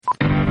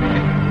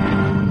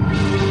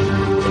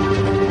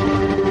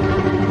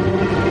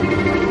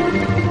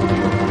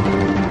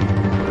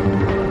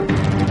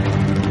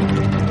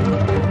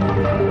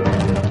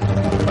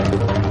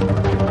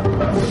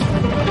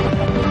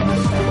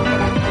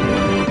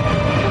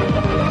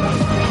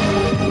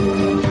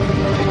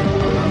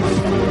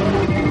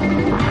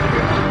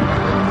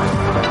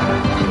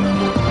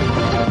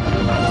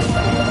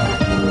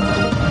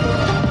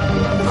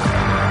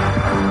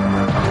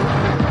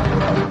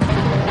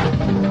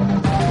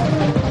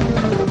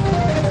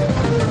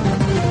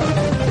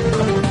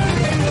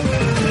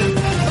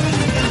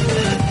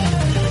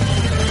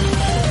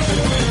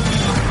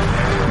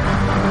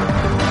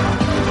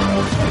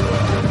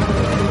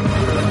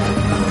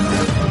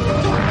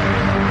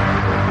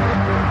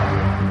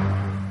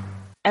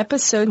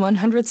Episode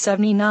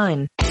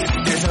 179.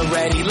 There's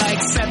already like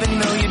 7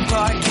 million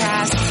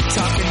podcasts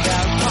talking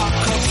about pop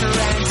culture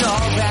and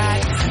all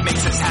that.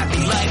 Makes us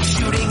happy like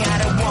shooting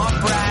at a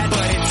womp rat.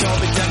 But it's all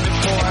been done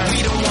before.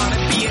 We don't want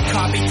to be a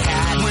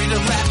copycat. We're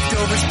the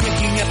leftovers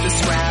picking up the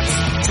scraps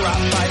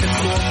dropped by the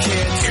cool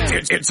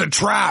kids. It's a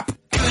trap.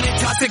 Good at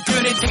toss it,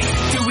 good at taste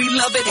it. Do we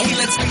love it? Hey,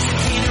 let's face it,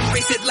 can't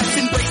erase it. Let's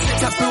embrace it.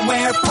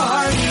 Tupperware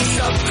party.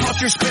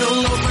 Subculture spill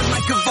over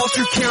like a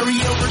vulture. Carry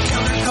over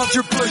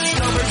counterculture,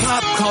 push over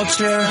pop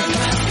culture.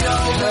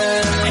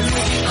 Leftover. And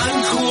with the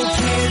uncool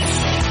kids,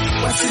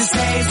 what's to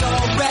say's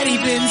already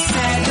been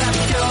said.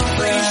 Leftover.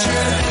 Pretty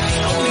sure that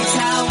the only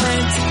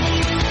talent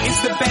is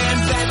the band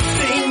that's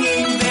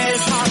singing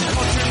this. Pop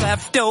culture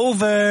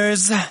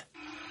leftovers.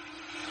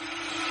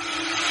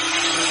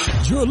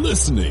 You're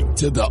listening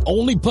to the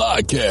only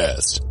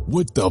podcast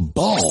with the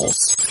balls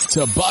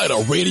to bite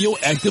a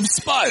radioactive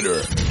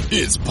spider.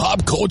 It's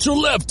Pop Culture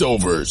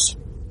Leftovers.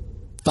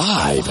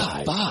 5,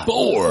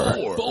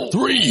 4,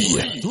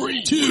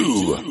 3,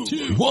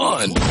 2,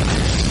 1.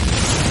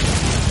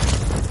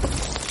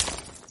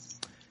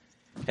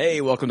 Hey,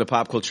 welcome to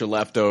Pop Culture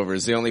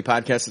Leftovers, the only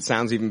podcast that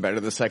sounds even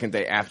better the second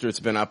day after it's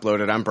been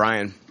uploaded. I'm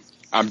Brian.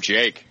 I'm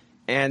Jake.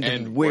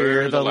 And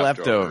we're the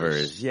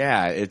leftovers.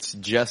 Yeah, it's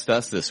just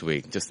us this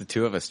week. Just the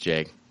two of us,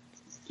 Jake.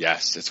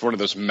 Yes, it's one of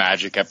those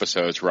magic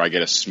episodes where I get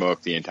to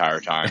smoke the entire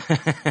time.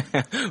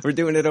 We're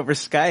doing it over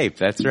Skype.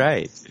 That's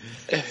right.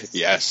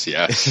 Yes.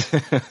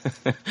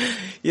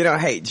 You know,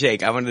 hey,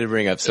 Jake, I wanted to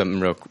bring up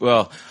something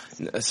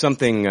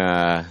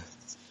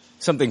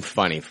something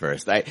funny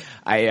first.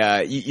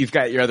 You've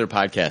got your other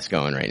podcast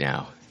going right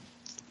now.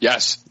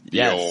 Yes.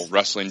 Old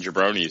Wrestling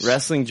Jabronis.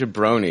 Wrestling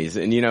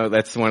Jabronis. And you know,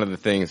 that's one of the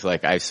things,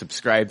 like, I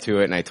subscribe to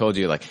it and I told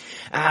you, like,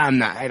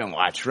 I don't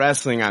watch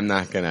wrestling.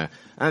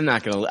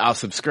 I'll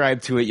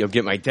subscribe to it. You'll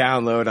get my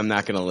download. I'm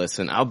not gonna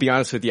listen. I'll be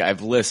honest with you.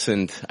 I've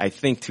listened, I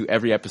think, to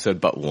every episode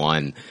but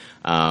one.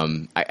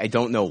 I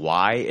don't know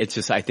why. It's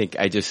just,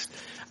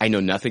 I know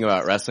nothing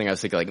about wrestling. I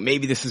was thinking, like,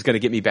 maybe this is gonna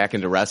get me back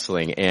into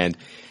wrestling. And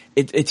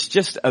it's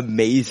just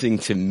amazing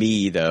to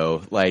me,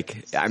 though.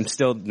 Like, I'm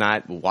still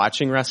not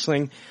watching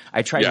wrestling.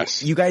 I tried.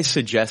 Yes. You guys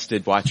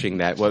suggested watching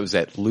that. What was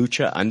that?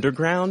 Lucha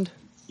Underground?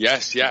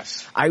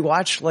 Yes. I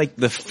watched like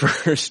the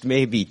first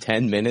maybe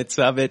 10 minutes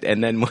of it,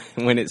 and then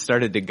when it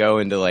started to go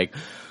into like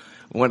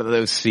one of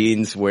those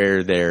scenes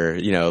where they're,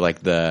 you know, like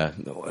in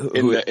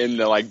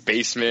the like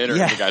basement or in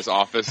the guy's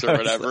office or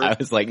whatever. I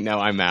was like, no,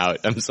 I'm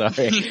out. I'm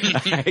sorry.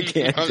 I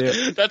can't do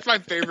it. That's my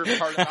favorite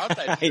part about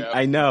that show.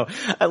 I know.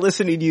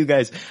 Listening to you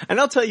guys. And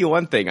I'll tell you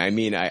one thing. I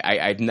mean,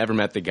 I've never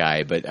met the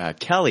guy, but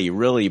Kelly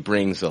really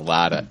brings a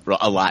lot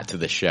to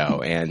the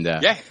show. And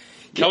yeah.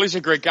 Kelly's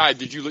a great guy.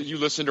 Did you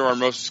listen to our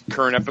most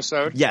current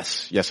episode?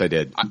 Yes, I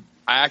did.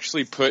 I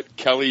actually put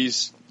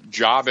Kelly's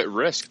job at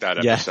risk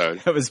that episode.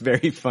 Yeah, that was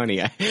very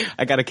funny.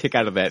 I got a kick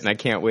out of that, and I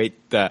can't wait.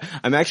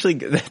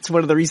 That's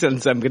one of the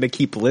reasons I'm going to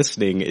keep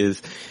listening,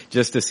 is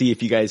just to see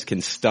if you guys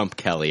can stump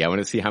Kelly. I want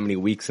to see how many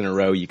weeks in a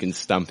row you can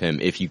stump him,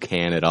 if you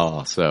can at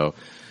all. So,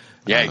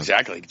 yeah,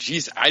 exactly.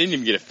 Jeez, I didn't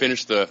even get to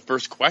finish the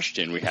first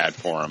question we had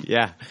for him.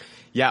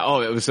 Yeah,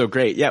 oh, it was so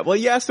great. Yeah, well,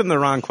 you asked him the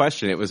wrong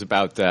question. It was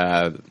about Rick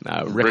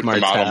the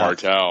Model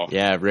Martel.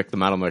 Yeah, Rick the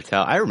Model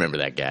Martel. I remember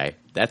that guy.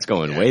 That's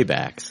going way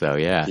back, so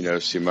yeah. He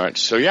knows too much.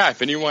 So yeah,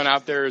 if anyone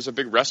out there is a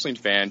big wrestling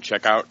fan,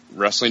 check out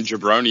Wrestling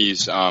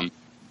Jabronis.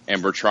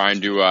 And we're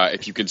trying to,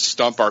 if you can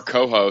stump our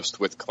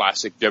co-host with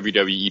classic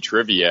WWE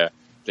trivia,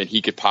 then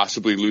he could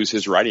possibly lose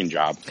his writing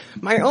job.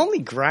 My only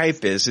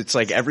gripe is it's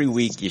like every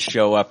week you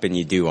show up and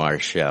you do our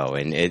show,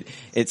 and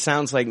it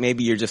sounds like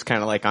maybe you're just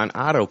kind of like on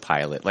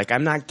autopilot. Like,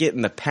 I'm not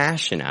getting the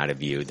passion out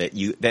of you that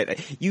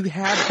you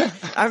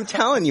have. I'm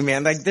telling you,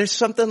 man, like there's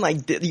something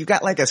like you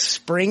got like a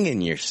spring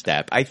in your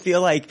step. I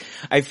feel like,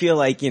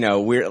 you know,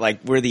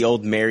 we're the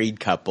old married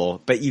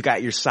couple, but you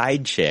got your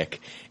side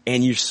chick.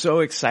 And you're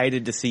so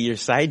excited to see your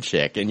side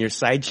chick, and your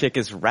side chick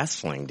is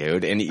wrestling,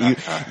 dude. And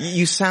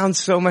you sound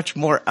so much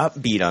more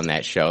upbeat on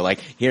that show. Like,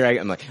 here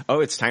I'm like,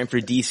 oh, it's time for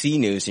DC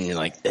news, and you're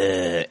like,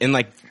 and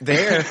like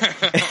there,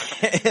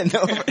 and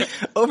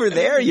over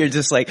there, you're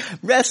just like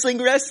wrestling.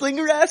 It's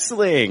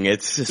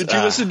just. Did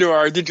you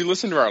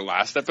listen to our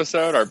last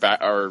episode,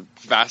 our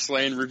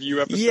Fastlane review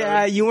episode?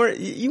 Yeah, you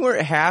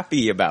weren't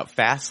happy about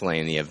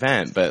Fastlane, the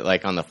event, but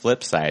like on the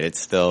flip side,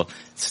 it's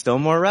still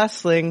more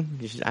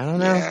wrestling. I don't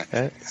know.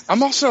 Yeah.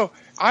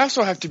 I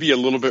also have to be a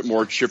little bit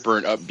more chipper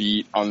and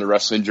upbeat on the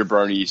Wrestling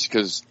Jabronis,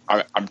 because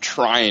I'm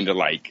trying to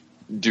like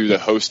do the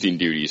hosting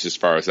duties as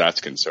far as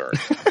that's concerned.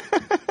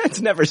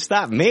 It's never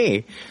stopped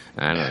me.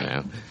 I don't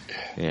know.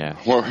 Yeah.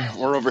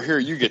 We're over here.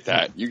 You get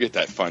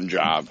that fun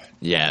job.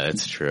 Yeah,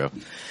 that's true.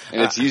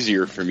 And it's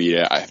easier for me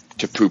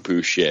to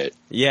poo-poo shit.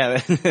 Yeah,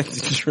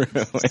 that's true.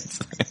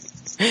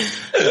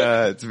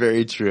 It's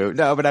very true.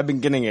 No, but I've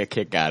been getting a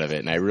kick out of it,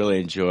 and I really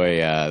enjoy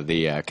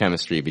the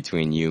chemistry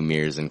between you,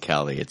 Mears, and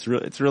Kelly. It's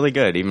really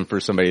good, even for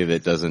somebody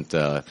that doesn't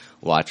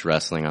watch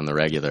wrestling on the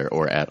regular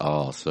or at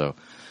all. So,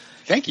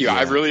 thank you. Yeah.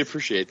 I really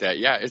appreciate that.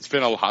 Yeah, it's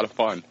been a lot of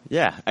fun.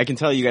 Yeah, I can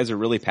tell you guys are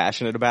really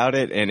passionate about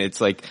it, and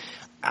it's like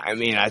I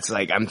mean, it's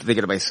like, I'm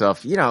thinking to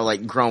myself, you know,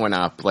 like growing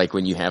up, like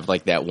when you have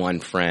like that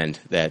one friend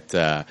that,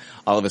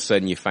 all of a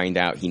sudden you find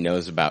out he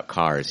knows about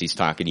cars. He's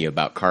talking to you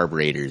about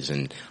carburetors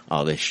and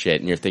all this shit.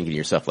 And you're thinking to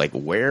yourself, like,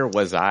 where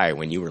was I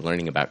when you were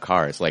learning about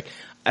cars? Like,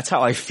 that's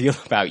how I feel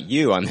about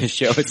you on this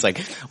show. It's like,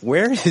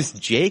 where is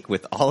Jake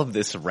with all of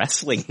this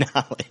wrestling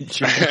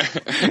knowledge?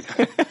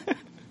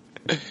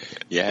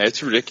 Yeah,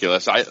 it's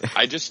ridiculous.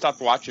 I just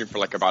stopped watching for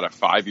like about a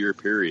 5-year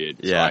period.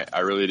 Yeah. So I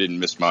really didn't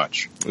miss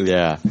much.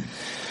 Yeah.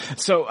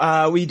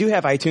 So, we do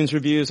have iTunes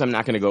reviews. I'm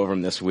not going to go over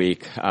them this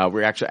week.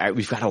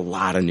 We've got a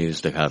lot of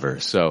news to cover.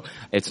 So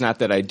it's not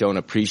that I don't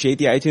appreciate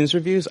the iTunes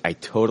reviews. I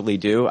totally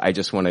do. I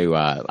just want to,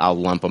 I'll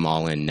lump them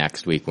all in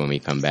next week when we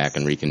come back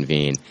and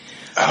reconvene.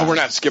 We're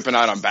not skipping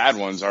out on bad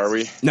ones, are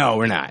we? No,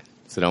 we're not.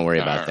 So don't worry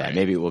about that. Right.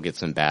 Maybe we'll get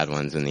some bad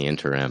ones in the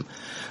interim.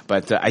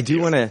 But, I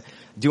do want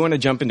to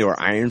jump into our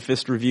Iron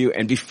Fist review.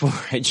 And before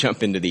I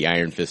jump into the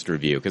Iron Fist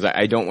review, because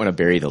I don't want to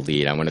bury the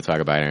lead. I want to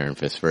talk about Iron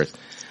Fist first.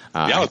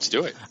 Yeah, let's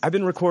do it. I've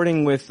been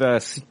recording with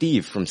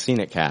Steve from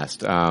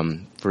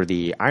Scenetcast for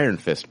the Iron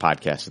Fist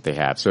podcast that they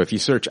have. So if you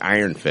search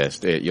Iron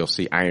Fist, you'll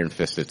see Iron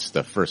Fist. It's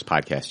the first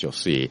podcast you'll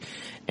see,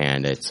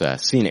 and it's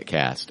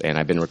Scenetcast. And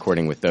I've been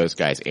recording with those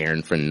guys,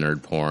 Aaron from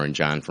Nerd Porn,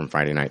 John from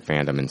Friday Night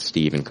Fandom, and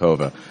Steve and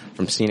Kova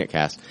from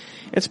Scenetcast.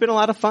 It's been a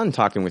lot of fun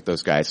talking with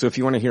those guys. So if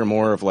you want to hear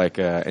more of like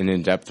an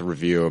in-depth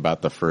review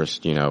about the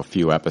first,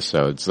 few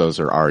episodes,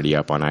 those are already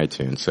up on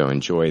iTunes. So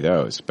enjoy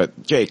those.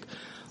 But Jake,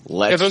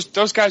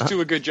 those guys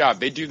do a good job.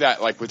 They do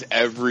that like with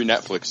every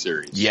Netflix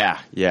series. Yeah.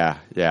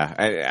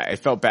 I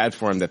felt bad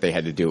for him that they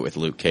had to do it with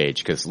Luke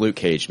Cage, because Luke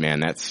Cage, man,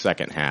 that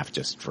second half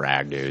just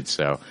dragged, dude.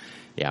 So,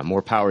 yeah,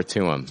 more power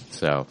to him.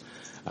 So,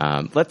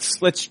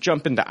 let's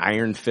jump into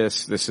Iron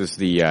Fist. This is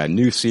the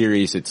new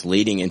series. It's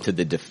leading into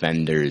the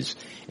Defenders,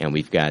 and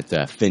we've got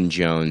Finn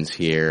Jones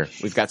here.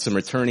 We've got some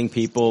returning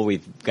people.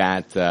 We've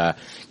got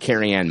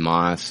Carrie Ann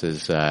Moss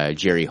as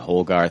Jerry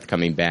Hogarth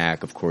coming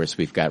back. Of course,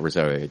 we've got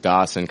Rosario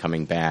Dawson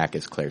coming back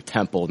as Claire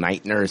Temple,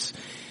 Night Nurse,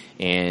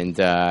 and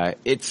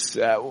it's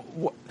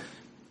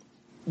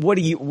what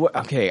do you?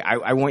 Okay,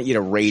 I want you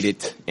to rate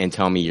it and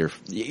tell me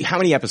how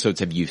many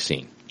episodes have you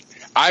seen?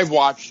 I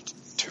watched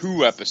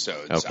 2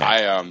 episodes. Okay.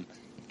 I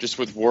just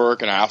with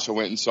work, and I also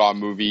went and saw a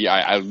movie.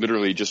 I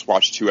literally just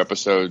watched 2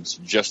 episodes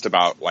just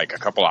about like a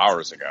couple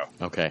hours ago.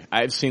 Okay.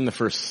 I've seen the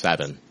first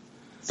 7.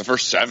 The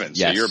first 7, so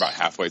Yes. you're about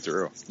halfway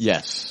through.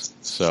 Yes.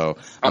 So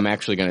I'm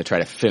actually going to try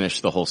to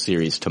finish the whole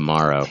series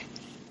tomorrow.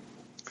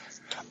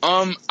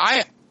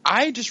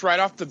 I just right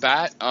off the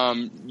bat,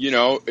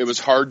 it was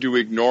hard to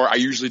ignore. I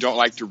usually don't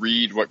like to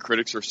read what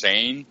critics are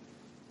saying,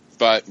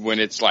 but when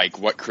it's like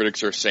what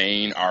critics are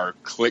saying are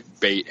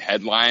clickbait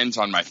headlines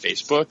on my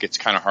Facebook, it's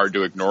kind of hard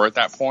to ignore at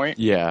that point.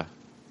 Yeah.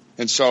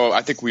 And so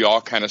I think we all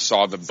kind of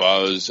saw the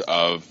buzz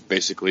of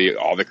basically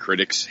all the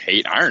critics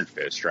hate Iron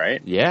Fist,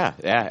 right? Yeah,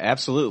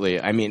 absolutely.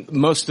 I mean,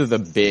 most of the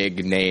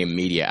big name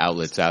media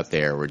outlets out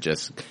there were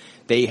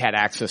they had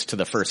access to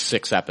the first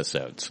 6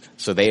 episodes.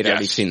 So they had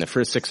already seen the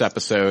first 6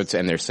 episodes,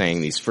 and they're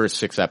saying these first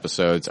 6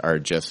 episodes are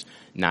just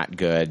not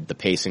good. The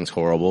pacing's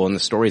horrible and the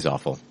story's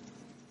awful.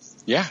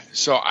 Yeah.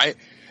 So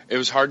it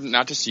was hard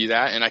not to see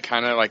that. And I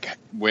kind of like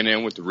went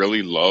in with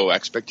really low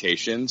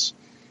expectations.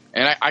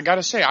 And I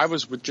gotta say, I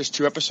was with just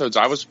 2 episodes,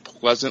 I was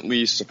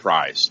pleasantly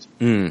surprised.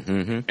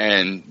 Mm-hmm.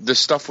 And this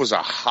stuff was a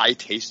high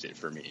tasted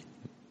for me.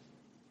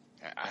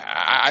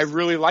 I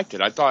really liked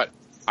it. I thought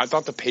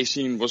the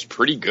pacing was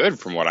pretty good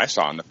from what I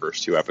saw in the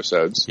first 2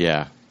 episodes.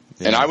 Yeah.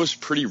 And I was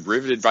pretty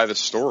riveted by the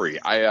story.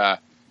 A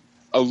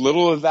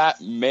little of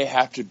that may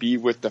have to be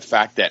with the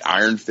fact that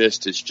Iron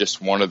Fist is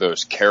just one of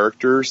those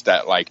characters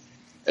that, like,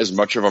 as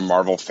much of a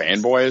Marvel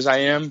fanboy as I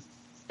am,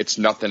 it's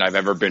nothing I've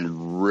ever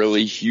been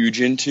really huge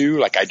into.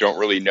 Like, I don't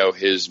really know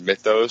his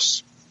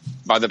mythos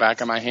by the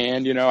back of my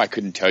hand, I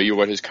couldn't tell you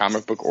what his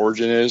comic book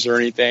origin is or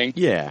anything.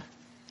 Yeah.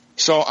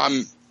 So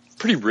I'm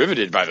pretty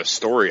riveted by the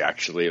story,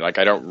 actually. Like,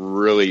 I don't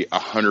really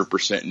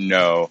 100%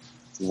 know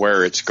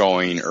where it's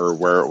going or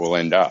where it will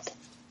end up.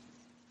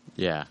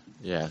 Yeah.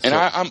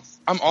 And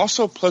I'm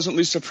also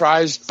pleasantly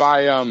surprised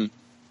by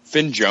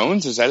Finn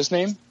Jones. Is that his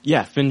name?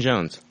 Yeah, Finn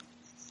Jones.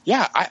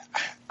 Yeah,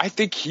 I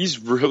think he's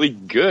really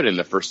good in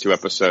the first 2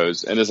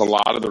 episodes, and is a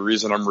lot of the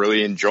reason I'm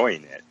really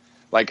enjoying it.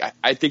 Like,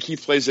 I think he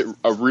plays it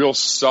a real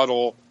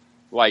subtle,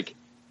 like,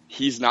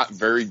 he's not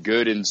very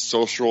good in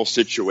social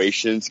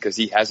situations because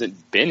he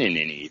hasn't been in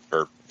any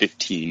for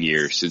 15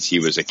 years since he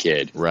was a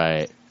kid.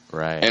 Right.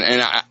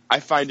 And I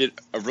find it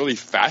a really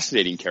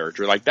fascinating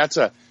character. Like, that's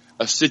a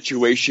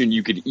situation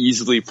you could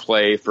easily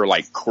play for,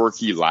 like,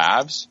 quirky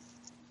laughs,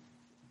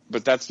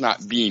 but that's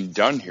not being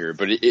done here.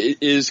 But it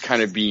is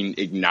kind of being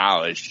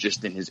acknowledged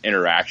just in his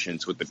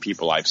interactions with the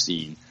people I've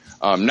seen.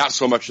 Not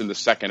so much in the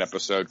second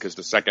episode, because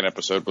the second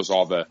episode was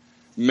all the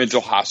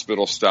mental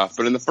hospital stuff.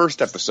 But in the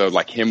first episode,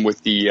 like him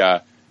with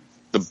the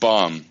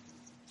bum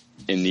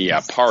in the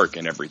park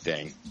and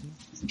everything,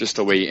 just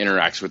the way he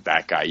interacts with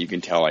that guy, you can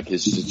tell like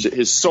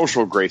his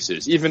social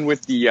graces. Even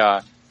with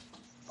the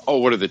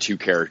what are the 2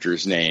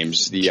 characters'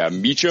 names? The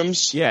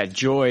Meachums? Yeah,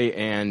 Joy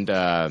and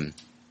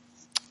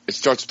It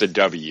starts with a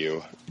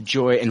W.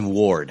 Joy and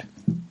Ward.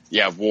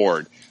 Yeah,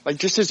 Ward. Like,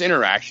 just his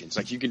interactions.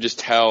 Like, you can just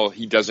tell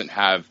he doesn't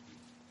have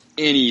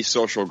any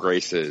social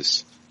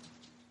graces.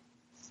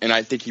 And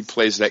I think he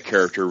plays that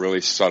character really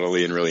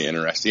subtly and really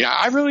interesting.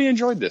 I really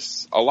enjoyed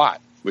this a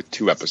lot with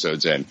 2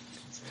 episodes in.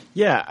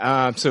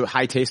 Yeah, so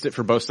high taste it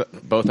for both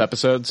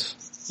episodes?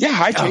 Yeah,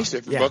 high taste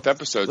it for both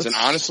episodes. And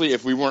honestly,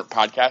 if we weren't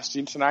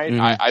podcasting tonight,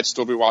 I'd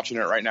still be watching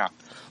it right now.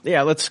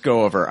 Yeah, let's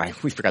go over.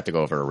 We forgot to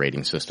go over a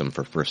rating system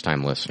for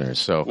first-time listeners.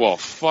 So, well,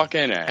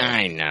 fucking A.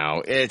 I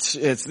know it's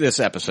this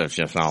episode's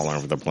just all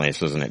over the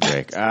place, isn't it,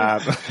 Jake?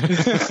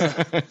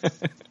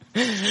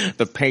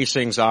 The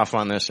pacing's off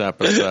on this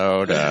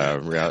episode.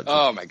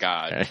 Oh my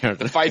god,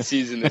 the fight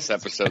scenes in this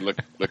episode look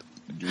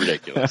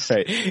ridiculous. All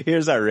right,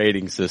 here's our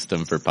rating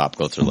system for Pop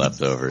Culture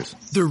Leftovers.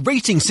 The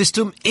rating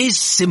system is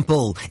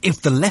simple.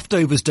 If the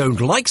leftovers don't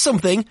like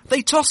something,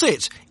 they toss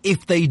it.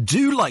 If they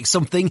do like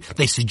something,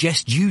 they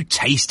suggest you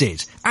taste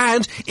it.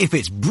 And if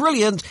it's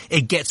brilliant,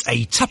 it gets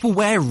a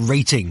Tupperware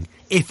rating.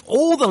 If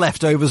all the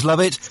leftovers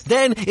love it,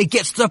 then it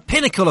gets the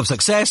pinnacle of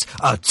success,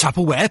 a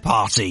Tupperware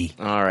party.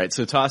 All right,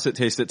 so toss it,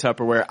 taste it,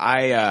 Tupperware.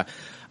 I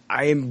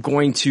am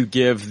going to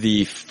give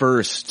the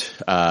first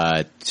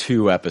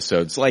 2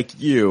 episodes, like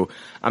you,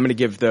 I'm going to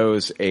give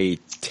those a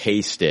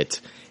taste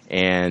it.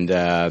 And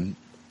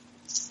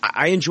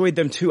I enjoyed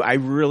them too. I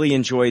really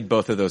enjoyed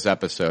both of those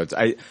episodes.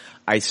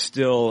 I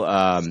still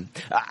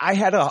I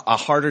had a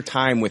harder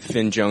time with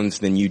Finn Jones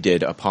than you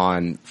did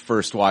upon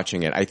first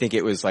watching it. I think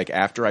it was like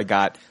after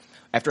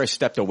I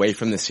stepped away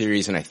from the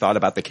series and I thought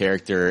about the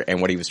character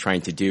and what he was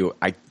trying to do,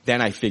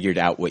 then I figured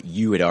out what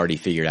you had already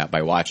figured out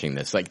by watching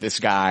this. Like, this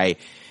guy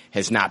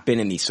has not been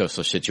in these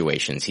social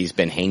situations. He's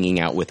been hanging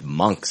out with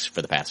monks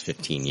for the past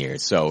 15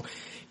 years. So,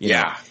 you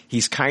know,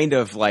 he's kind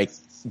of like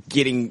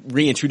getting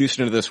reintroduced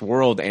into this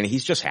world, and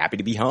he's just happy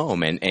to be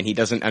home, and he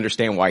doesn't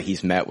understand why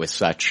he's met with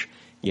such,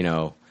 you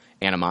know,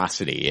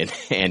 animosity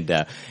and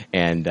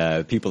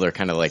people are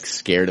kind of like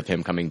scared of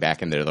him coming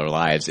back into their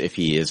lives if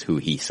he is who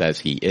he says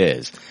he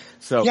is.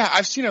 So yeah,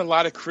 I've seen a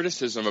lot of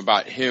criticism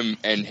about him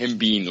and him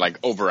being like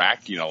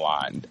overacting a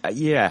lot. I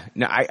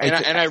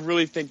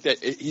really think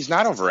that he's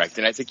not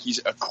overacting. I think he's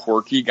a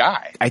quirky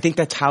guy. I think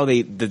that's how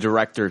the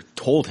director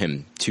told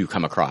him to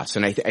come across,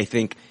 and I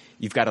think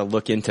you've got to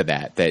look into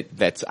that.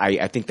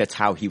 I think that's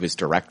how he was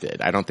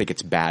directed. I don't think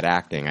it's bad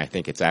acting. I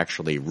think it's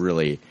actually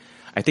really.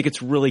 I think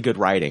it's really good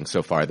writing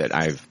so far that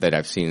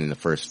I've seen in the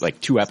first like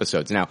 2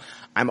 episodes. Now,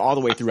 I'm all the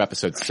way through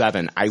episode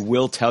 7. I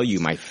will tell you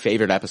my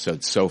favorite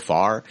episode so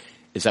far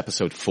is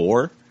episode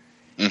 4.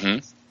 Mm-hmm.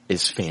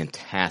 Is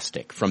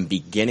fantastic. From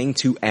beginning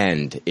to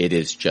end, it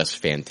is just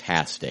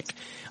fantastic.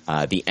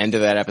 The end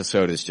of that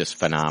episode is just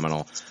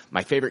phenomenal.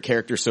 My favorite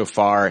character so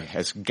far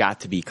has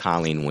got to be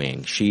Colleen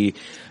Wing. She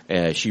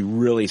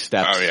really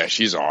steps. Oh yeah,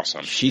 she's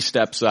awesome. She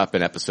steps up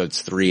in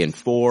episodes 3 and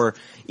 4.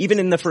 Even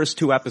in the first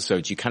 2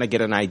 episodes, you kind of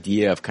get an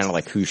idea of kind of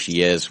like who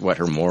she is, what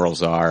her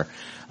morals are.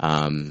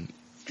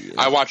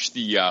 I watched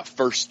the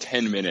first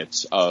 10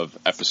 minutes of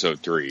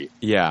episode 3.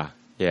 Yeah.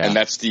 And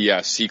that's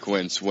the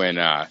sequence when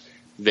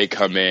they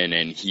come in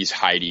and he's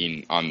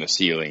hiding on the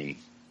ceiling.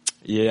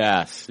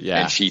 Yes,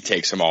 yeah. And she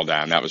takes them all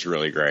down. That was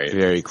really great.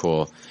 Very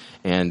cool.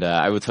 And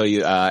I will tell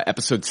you,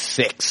 episode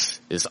 6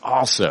 is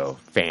also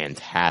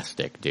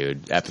fantastic,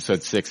 dude.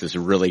 Episode 6 is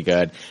really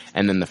good.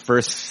 And then the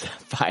first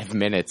 5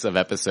 minutes of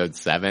episode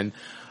 7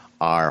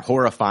 are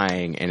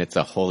horrifying, and it's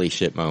a holy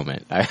shit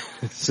moment.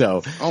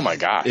 So, oh my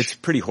gosh, it's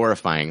pretty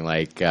horrifying.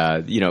 Like,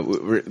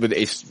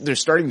 they're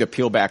starting to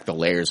peel back the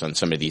layers on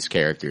some of these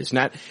characters.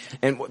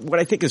 And what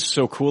I think is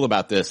so cool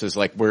about this is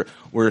like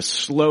we're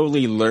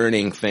slowly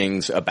learning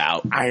things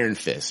about Iron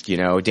Fist. You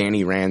know,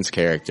 Danny Rand's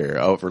character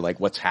over like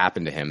what's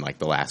happened to him like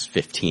the last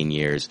 15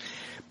 years.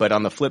 But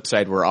on the flip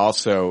side, we're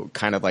also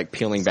kind of like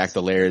peeling back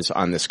the layers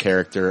on this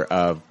character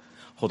of.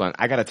 Hold on,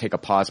 I gotta take a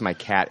pause. My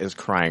cat is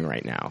crying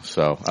right now,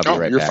 so I'll be right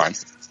back. You're fine.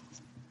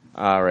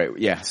 All right,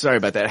 yeah, sorry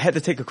about that. I had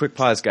to take a quick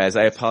pause, guys.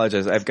 I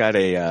apologize. I've got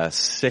a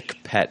sick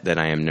pet that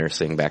I am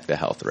nursing back to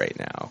health right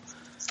now.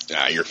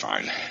 You're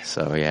fine.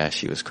 So yeah,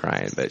 she was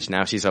crying, but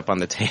now she's up on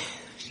the table.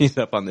 She's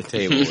up on the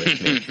table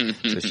with me,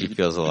 so she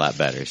feels a lot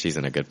better. She's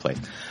in a good place.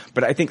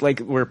 But I think like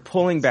we're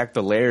pulling back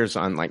the layers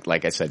on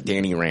like I said,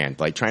 Danny Rand,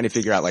 like trying to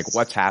figure out like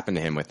what's happened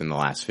to him within the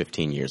last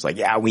 15 years. Like,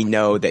 yeah, we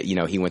know that, you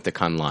know, he went to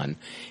Kunlun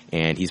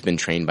and he's been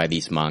trained by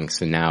these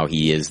monks and now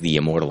he is the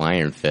immortal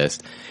Iron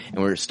Fist.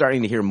 And we're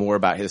starting to hear more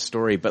about his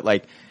story, but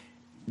like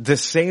the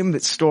same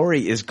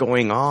story is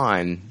going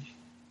on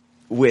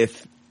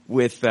with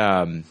what's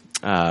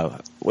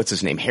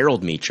his name?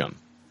 Harold Meacham.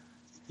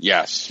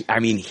 Yes.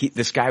 I mean,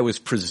 this guy was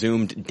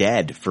presumed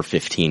dead for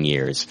 15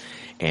 years,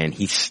 and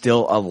he's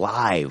still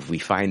alive. We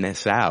find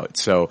this out.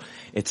 So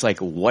it's like,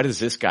 what has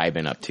this guy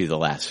been up to the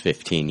last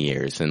 15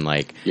 years? And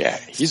like, yeah,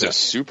 he's a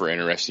super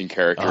interesting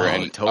character.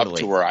 And totally. Up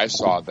to where I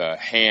saw the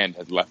hand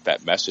had left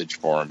that message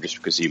for him just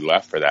because he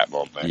left for that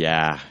moment.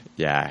 Yeah.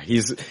 Yeah.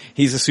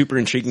 He's a super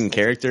intriguing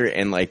character,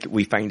 and like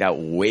we find out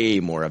way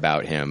more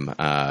about him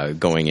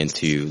going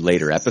into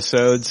later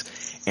episodes,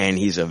 and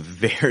he's a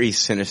very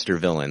sinister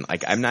villain.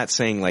 Like I'm not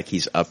saying like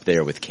he's up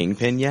there with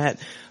Kingpin yet,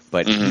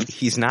 but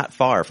he's not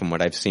far from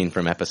what I've seen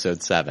from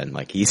episode 7.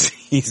 Like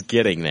he's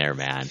getting there,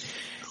 man.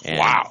 And,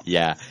 wow.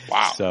 Yeah.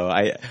 Wow. So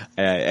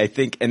I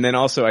think, and then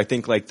also I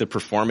think like the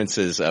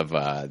performances of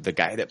the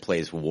guy that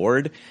plays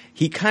Ward,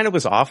 he kind of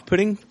was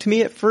off-putting to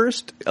me at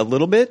first a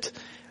little bit.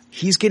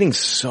 He's getting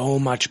so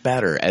much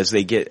better as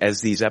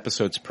these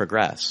episodes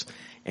progress.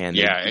 And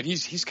and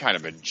he's kind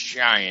of a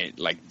giant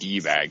like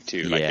D-bag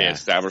too. Like they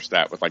established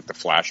that with like the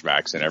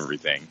flashbacks and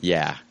everything.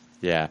 Yeah.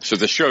 Yeah. So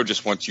the show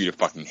just wants you to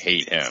fucking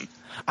hate him.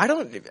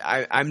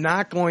 I'm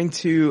not going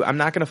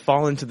to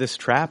fall into this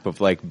trap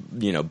of like,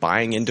 you know,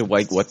 buying into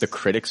like what the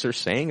critics are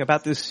saying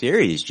about this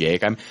series,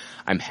 Jake.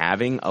 I'm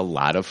having a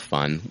lot of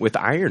fun with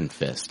Iron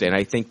Fist, and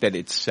I think that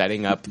it's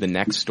setting up the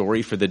next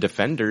story for the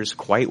Defenders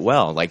quite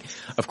well. Like,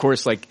 of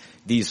course, like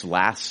these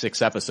last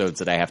 6 episodes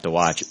that I have to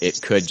watch,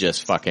 it could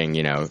just fucking,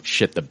 you know,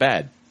 shit the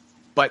bed.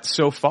 But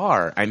so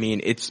far, I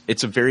mean,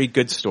 it's a very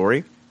good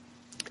story,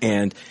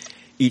 and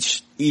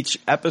each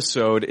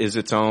episode is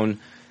its own.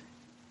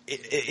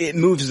 It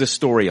moves the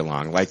story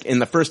along. Like in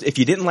the first, if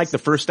you didn't like the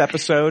first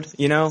episode,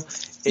 you know,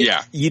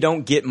 you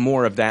don't get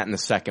more of that in the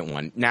second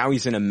one. Now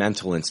he's in a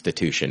mental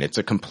institution. It's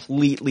a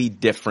completely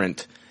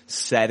different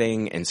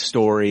setting and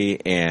story,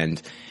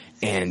 and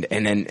then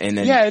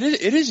yeah,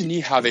 it is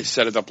neat how they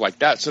set it up like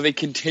that. So they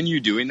continue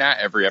doing that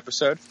every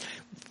episode.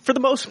 For the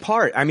most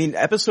part, I mean,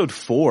 episode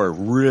 4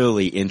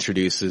 really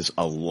introduces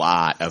a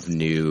lot of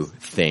new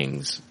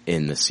things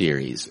in the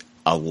series.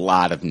 A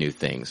lot of new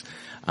things.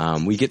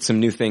 We get some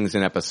new things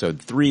in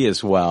episode 3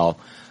 as well,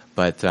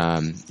 but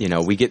you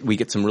know, we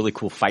get some really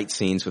cool fight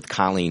scenes with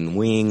Colleen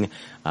Wing.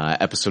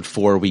 Episode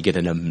 4, we get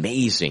an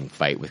amazing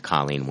fight with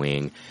Colleen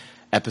Wing.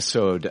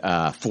 Episode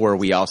 4,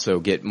 we also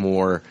get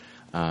more.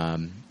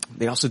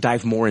 They also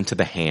dive more into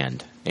the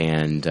Hand,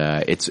 and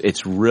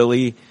it's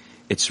really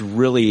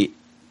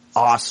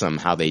awesome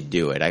how they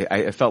do it.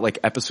 I felt like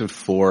episode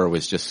 4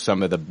 was just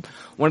one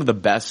of the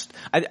best.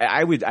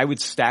 I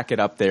would stack it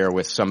up there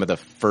with some of the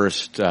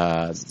first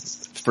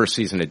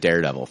season of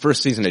Daredevil.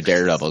 First season of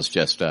Daredevil is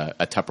just a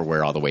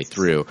Tupperware all the way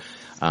through.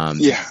 I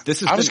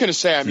was going to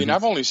say, I mean,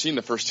 I've only seen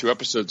the first 2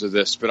 episodes of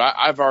this, but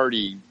I've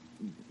already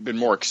been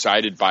more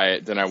excited by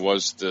it than I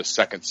was the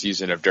second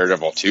season of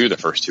Daredevil 2, the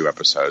first 2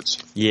 episodes.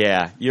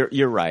 Yeah,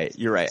 you're right.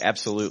 You're right.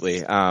 Absolutely.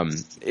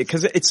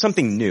 Because it's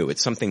something new.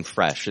 It's something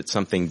fresh. It's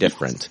something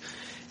different.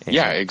 And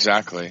yeah,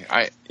 exactly.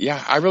 I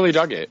really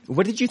dug it.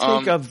 What did you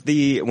think of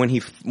when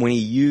he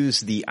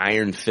used the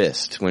Iron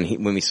Fist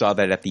when we saw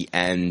that at the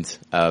end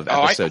of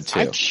episode 2?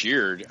 I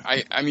cheered.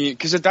 I mean,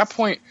 because at that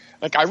point,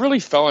 like, I really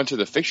fell into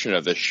the fiction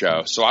of this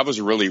show, so I was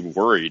really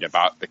worried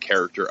about the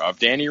character of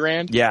Danny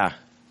Rand. Yeah.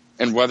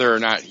 And whether or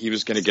not he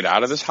was going to get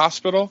out of this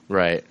hospital.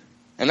 Right.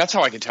 And that's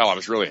how I could tell I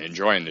was really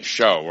enjoying the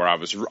show, where I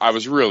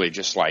was really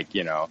just like,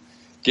 you know,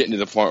 getting to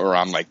the point where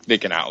I'm like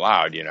thinking out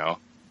loud, you know,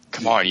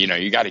 come on, you know,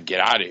 you got to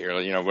get out of here,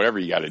 you know, whatever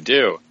you got to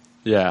do.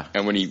 Yeah.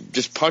 And when he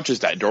just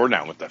punches that door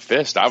down with the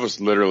fist, I was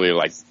literally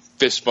like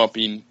fist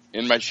bumping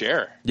in my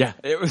chair. Yeah,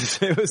 it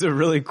was a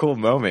really cool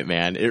moment,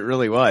 man. It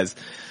really was.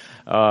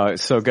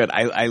 So good.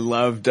 I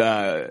loved,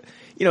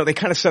 you know, they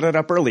kind of set it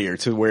up earlier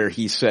to where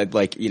he said,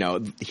 like, you know,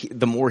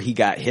 the more he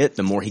got hit,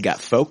 the more he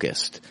got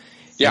focused.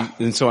 Yeah.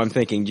 And so I'm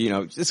thinking, you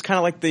know, it's kind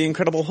of like the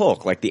Incredible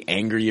Hulk. Like, the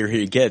angrier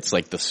he gets,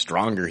 like, the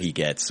stronger he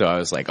gets. So I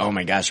was like, oh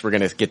my gosh, we're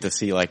going to get to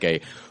see like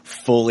a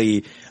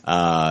fully,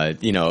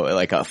 you know,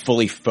 like a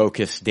fully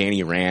focused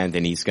Danny Rand,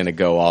 and he's going to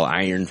go all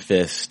Iron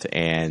Fist,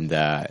 and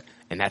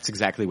that's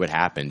exactly what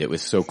happened. It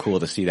was so cool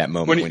to see that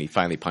moment when he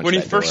finally punched that door.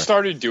 When he first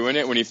started doing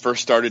it, when he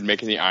first started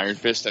making the Iron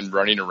Fist and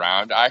running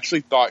around, I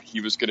actually thought he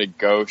was going to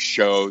go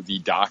show the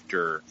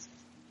Doctor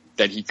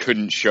that he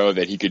couldn't show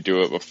that he could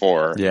do it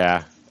before.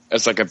 Yeah.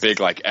 It's like a big,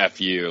 like,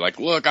 F you. Like,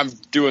 look, I'm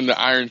doing the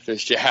Iron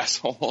Fist, you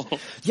asshole.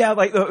 Yeah,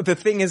 like, the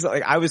thing is,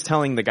 like, I was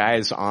telling the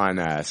guys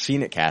on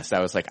Scene It Cast, I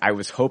was like,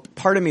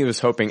 part of me was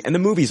hoping, and the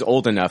movie's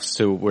old enough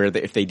so where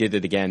if they did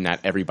it again,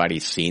 not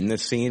everybody's seen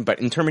this scene, but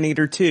in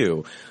Terminator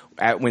 2,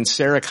 when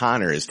Sarah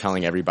Connor is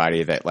telling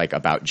everybody that, like,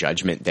 about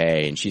Judgment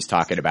Day, and she's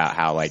talking about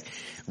how, like,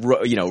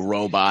 you know,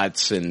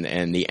 robots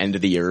and the end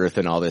of the earth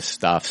and all this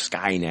stuff,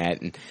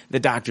 Skynet, and the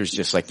Doctor's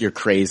just like, you're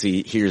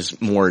crazy,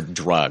 here's more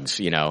drugs,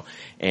 you know.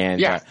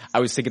 And I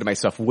was thinking to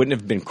myself, wouldn't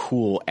it have been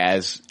cool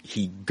as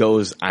he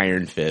goes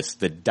Iron Fist,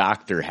 the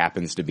Doctor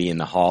happens to be in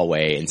the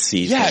hallway and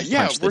sees him punch the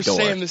door. Yeah, we're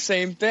saying the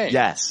same thing.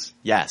 Yes.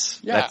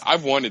 Yeah, I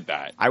wanted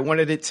that. I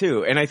wanted it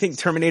too. And I think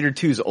Terminator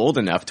 2 is old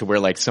enough to where,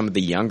 like, some of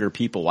the younger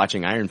people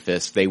watching Iron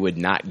Fist, they would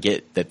not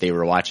get that they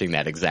were watching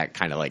that exact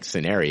kind of, like,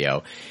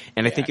 scenario.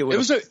 And I think it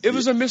was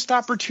a missed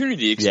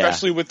opportunity,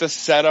 especially with the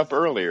setup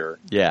earlier.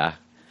 Yeah.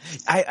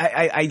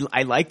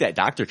 I like that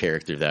Doctor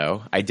character,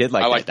 though. I did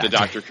like that. I like the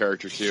Doctor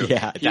character too.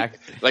 Yeah.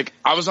 Like,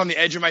 I was on the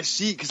edge of my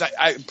seat because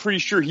I'm pretty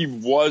sure he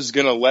was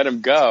going to let him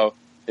go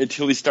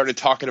until he started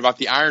talking about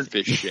the Iron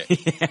Fist shit.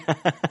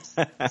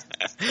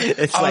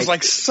 I was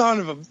like, son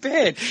of a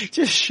bitch.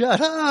 Just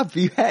shut up.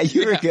 You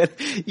were good.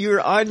 You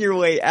were on your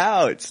way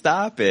out.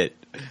 Stop it.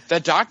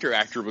 That doctor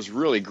actor was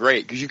really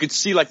great because you could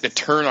see like the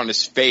turn on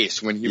his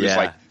face when he was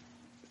like,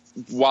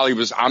 while he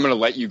was, I'm going to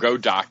let you go,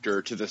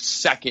 doctor, to the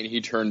second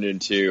he turned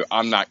into,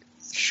 I'm not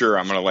sure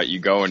I'm going to let you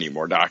go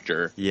anymore,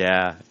 doctor.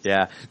 Yeah.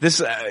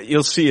 This,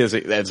 you'll see as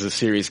the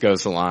series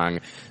goes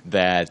along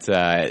that,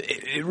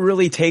 it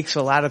really takes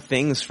a lot of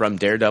things from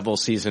Daredevil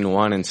season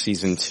 1 and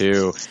season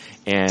 2.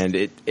 And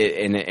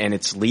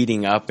it's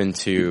leading up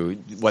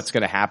into what's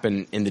going to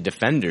happen in the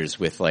Defenders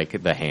with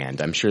like the Hand.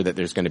 I'm sure that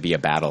there's going to be a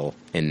battle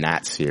in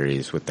that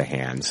series with the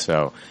Hand.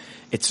 So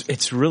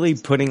it's really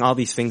putting all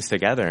these things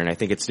together, and I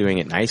think it's doing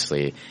it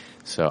nicely.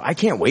 So I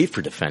can't wait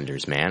for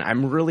Defenders, man.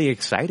 I'm really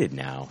excited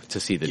now to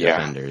see the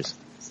Defenders.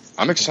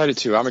 I'm excited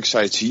too.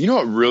 You know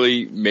what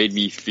really made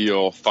me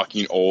feel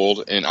fucking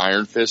old in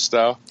Iron Fist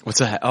though? What's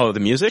that? Oh, the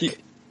music?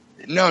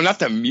 No, not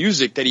the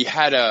music. That he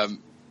had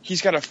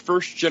he's got a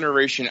first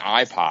generation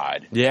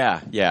iPod.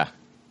 Yeah.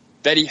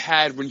 That he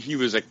had when he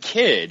was a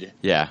kid.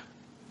 Yeah.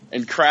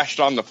 And crashed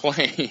on the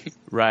plane.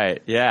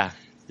 Right. Yeah.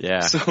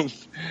 So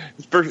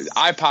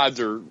iPods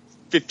are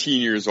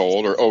 15 years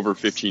old or over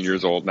 15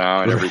 years old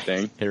now and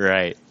everything.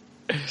 Right.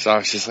 So I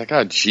was just like,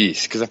 oh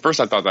jeez. Cause at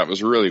first I thought that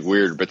was really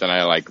weird, but then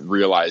I like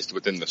realized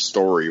within the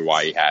story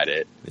why he had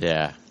it.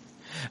 Yeah.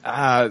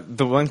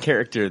 The one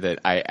character that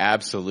I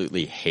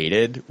absolutely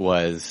hated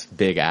was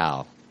Big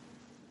Al.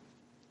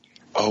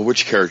 Oh,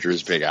 which character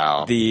is Big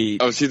Al?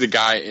 Is he the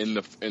guy in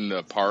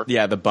the park?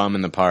 Yeah, the bum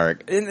in the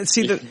park. And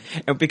see,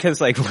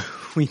 because like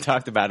we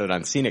talked about it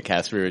on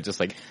CNETcast, we were just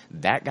like,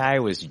 that guy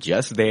was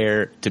just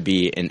there to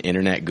be an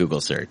internet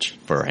Google search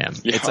for him.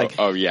 Yeah, it's like,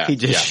 he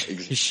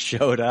just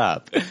showed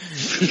up.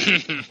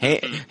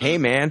 Hey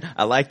man,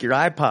 I like your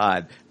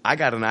iPod. I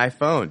got an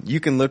iPhone. You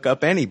can look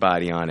up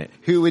anybody on it.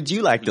 Who would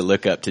you like to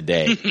look up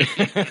today?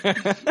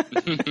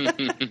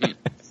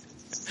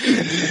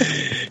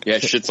 Yeah,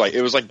 shit's like,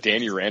 it was like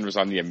Danny Rand was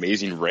on The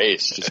Amazing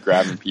Race, just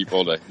grabbing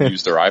people to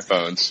use their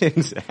iPhones.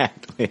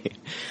 Exactly.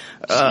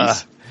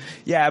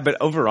 Yeah, but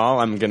overall,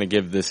 I'm going to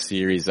give this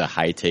series a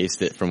high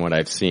taste it from what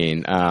I've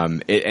seen.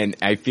 And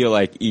I feel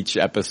like each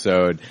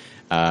episode,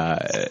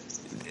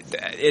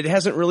 it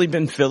hasn't really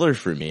been filler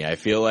for me. I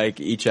feel like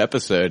each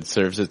episode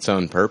serves its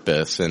own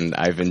purpose, and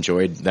I've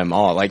enjoyed them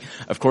all. Like,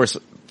 of course,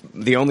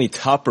 the only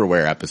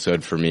Tupperware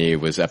episode for me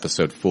was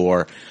episode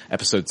 4.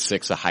 Episode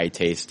 6, a high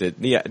taste it.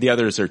 The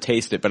others are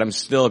taste it, but I'm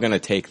still going to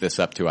take this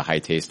up to a high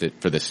taste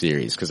it for the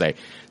series because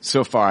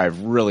so far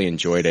I've really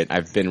enjoyed it.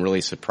 I've been really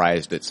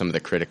surprised at some of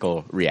the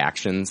critical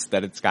reactions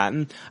that it's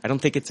gotten. I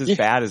don't think it's as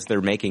bad as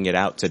they're making it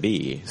out to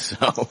be.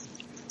 So.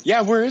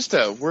 Yeah, where is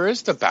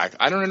the back?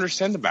 I don't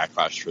understand the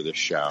backlash for this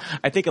show.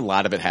 I think a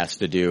lot of it has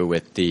to do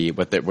with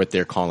what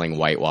they're calling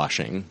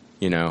whitewashing.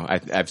 You know,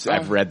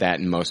 I've read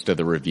that in most of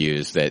the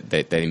reviews that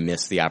they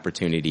missed the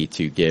opportunity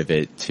to give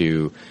it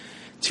to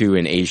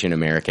an Asian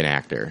American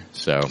actor.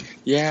 So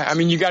yeah, I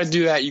mean, you got to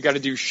do that. You got to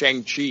do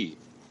Shang-Chi.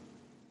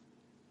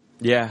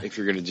 Yeah, if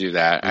you're going to do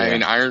that. Yeah. I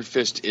mean, Iron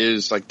Fist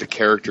is like the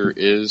character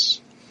is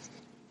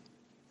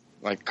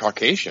like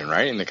Caucasian,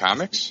 right? In the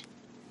comics.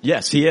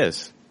 Yes, he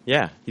is.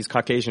 Yeah, he's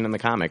Caucasian in the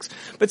comics.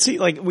 But see,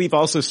 like, we've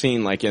also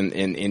seen, like, in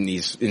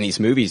these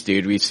movies,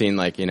 dude, we've seen,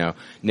 like, you know,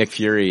 Nick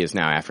Fury is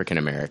now African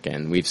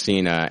American. We've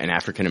seen, an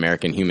African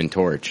American Human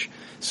Torch.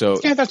 So.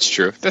 Yeah, that's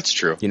true.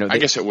 You know, I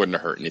guess it wouldn't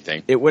have hurt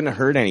anything. It wouldn't have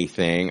hurt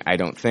anything, I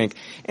don't think.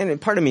 And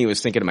part of me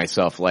was thinking to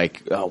myself,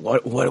 like,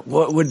 what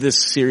would this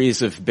series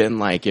have been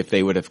like if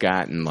they would have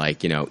gotten,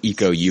 like, you know,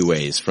 Iko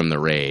Uwais from The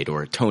Raid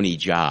or Tony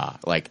Jaa,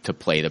 like, to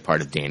play the part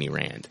of Danny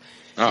Rand.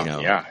 Oh, you know,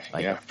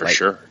 yeah, for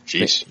sure.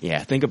 Jeez.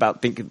 Think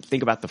about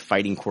the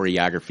fighting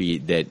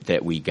choreography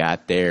that we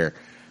got there,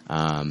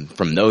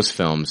 from those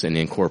films and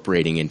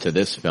incorporating into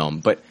this film.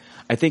 But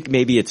I think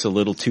maybe it's a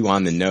little too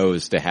on the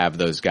nose to have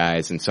those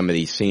guys in some of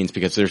these scenes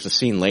because there's a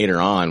scene later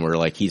on where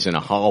like he's in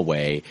a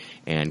hallway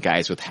and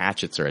guys with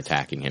hatchets are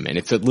attacking him and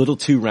it's a little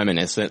too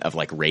reminiscent of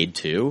like Raid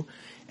 2.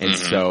 And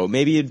so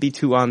maybe it'd be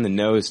too on the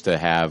nose to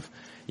have,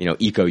 you know,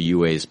 Iko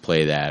Uwais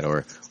play that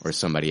or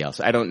somebody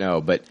else. I don't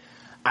know, but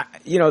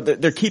you know,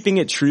 they're keeping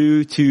it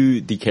true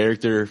to the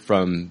character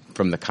from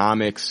the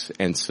comics,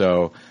 and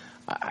so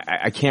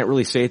I can't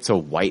really say it's a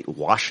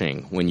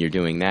whitewashing when you're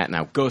doing that.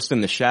 Now, Ghost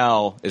in the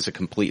Shell is a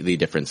completely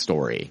different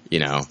story, you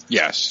know?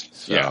 Yes.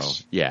 So,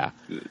 yes. Yeah.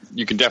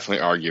 You can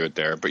definitely argue it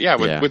there. But yeah,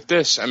 with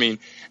this, I mean,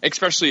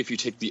 especially if you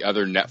take the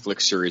other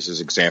Netflix series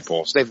as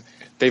examples,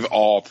 they've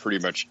all pretty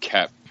much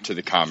kept to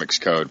the comics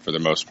code for the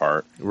most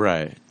part.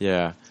 Right.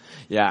 Yeah.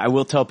 Yeah, I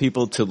will tell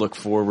people to look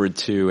forward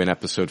to in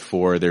episode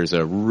 4. There's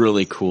a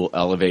really cool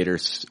elevator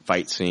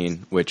fight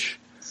scene, which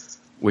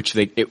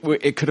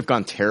it could have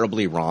gone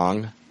terribly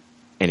wrong,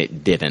 and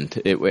it didn't.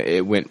 It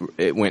went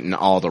in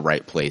all the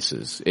right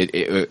places.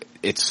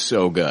 It's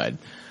so good.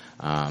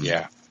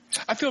 Yeah,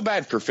 I feel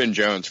bad for Finn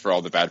Jones for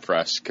all the bad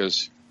press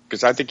because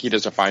I think he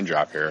does a fine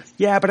job here.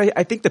 Yeah, but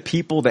I think the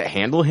people that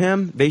handle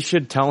him, they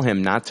should tell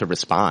him not to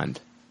respond.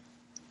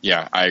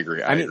 Yeah, I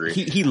agree. I agree.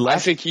 He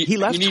left. He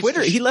left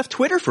Twitter. He left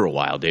Twitter for a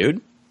while,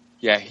 dude.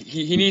 Yeah,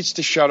 he needs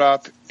to shut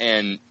up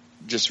and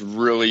just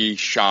really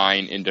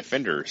shine in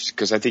Defenders,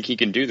 because I think he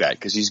can do that,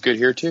 because he's good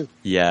here too.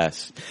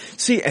 Yes.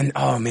 See, and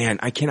oh man,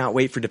 I cannot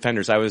wait for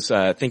Defenders. I was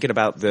thinking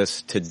about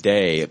this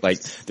today.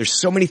 Like, there's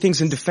so many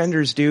things in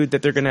Defenders, dude,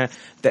 that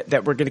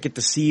that we're gonna get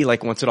to see,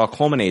 like, once it all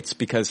culminates,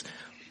 because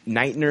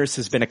Night Nurse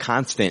has been a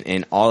constant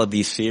in all of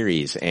these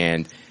series,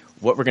 and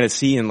what we're going to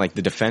see in, like,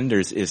 the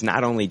Defenders is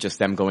not only just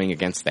them going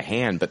against the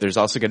Hand, but there's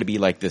also going to be,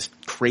 like, this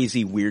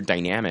crazy weird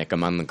dynamic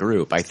among the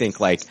group. I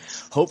think, like,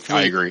 hopefully...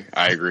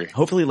 I agree.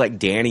 Hopefully, like,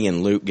 Danny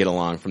and Luke get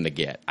along from the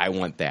get. I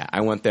want that. I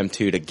want them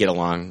two to get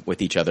along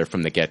with each other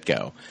from the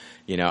get-go.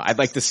 You know, I'd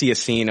like to see a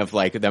scene of,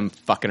 like, them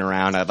fucking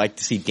around. I'd like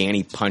to see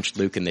Danny punch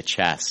Luke in the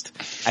chest.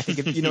 I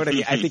think, you know what I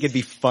mean? I think it'd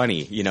be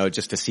funny, you know,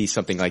 just to see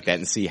something like that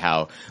and see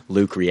how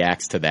Luke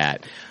reacts to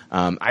that.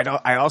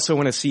 I also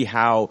want to see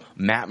how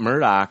Matt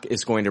Murdock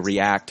is going to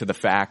react to the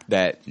fact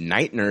that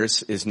Night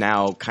Nurse is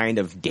now kind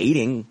of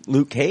dating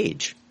Luke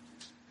Cage.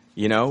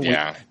 You know,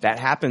 yeah. That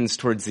happens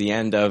towards the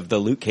end of the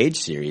Luke Cage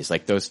series.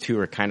 Like, those two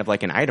are kind of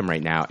like an item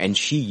right now. And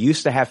she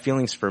used to have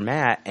feelings for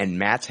Matt, and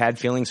Matt's had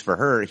feelings for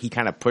her. He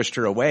kind of pushed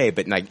her away.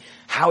 But, like,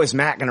 how is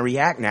Matt going to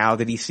react now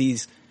that he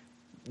sees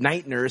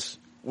Night Nurse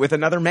with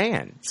another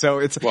man? So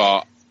it's...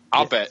 Well,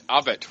 I'll bet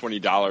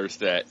 $20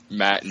 that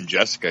Matt and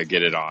Jessica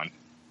get it on.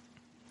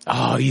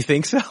 Oh, you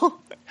think so?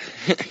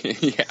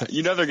 Yeah,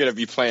 you know they're going to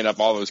be playing up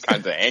all those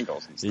kinds of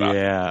angles and stuff.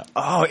 Yeah.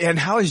 Oh, and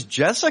how is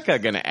Jessica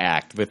going to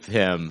act with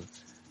him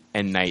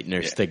and Night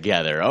Nurse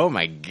together? Oh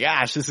my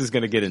gosh, this is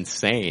going to get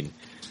insane.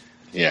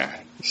 Yeah,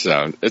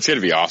 so it's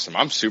going to be awesome.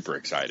 I'm super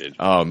excited.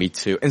 Oh, me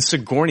too. And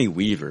Sigourney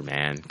Weaver,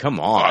 man,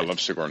 come on. Oh, I love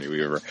Sigourney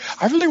Weaver.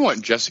 I really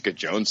want Jessica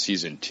Jones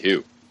season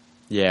 2.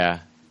 Yeah.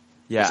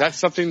 Yeah. Is that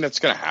something that's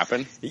going to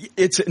happen?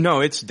 It's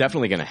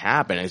definitely going to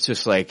happen. It's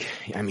just like,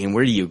 I mean,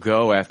 where do you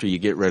go after you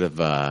get rid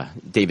of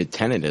David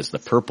Tennant as the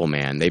Purple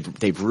Man?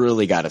 They've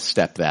really got to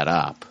step that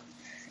up.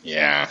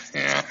 Yeah.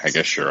 I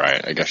guess you're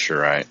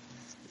right.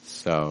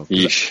 So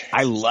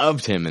I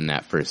loved him in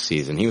that first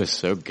season. He was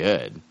so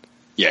good.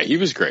 Yeah, he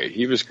was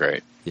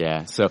great.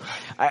 Yeah, so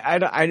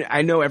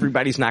I know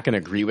everybody's not going to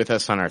agree with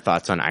us on our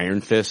thoughts on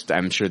Iron Fist.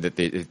 I'm sure that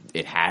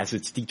it has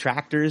its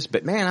detractors,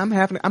 but man, I'm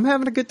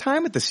having a good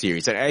time with the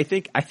series. I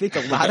think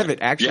a lot of it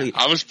actually.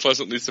 Yeah, I was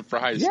pleasantly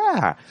surprised.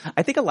 Yeah,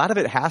 I think a lot of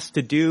it has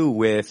to do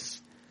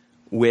with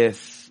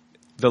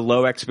the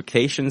low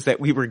expectations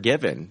that we were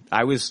given.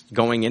 I was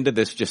going into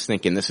this just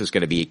thinking this is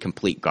going to be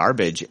complete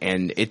garbage,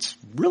 and it's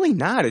really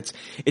not.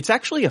 It's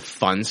actually a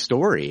fun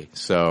story.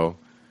 So.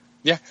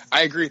 Yeah,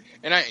 I agree.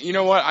 And you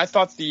know what? I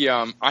thought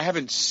I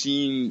haven't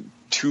seen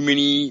too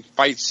many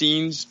fight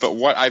scenes, but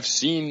what I've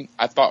seen,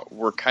 I thought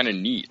were kind of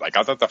neat. Like,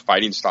 I thought the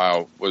fighting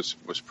style was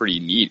pretty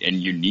neat and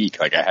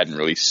unique. Like, I hadn't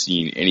really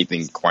seen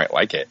anything quite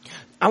like it.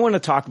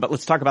 Let's talk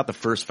about the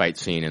first fight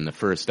scene in the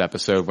first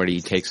episode where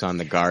he takes on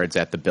the guards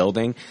at the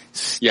building.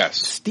 Yes.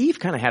 Steve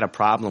kind of had a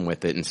problem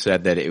with it and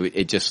said that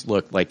it just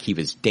looked like he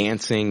was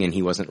dancing and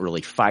he wasn't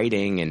really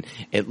fighting, and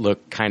it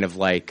looked kind of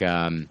like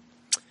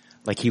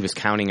he was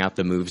counting out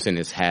the moves in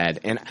his head.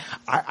 And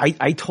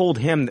I told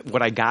him that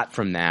what I got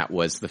from that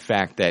was the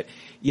fact that,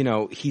 you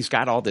know, he's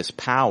got all this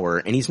power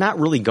and he's not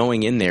really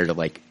going in there to,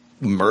 like,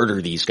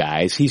 murder these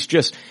guys. He's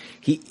just,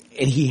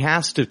 he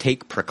has to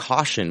take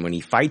precaution when he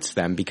fights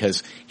them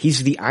because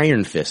he's the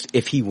Iron Fist.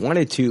 If he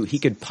wanted to, he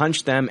could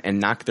punch them and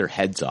knock their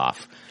heads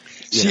off.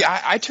 See,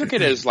 I took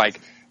it as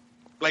like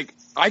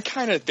I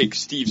kind of think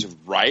Steve's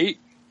right.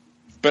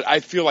 But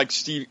I feel like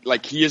Steve,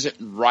 like, he isn't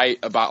right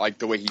about, like,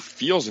 the way he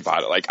feels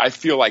about it. Like, I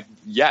feel like,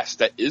 yes,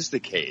 that is the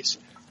case.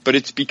 But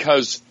it's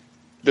because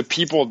the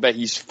people that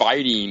he's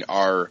fighting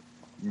are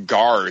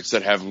guards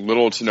that have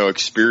little to no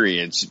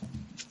experience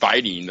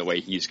fighting the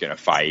way he's going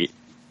to fight.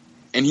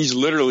 And he's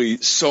literally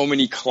so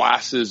many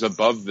classes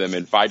above them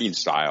in fighting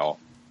style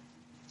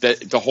that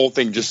the whole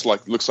thing just,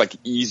 like, looks like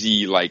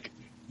easy, like,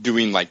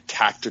 doing, like,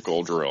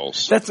 tactical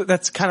drills.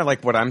 That's kind of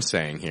like what I'm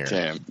saying here.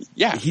 Damn.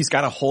 Yeah. He's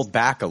got to hold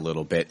back a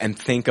little bit and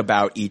think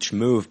about each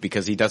move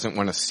because he doesn't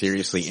want to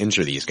seriously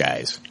injure these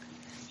guys.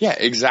 Yeah,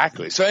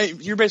 exactly. So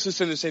you're basically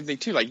saying the same thing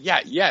too. Like,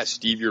 yeah,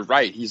 Steve, you're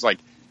right. He's, like,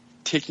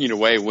 ticking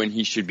away when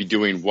he should be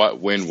doing what,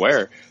 when,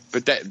 where.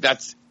 But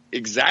that's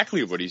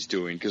exactly what he's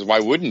doing, because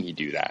why wouldn't he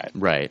do that?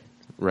 Right.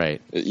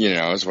 You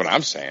know, is what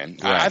I'm saying.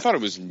 Right. I thought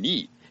it was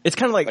neat. It's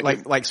kind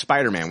of like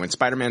Spider-Man. When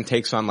Spider-Man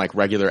takes on, like,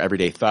 regular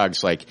everyday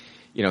thugs, like,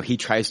 you know, he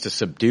tries to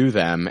subdue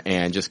them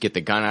and just get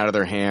the gun out of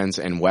their hands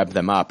and web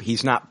them up.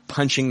 He's not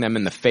punching them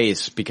in the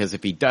face because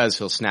if he does,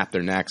 he'll snap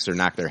their necks or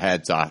knock their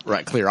heads off,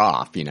 right, clear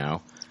off, you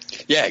know?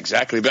 Yeah,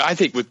 exactly. But I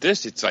think with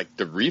this, it's like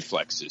the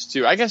reflexes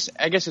too. I guess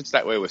it's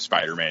that way with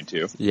Spider-Man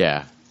too.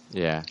 Yeah.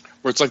 Where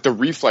it's like the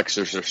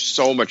reflexes are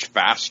so much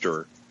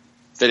faster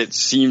that it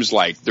seems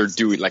like they're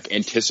doing, like,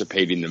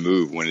 anticipating the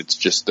move when it's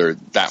just they're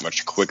that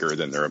much quicker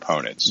than their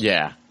opponents.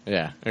 Yeah,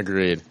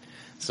 agreed.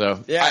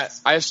 So yeah,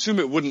 I assume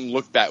it wouldn't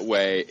look that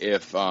way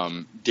if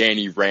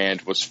Danny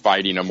Rand was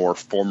fighting a more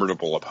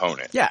formidable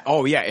opponent. yeah.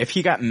 Oh yeah, if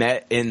he got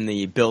met in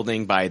the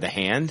building by the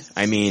Hand,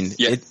 I mean,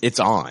 it's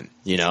on.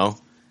 You know.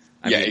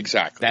 I mean,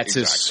 exactly. That's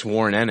his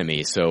sworn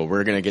enemy. So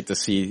we're gonna get to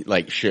see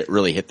like shit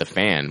really hit the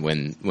fan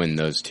when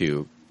those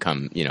two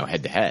come, you know,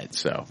 head to head.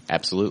 So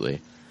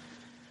absolutely.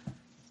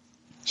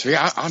 So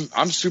yeah,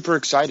 I'm super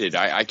excited.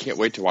 I can't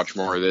wait to watch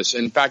more of this.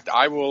 In fact,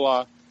 I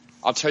will.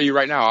 I'll tell you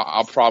right now.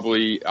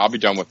 I'll be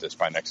done with this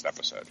by next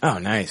episode. Oh,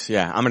 nice.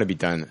 Yeah, I'm going to be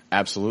done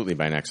absolutely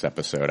by next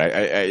episode.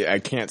 I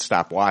can't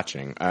stop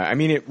watching. I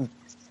mean, it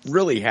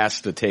really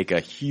has to take a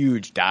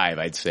huge dive,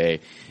 I'd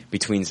say,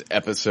 between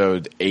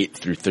episode 8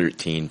 through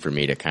 13 for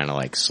me to kind of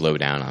like slow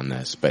down on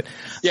this. But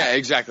yeah,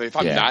 exactly. If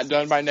I'm not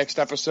done by next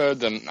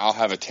episode, then I'll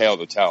have a tale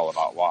to tell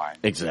about why.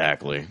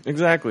 Exactly.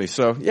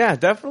 So yeah,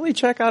 definitely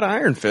check out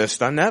Iron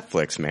Fist on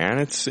Netflix, man.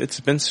 It's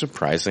been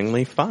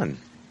surprisingly fun.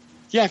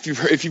 Yeah, if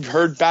you've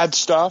heard bad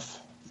stuff,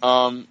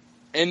 and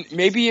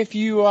maybe if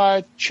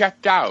you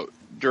checked out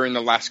during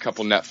the last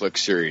couple Netflix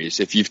series,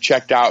 if you've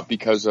checked out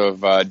because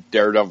of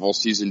Daredevil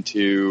season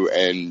 2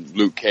 and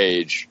Luke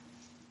Cage,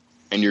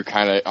 and you're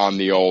kind of on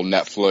the old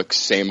Netflix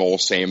same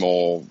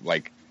old,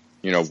 like,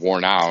 you know,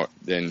 worn out,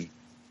 then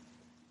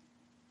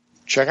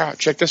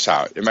check this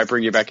out. It might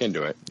bring you back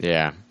into it.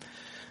 Yeah.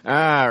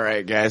 All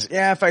right, guys.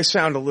 Yeah, if I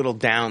sound a little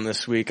down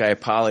this week, I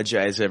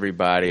apologize,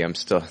 everybody. I'm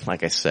still,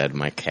 like I said,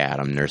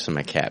 I'm nursing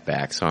my cat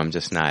back, so I'm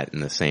just not in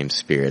the same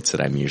spirits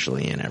that I'm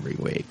usually in every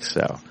week.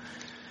 So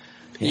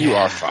yeah.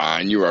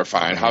 You are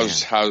fine.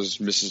 How's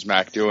Mrs.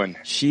 Mac doing?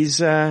 She's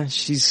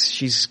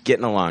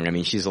getting along. I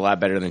mean, she's a lot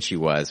better than she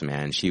was,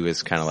 man. She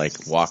was kind of like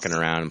walking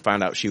around and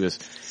found out she was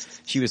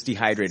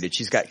dehydrated.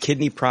 She's got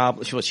kidney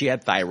problems. Well, she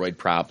had thyroid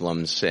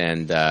problems,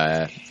 and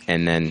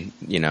then,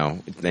 you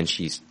know, then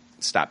she's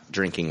stopped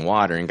drinking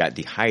water and got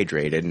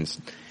dehydrated, and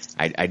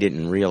I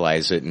didn't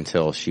realize it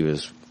until she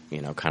was,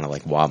 you know, kind of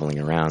like wobbling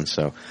around.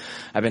 So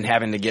I've been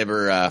having to give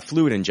her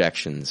fluid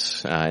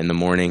injections in the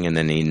morning and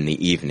then in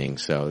the evening.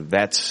 So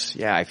that's,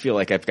 yeah, I feel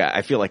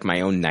like my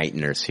own night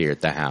nurse here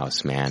at the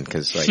house, man,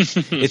 because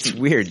like it's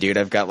weird, dude.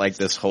 I've got like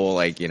this whole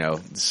like, you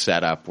know,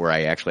 setup where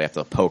I actually have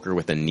to poke her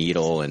with a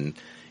needle and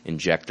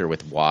inject her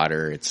with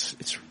water.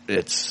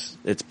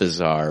 It's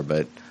bizarre,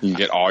 but you can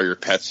get all your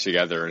pets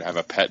together and have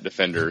a pet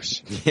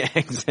defenders. Yeah,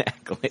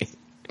 exactly.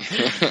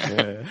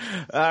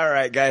 All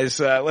right,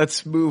 guys,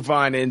 let's move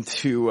on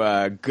into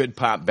good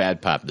pop,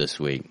 bad pop this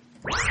week.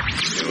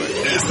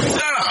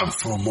 It's time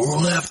for more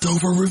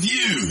leftover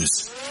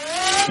reviews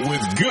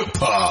with Good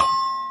Pop,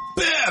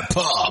 Bad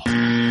Pop.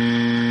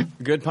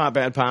 Good Pop,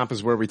 Bad Pop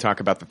is where we talk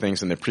about the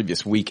things in the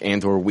previous week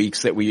and or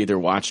weeks that we either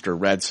watched or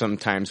read.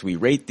 Sometimes we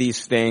rate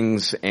these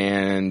things,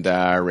 and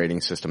our rating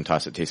system,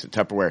 toss it, taste it,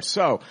 Tupperware.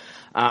 So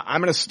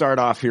I'm going to start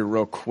off here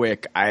real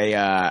quick.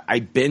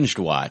 I binged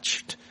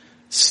watched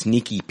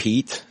Sneaky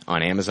Pete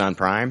on Amazon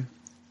Prime.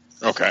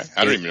 Okay.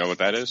 I don't even know what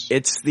that is.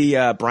 It's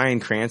the Bryan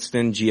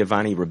Cranston,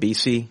 Giovanni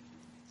Ribisi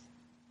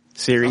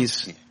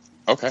series.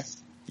 Oh. Okay.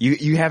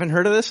 You haven't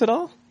heard of this at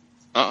all?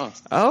 Oh,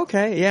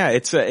 okay, yeah.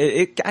 It's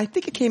I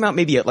think it came out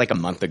maybe like a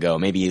month ago,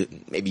 maybe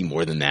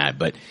more than that.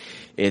 But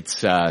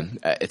it's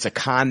a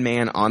con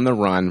man on the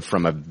run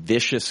from a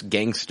vicious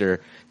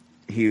gangster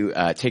who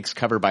takes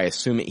cover by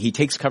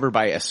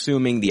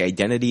assuming the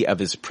identity of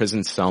his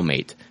prison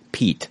cellmate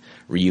Pete,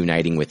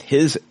 reuniting with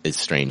his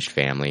estranged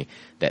family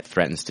that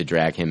threatens to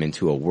drag him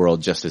into a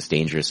world just as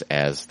dangerous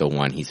as the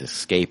one he's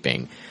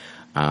escaping.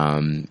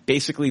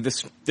 Basically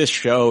this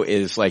show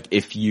is like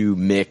if you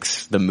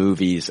mix the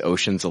movies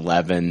Ocean's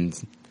 11,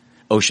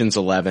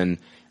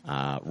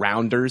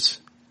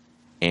 Rounders,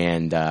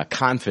 and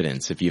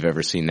Confidence, if you've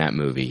ever seen that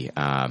movie.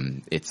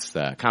 It's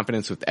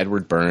Confidence with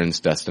Edward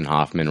Burns, Dustin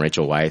Hoffman,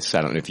 Rachel Weisz.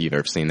 I don't know if you've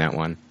ever seen that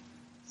one.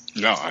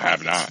 No, I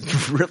have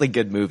not. Really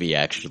good movie,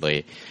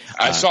 actually.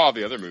 I saw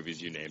the other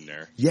movies you named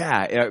there.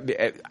 Yeah,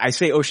 I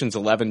say Ocean's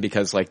 11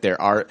 because like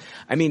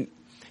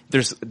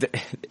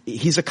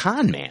he's a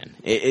con man.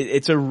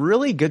 It's a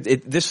really good.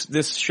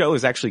 This show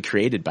is actually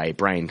created by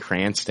Bryan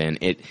Cranston.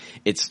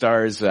 It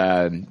stars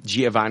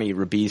Giovanni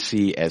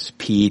Ribisi as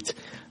Pete,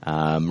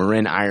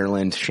 Marin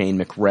Ireland, Shane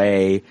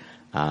McRae,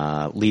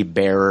 Lee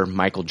Bearer,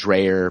 Michael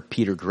Dreyer,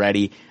 Peter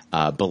Gretty,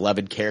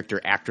 beloved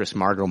character actress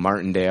Margot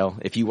Martindale.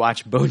 If you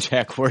watch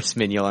BoJack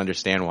Horseman, you'll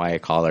understand why I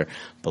call her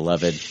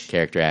beloved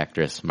character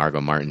actress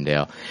Margot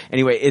Martindale.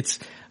 Anyway, it's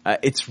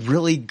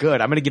really good.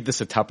 I'm going to give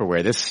this a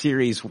Tupperware. This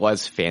series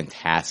was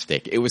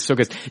fantastic. It was so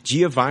good.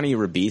 Giovanni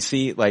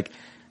Ribisi, like,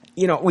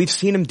 you know, we've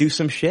seen him do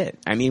some shit.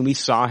 I mean, we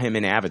saw him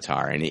in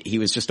Avatar, and he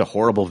was just a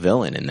horrible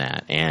villain in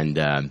that.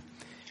 And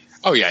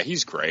oh yeah,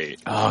 he's great.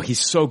 Oh, he's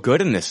so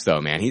good in this though,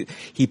 man.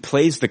 He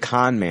plays the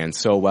con man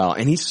so well,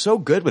 and he's so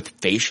good with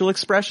facial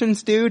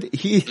expressions, dude.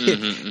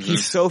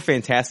 He's so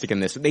fantastic in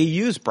this. They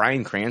use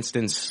Bryan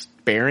Cranston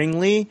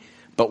sparingly,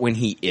 But when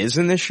he is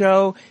in the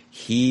show,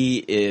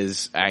 he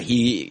is,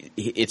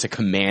 it's a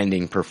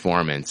commanding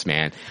performance,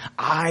 man.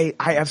 I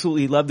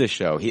absolutely love this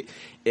show.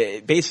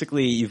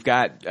 Basically, you've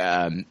got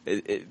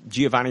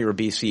Giovanni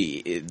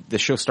Ribisi. The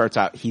show starts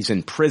out, he's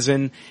in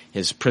prison.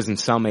 His prison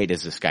cellmate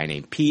is this guy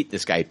named Pete.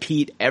 This guy,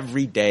 Pete,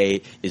 every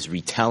day is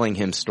retelling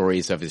him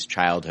stories of his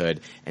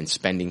childhood and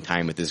spending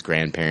time with his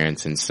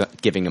grandparents and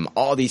giving him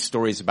all these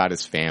stories about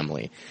his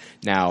family.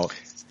 Now,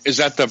 is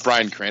that the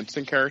Bryan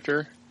Cranston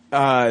character?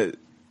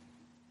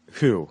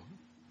 Who?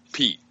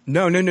 Pete.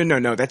 No.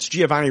 That's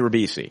Giovanni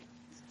Ribisi.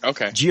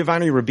 Okay.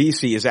 Giovanni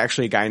Ribisi is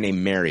actually a guy named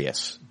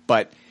Marius,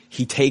 but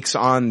he takes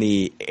on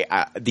the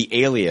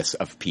alias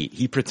of Pete.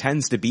 He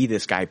pretends to be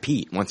this guy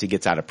Pete once he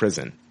gets out of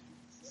prison.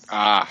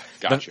 Ah,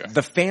 gotcha.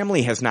 The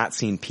family has not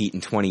seen Pete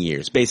in 20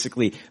 years.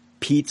 Basically,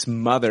 Pete's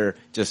mother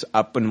just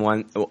up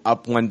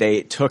one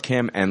day, took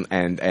him and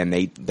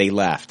they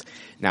left.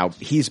 Now,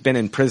 he's been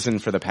in prison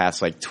for the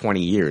past like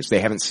 20 years. They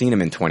haven't seen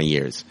him in 20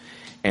 years.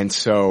 And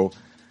so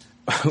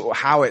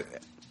I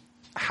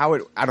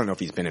don't know if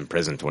he's been in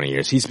prison 20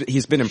 years.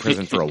 He's been in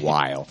prison for a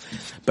while,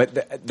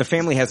 but the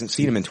family hasn't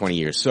seen him in 20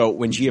 years. So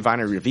when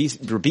Giovanni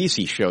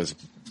Ribisi shows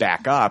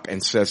back up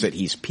and says that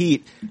he's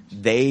Pete,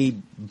 they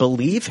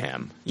believe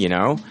him. You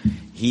know,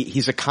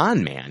 he's a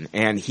con man,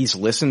 and he's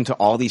listened to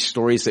all these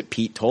stories that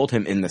Pete told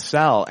him in the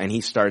cell, and he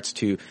starts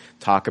to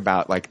talk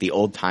about like the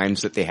old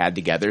times that they had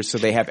together. So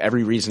they have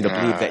every reason to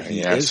believe that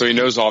he is. So he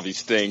knows all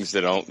these things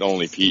that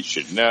only Pete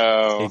should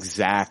know.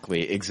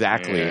 Exactly.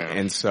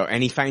 Yeah.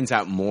 And he finds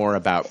out more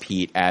about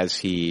Pete as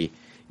the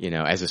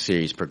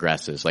series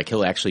progresses. Like,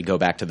 he'll actually go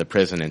back to the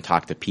prison and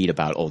talk to Pete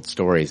about old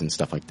stories and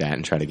stuff like that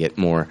and try to get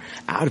more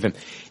out of him.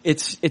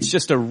 It's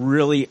just a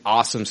really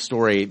awesome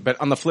story.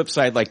 But on the flip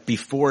side, like,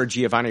 before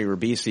Giovanni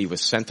Ribisi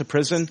was sent to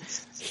prison,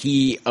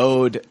 he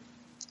owed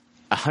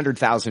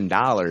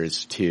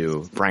 $100,000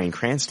 to Bryan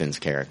Cranston's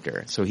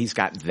character. So he's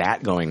got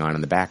that going on in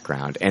the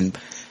background. And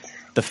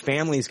the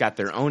family's got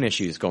their own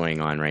issues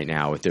going on right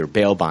now with their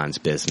bail bonds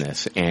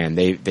business, and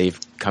they've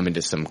come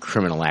into some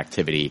criminal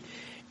activity.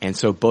 And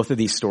so both of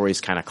these stories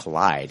kind of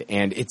collide,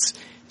 and it's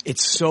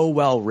so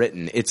well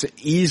written. It's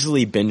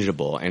easily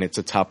bingeable, and it's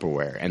a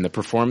Tupperware, and the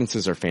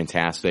performances are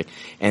fantastic,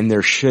 and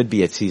there should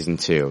be a season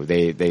 2.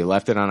 They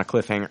left it on a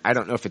cliffhanger. I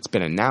don't know if it's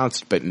been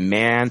announced, but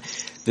man,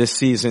 this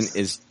season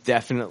is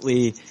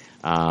definitely,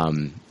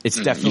 You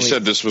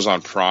said this was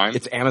on Prime?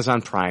 It's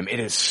Amazon Prime. It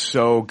is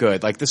so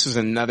good. Like, this is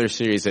another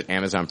series that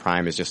Amazon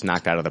Prime has just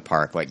knocked out of the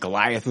park. Like,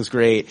 Goliath was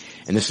great,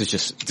 and this is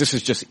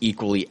just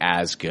equally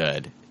as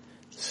good.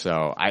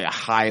 So I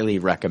highly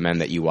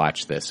recommend that you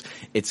watch this.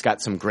 It's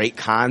got some great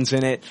cons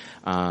in it.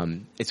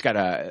 It's got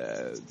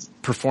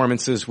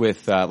performances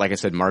with, like I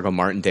said, Margot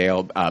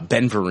Martindale.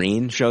 Ben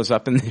Vereen shows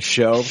up in the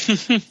show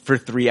for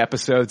 3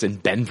 episodes,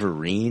 and Ben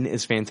Vereen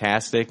is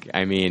fantastic.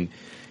 I mean,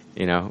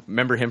 you know,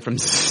 remember him from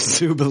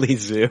Zoobilee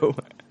Zoo?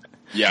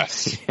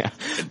 Yes. Yeah.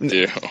 I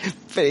do.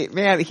 But,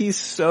 man, he's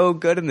so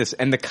good in this.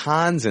 And the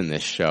cons in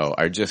this show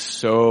are just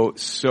so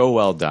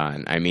well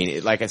done. I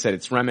mean, like I said,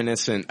 it's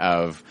reminiscent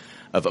of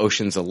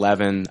Ocean's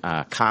 11,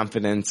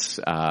 Confidence.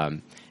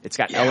 It's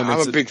got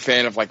elements. I'm a big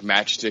fan of like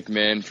Matchstick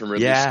Men from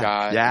Ridley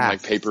Scott, yeah. And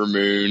like Paper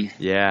Moon.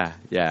 Yeah.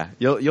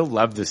 You'll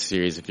love this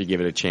series if you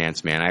give it a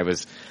chance, man.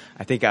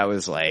 I think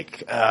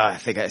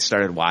I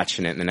started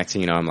watching it, and the next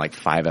thing you know, I'm like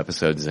 5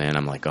 episodes in.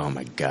 I'm like, oh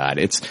my god,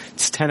 it's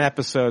 10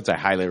 episodes. I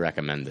highly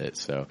recommend it.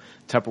 So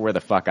Tupperware the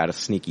fuck out of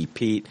Sneaky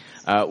Pete.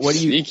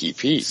 Sneaky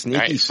Pete,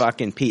 nice.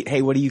 Fucking Pete.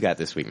 Hey, what do you got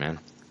this week, man?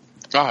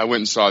 Oh, I went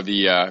and saw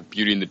the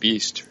Beauty and the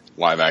Beast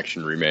live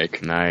action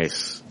remake.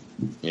 Nice.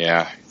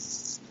 Yeah.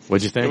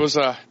 What'd you think? It was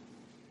I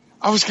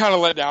was kind of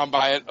let down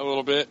by it a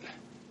little bit.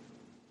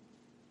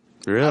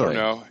 Really? I don't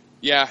know.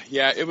 Yeah.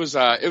 It was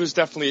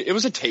definitely, it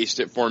was a taste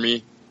it for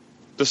me.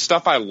 The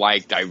stuff I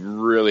liked, I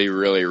really,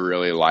 really,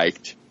 really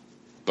liked.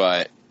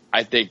 But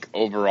I think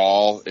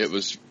overall it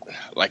was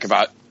like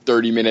about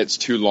 30 minutes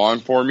too long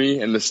for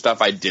me. And the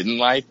stuff I didn't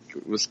like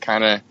was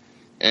kind of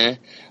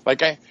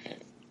Like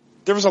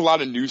there was a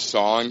lot of new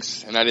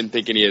songs, and I didn't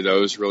think any of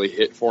those really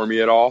hit for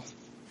me at all.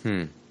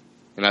 And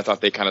I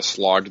thought they kind of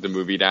slogged the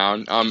movie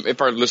down.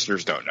 If our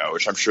listeners don't know,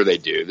 which I'm sure they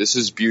do, this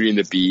is Beauty and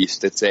the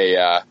Beast. It's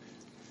a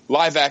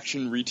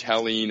live-action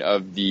retelling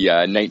of the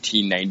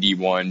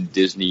 1991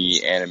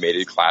 Disney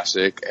animated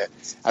classic.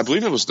 I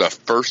believe it was the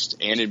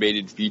first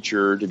animated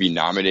feature to be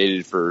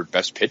nominated for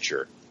Best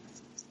Picture.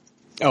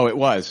 Oh, it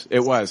was.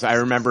 I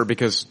remember,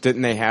 because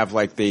didn't they have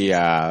like the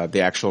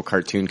actual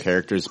cartoon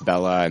characters,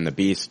 Bella and the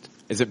Beast?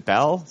 Is it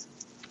Belle?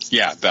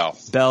 Yeah, Belle.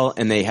 Belle,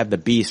 and they had the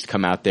Beast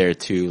come out there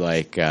to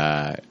like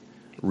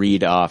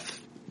read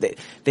off.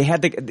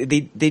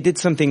 They did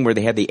something where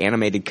they had the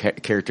animated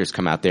characters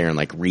come out there and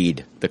like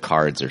read the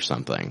cards or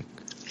something.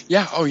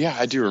 Yeah. Oh, yeah.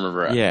 I do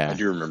remember that. Yeah. I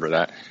do remember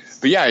that.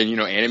 But yeah, you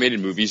know, animated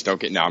movies don't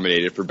get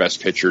nominated for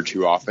Best Picture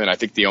too often. I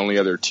think the only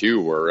other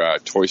two were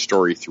Toy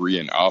Story 3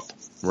 and Up.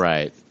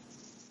 Right.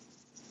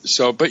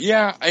 So, but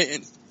yeah,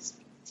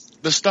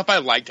 the stuff I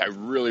liked, I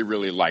really,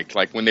 really liked.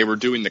 Like when they were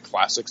doing the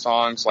classic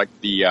songs, like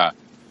the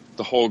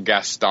whole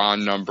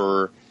Gaston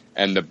number,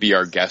 and the Be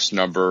Our Guest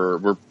number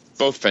were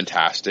both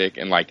fantastic.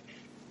 And like,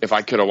 if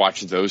I could have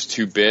watched those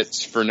two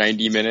bits for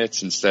 90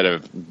 minutes instead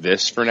of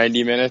this for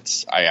 90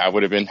 minutes, I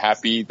would have been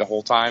happy the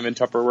whole time in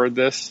Tupperware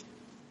this.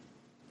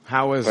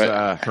 How was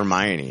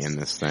Hermione in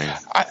this thing?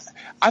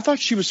 I thought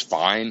she was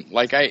fine.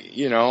 Like, I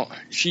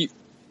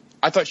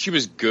thought she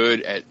was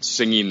good at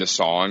singing the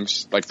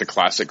songs, like the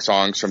classic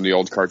songs from the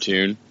old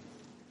cartoon.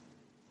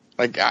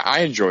 Like,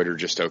 I enjoyed her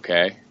just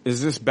okay.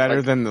 Is this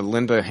better than the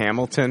Linda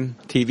Hamilton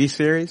TV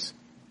series?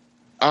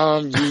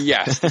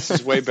 Yes, this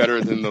is way better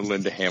than the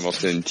Linda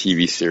Hamilton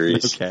TV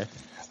series. Okay.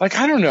 Like,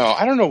 I don't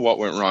know what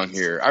went wrong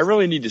here. I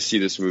really need to see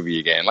this movie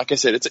again. Like I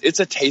said, it's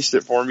a taste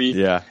it for me.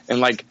 Yeah. And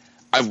like,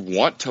 I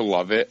want to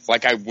love it.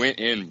 Like, I went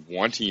in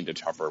wanting to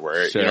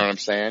Tupperware it. Sure. You know what I'm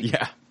saying?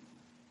 Yeah.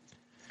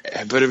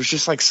 But it was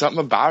just like something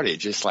about it.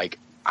 Just like,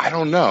 I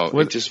don't know.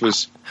 It just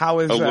was a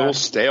little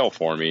stale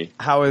for me.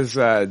 How is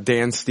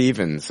Dan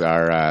Stevens,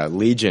 our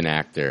Legion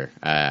actor,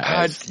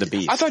 as the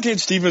Beast? I thought Dan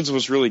Stevens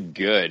was really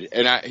good,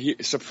 and he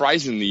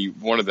surprisingly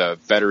one of the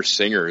better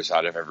singers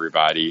out of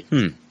everybody.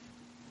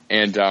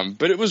 And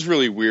but it was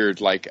really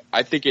weird. Like,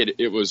 I think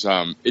it was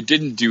it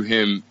didn't do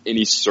him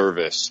any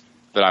service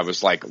that I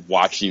was like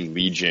watching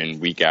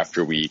Legion week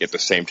after week at the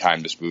same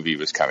time this movie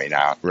was coming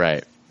out.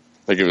 Right.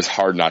 Like, it was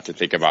hard not to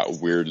think about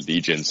weird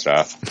Legion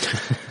stuff.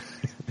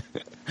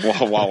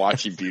 While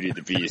watching Beauty and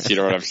the Beast, you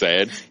know what I'm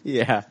saying?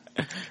 Yeah.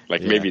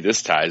 Like, maybe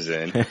this ties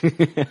in.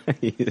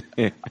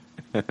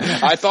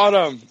 I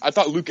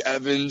thought Luke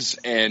Evans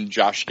and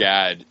Josh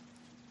Gad,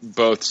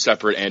 both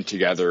separate and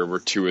together, were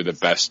two of the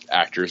best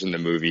actors in the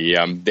movie.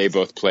 They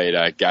both played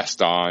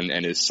Gaston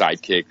and his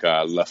sidekick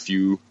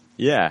LeFou.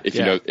 Yeah.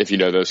 If you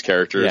know those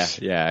characters.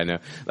 Yeah, I know.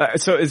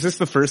 So, is this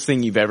the first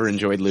thing you've ever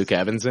enjoyed Luke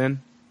Evans in?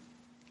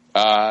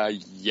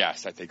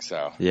 Yes, I think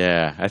so.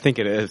 Yeah, I think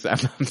it is.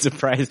 I'm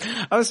surprised.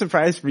 I was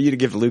surprised for you to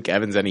give Luke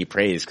Evans any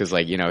praise because,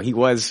 like, he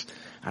was,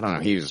 I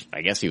don't know,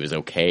 I guess he was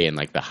okay in,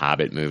 like, the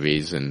Hobbit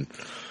movies and,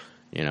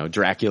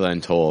 Dracula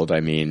Untold.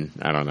 I mean,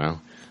 I don't know.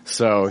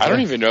 So. I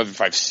don't even know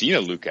if I've seen a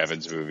Luke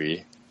Evans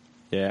movie.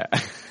 Yeah.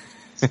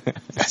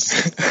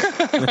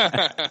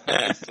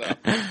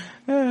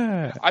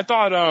 I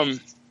thought,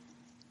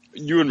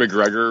 Ewan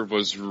McGregor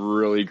was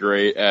really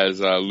great as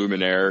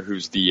Luminaire,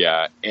 who's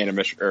the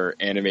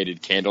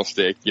animated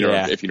candlestick.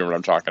 If you know what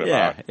I'm talking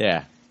about.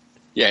 Yeah.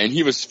 And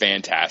he was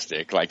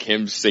fantastic. Like,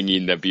 him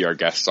singing the Be Our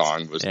Guest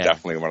song was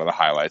definitely one of the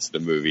highlights of the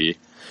movie.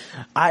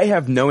 I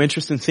have no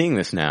interest in seeing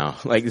this now.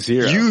 Like,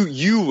 zero.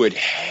 You would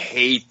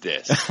hate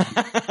this.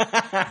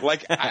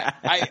 Like,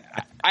 I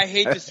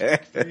hate to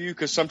speak for you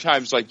because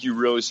sometimes, like, you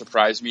really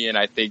surprise me and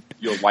I think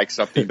you'll like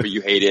something but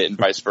you hate it and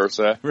vice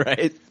versa.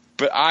 Right.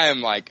 But I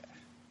am like,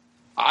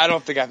 I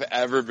don't think I've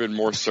ever been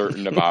more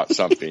certain about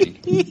something.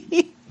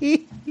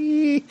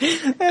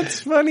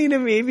 That's funny to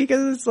me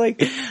because it's like,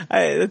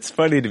 it's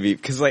funny to me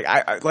because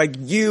like, like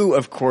you,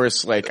 of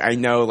course, like I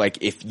know, like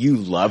if you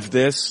love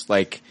this,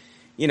 like,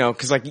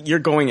 cause like you're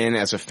going in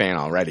as a fan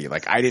already.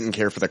 Like I didn't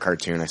care for the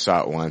cartoon. I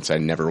saw it once. I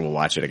never will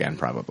watch it again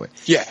probably.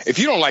 Yeah. If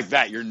you don't like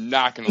that, you're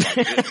not going to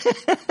like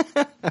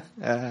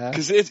it.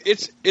 Cause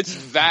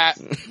it's that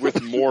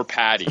with more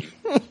padding.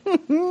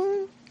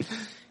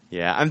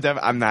 Yeah,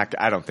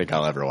 I don't think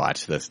I'll ever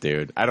watch this,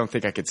 dude. I don't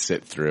think I could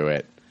sit through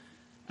it.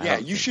 Yeah,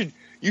 you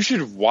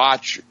should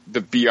watch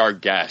the Be Our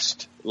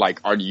Guest,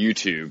 like, on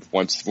YouTube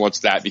once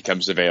that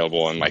becomes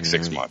available in, like,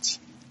 6 months.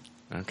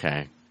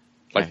 Okay.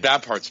 Like,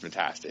 that part's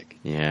fantastic.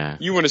 Yeah.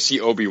 You want to see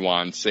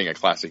Obi-Wan sing a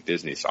classic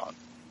Disney song.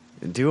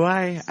 Do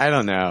I? I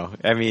don't know.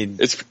 I mean...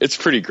 It's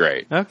pretty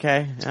great.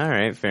 Okay. All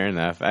right. Fair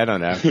enough. I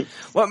don't know.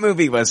 What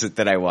movie was it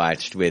that I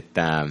watched with,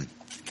 oh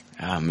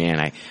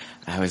man,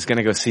 I was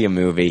gonna go see a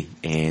movie,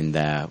 and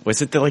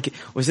was it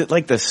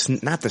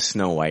not the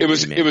Snow White? It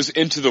was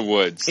Into the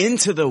Woods.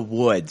 Into the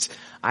Woods.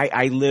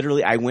 I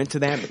literally went to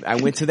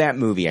that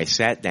movie. I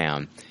sat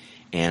down,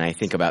 and I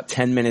think about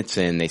 10 minutes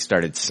in, they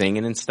started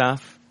singing and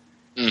stuff,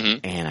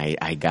 and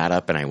I got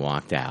up and I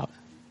walked out,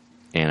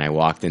 and I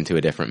walked into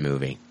a different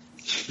movie.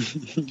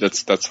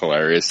 That's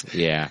hilarious.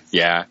 Yeah.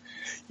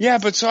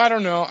 But so I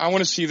don't know. I want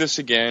to see this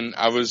again.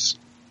 I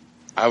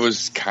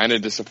was kind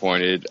of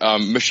disappointed.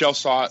 Michelle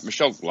saw it.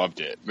 Michelle loved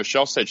it.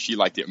 Michelle said she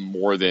liked it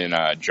more than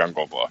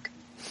Jungle Book.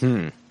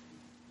 And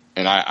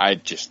I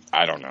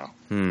don't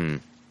know.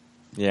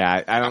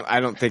 Yeah, I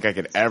don't think I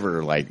could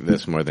ever like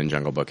this more than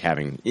Jungle Book.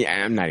 I'm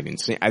not even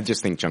saying. I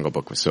just think Jungle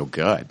Book was so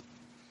good.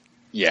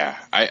 Yeah,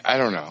 I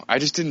don't know. I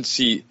just didn't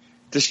see.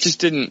 This just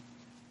didn't.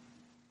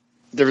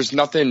 There was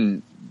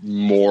nothing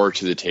more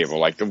to the table.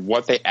 Like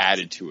what they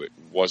added to it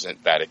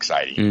wasn't that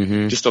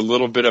exciting. Just a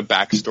little bit of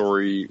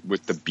backstory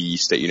with the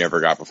Beast that you never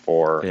got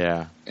before.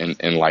 Yeah.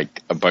 And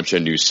like a bunch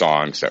of new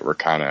songs that were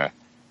kind of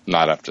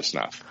not up to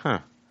snuff. Huh.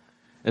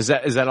 Is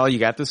that all you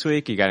got this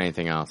week? You got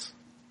anything else?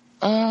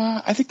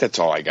 I think that's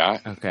all I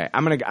got. Okay.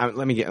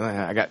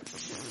 I got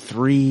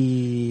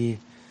three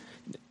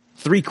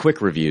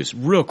quick reviews,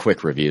 real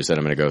quick reviews that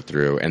I'm going to go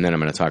through, and then I'm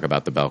going to talk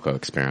about the Belko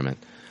experiment.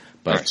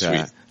 But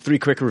sweet. 3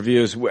 quick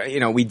reviews.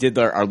 We did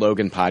our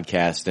Logan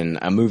podcast, and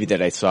a movie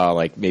that I saw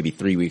like maybe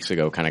 3 weeks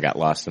ago kind of got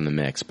lost in the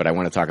mix, but I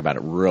want to talk about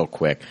it real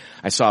quick.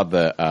 I saw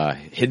the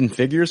Hidden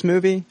Figures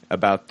movie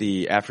about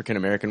the African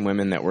American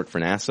women that work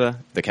for NASA,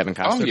 the Kevin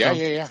Costner film.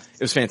 Yeah.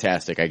 It was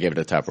fantastic. I gave it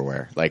a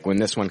Tupperware. Like, when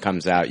this one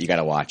comes out, you got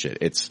to watch it.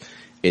 It's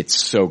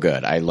so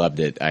good. I loved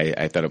it.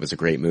 I thought it was a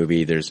great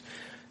movie. There's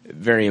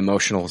very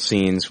emotional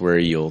scenes where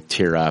you'll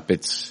tear up.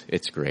 It's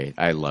great.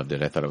 I loved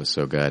it. I thought it was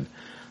so good.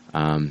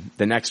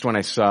 The next one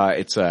I saw,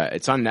 it's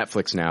on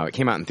Netflix now. It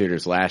came out in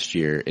theaters last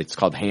year. It's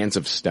called Hands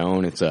of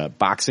Stone. It's a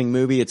boxing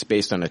movie. It's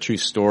based on a true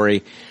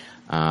story.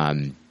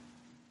 And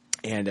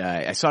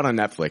I saw it on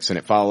Netflix, and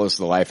it follows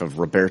the life of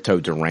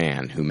Roberto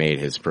Duran, who made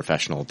his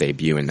professional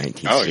debut in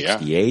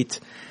 1968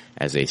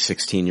 as a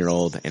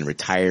 16-year-old and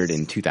retired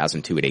in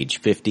 2002 at age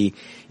 50.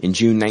 In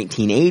June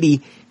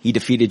 1980, he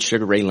defeated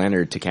Sugar Ray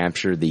Leonard to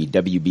capture the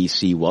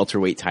WBC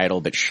welterweight title,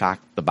 but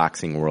shocked the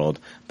boxing world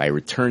by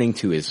returning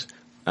to his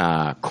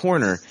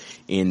corner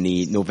in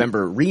the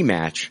November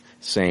rematch,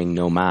 saying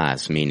no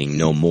mas, meaning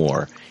no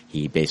more.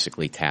 He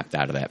basically tapped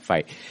out of that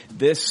fight.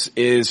 It's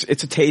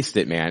a taste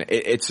it, man.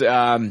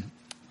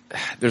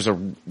 There's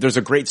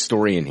a great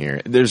story in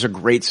here. There's a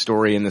great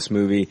story in this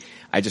movie.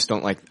 I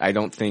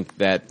don't think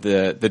that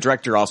the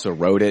director also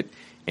wrote it,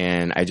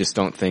 and I just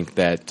don't think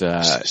that,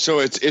 so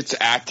it's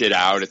acted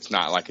out. It's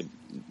not like a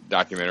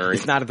documentary.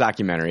 It's not a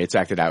documentary. It's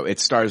acted out. It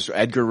stars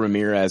Edgar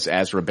Ramirez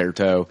as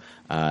Roberto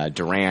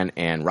Duran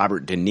and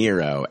Robert De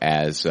Niro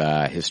as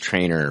his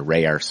trainer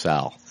Ray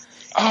Arcel.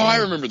 I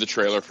remember the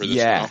trailer for this.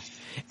 Yeah. Now.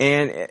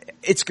 And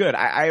it's good.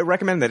 I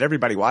recommend that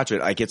everybody watch it.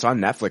 Like, it's on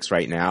Netflix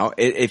right now.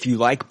 If you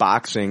like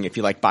boxing, if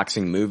you like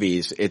boxing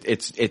movies,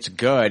 it's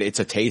good. It's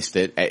a taste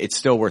it. It's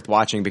still worth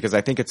watching because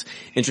I think it's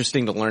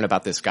interesting to learn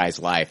about this guy's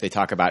life. They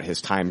talk about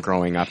his time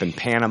growing up in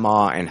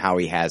Panama and how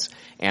he has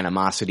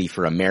animosity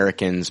for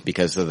Americans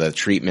because of the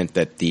treatment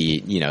that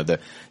the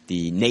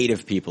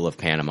native people of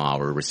Panama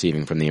were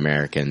receiving from the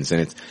Americans.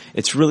 And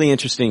it's really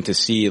interesting to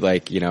see,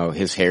 like,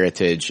 his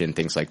heritage and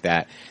things like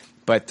that.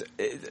 But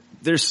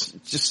there's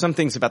just some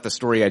things about the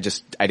story I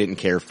didn't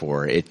care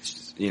for.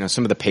 It's,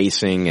 some of the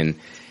pacing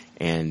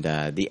and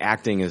the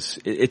acting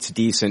it's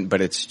decent,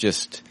 but it's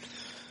just,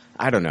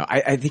 I don't know.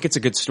 I think it's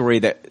a good story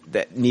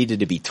that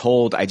needed to be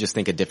told. I just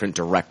think a different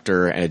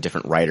director and a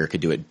different writer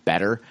could do it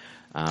better.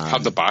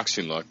 How'd the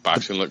boxing look?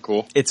 Boxing look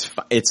cool? It's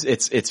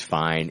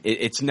fine.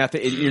 It's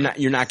nothing.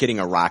 You're not getting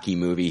a Rocky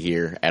movie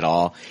here at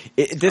all.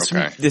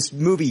 This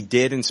movie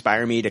did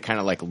inspire me to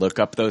kind of like look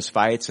up those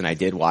fights, and I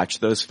did watch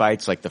those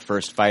fights, like the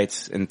first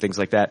fights and things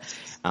like that.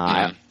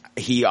 I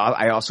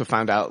also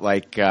found out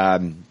like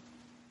some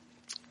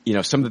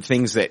of the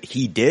things that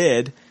he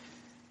did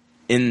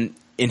in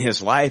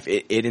his life.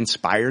 It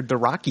inspired the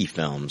Rocky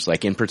films,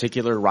 like in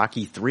particular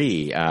Rocky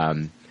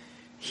III.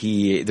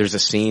 There's a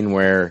scene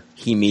where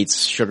he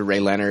meets Sugar Ray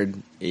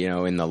Leonard,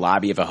 in the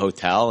lobby of a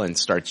hotel and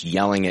starts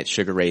yelling at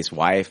Sugar Ray's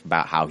wife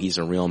about how he's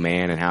a real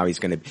man and how he's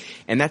going to,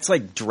 and that's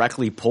like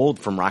directly pulled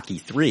from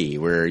Rocky III,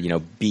 where,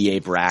 B.A.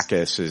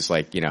 Baracus is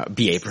like, B.A.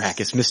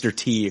 Baracus, Mr.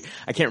 T.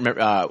 I can't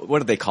remember, what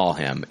do they call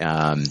him?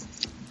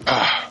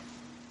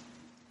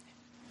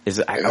 Which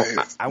one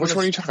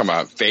are you talking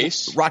about?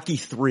 Face? Rocky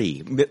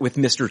III with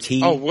Mr.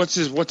 T. Oh, what's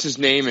his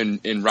name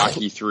in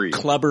Rocky III?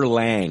 Clubber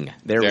Lang.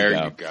 There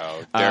we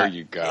go. There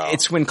you go.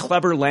 It's when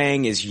Clubber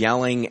Lang is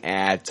yelling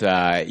at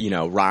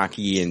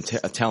Rocky and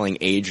telling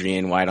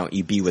Adrian, "Why don't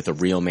you be with a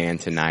real man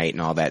tonight?"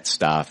 and all that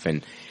stuff.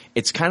 And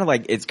it's kind of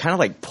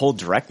like pulled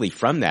directly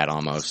from that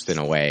almost in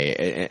a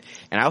way.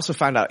 And I also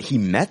found out he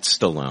met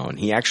Stallone.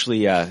 He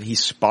actually he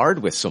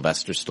sparred with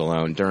Sylvester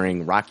Stallone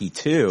during Rocky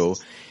II.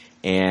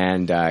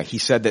 And he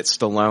said that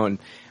Stallone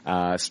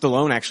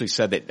actually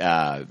said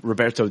that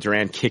Roberto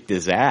Duran kicked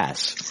his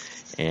ass.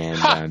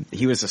 And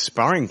he was a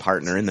sparring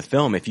partner in the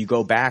film. If you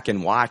go back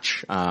and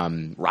watch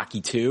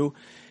Rocky II.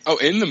 Oh,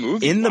 in the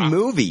movie? In the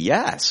movie,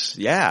 yes.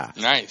 Yeah.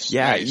 Nice.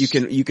 Yeah, nice.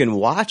 you can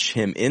watch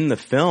him in the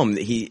film.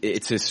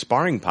 It's his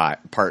sparring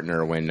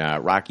partner when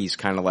Rocky's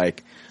kind of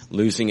like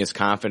losing his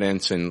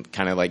confidence and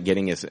kind of like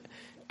getting his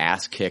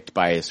ass kicked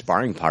by his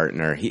sparring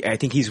partner. I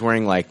think he's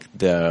wearing like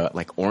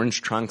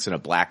orange trunks and a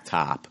black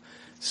top.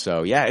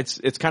 So yeah,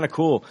 it's kind of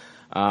cool.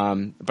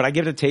 But I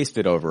give it a taste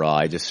it overall.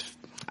 I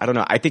don't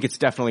know. I think it's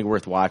definitely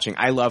worth watching.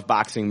 I love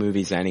boxing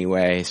movies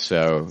anyway,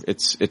 so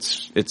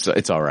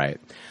it's all right.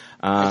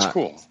 That's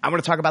cool. I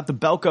want to talk about the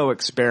Belko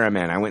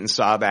experiment. I went and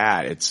saw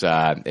that. It's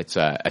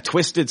a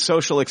twisted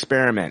social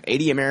experiment.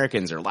 80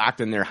 Americans are locked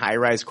in their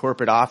high-rise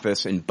corporate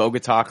office in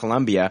Bogota,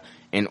 Colombia,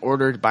 and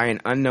ordered by an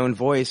unknown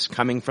voice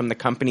coming from the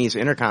company's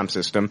intercom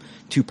system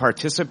to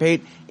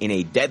participate in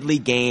a deadly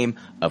game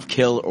of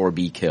kill or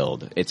be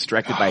killed. It's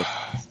directed by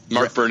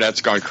Mark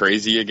Burnett's gone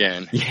crazy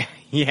again.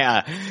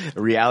 Yeah,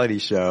 a reality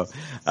show.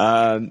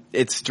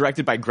 It's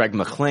directed by Greg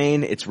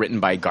McLean. It's written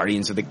by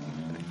Guardians of the...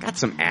 Got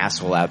some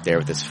asshole out there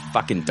with this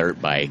fucking dirt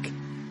bike.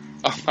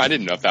 Oh, I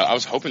didn't know if that. I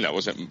was hoping that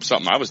wasn't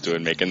something I was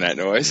doing, making that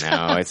noise.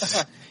 No,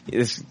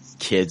 this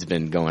kid's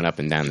been going up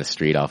and down the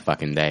street all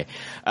fucking day.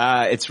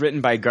 It's written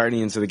by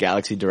Guardians of the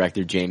Galaxy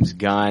director James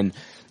Gunn.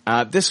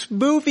 This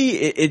movie,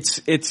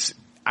 it's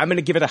I'm going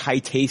to give it a high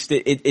taste.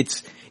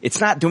 It's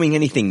not doing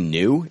anything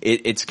new.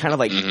 It's kind of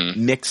like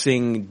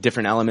mixing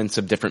different elements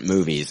of different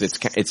movies.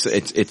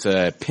 It's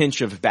a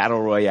pinch of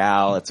Battle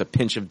Royale. It's a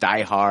pinch of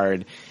Die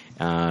Hard.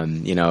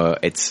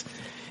 It's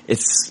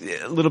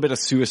a little bit of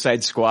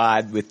Suicide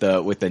Squad with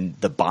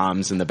the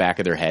bombs in the back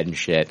of their head and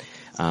shit.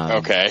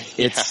 Okay.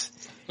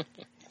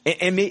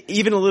 And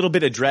even a little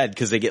bit of dread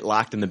because they get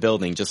locked in the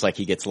building, just like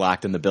he gets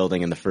locked in the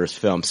building in the first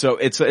film. So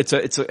it's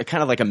a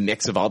kind of like a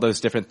mix of all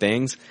those different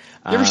things.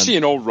 You ever see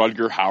an old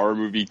Rutger Hauer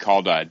movie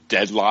called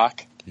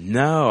Deadlock?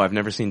 No, I've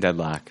never seen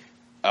Deadlock.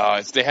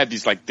 They had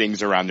these like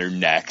things around their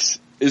necks.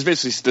 It's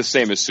basically the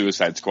same as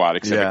Suicide Squad,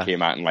 except it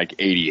came out in like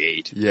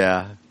 '88.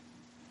 Yeah.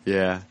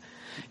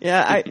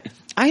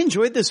 I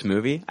enjoyed this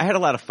movie. I had a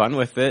lot of fun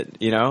with it.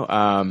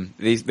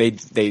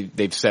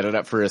 They've set it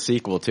up for a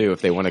sequel too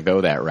if they want to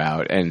go that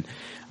route. And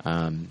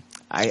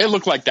it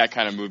looked like that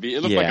kind of movie.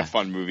 It looked like a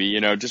fun movie.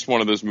 Just one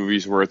of those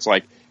movies where it's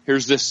like,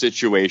 here's this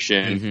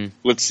situation.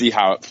 Let's see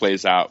how it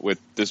plays out with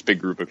this big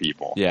group of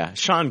people. Yeah,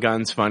 Sean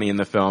Gunn's funny in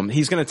the film.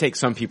 He's going to take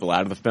some people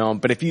out of the film,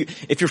 but if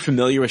you're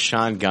familiar with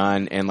Sean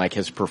Gunn and like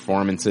his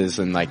performances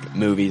in like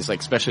movies, like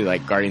especially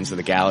like Guardians of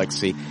the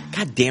Galaxy,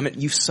 God damn it,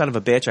 you son of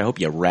a bitch! I hope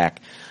you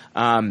wreck.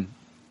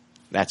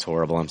 That's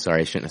horrible. I'm sorry,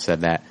 I shouldn't have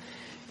said that.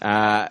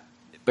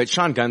 But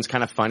Sean Gunn's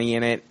kind of funny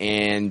in it,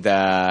 and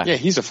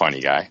he's a funny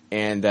guy.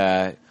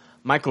 And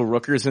Michael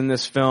Rooker's in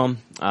this film.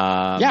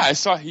 I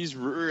saw he's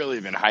really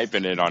been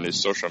hyping it on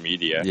his social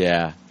media.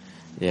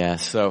 Yeah.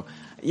 So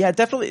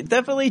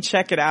definitely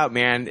check it out,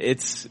 man.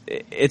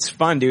 It's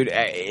fun, dude.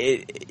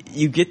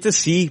 You get to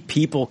see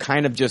people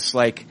kind of just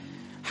like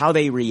how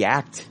they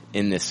react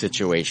in this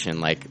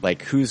situation,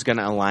 like who's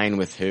gonna align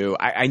with who.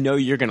 I know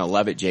you're gonna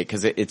love it, Jake,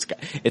 because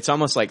it's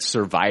almost like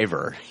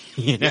Survivor.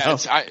 Yeah,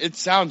 it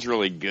sounds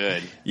really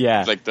good.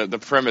 Yeah, like the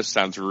premise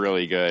sounds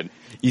really good.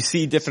 You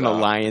see different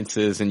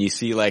alliances, and you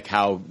see like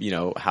how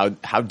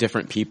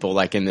different people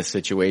like in this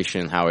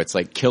situation, how it's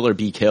like kill or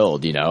be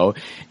killed,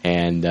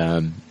 and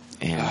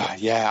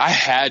I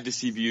had to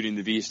see Beauty and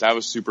the Beast. I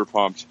was super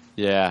pumped.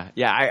 Yeah.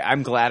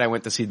 I'm glad I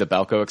went to see the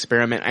Belko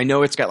Experiment. I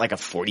know it's got like a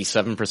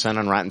 47%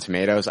 on Rotten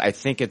Tomatoes. I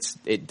think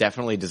it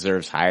definitely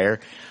deserves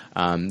higher.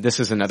 This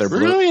is another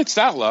really? It's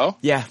that low?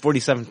 Yeah,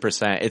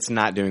 47%. It's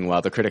not doing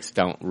well. The critics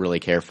don't really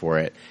care for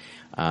it.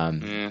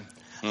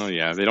 Oh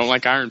yeah, they don't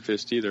like Iron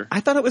Fist either. I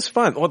thought it was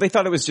fun. Well, they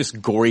thought it was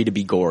just gory to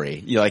be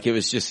gory. Like it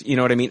was just, you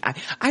know what I mean?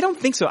 I don't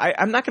think so.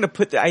 I'm not gonna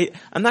put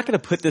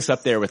this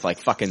up there with like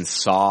fucking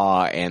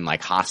Saw and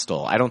like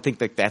Hostel. I don't think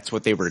that that's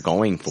what they were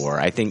going for.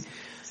 I think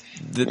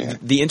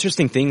the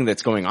interesting thing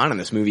that's going on in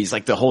this movie is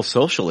like the whole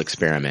social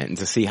experiment and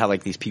to see how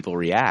like these people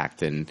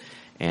react and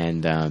I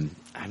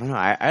don't know.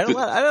 I had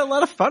a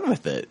lot of fun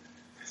with it.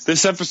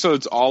 This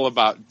episode's all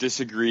about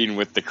disagreeing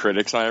with the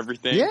critics on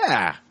everything.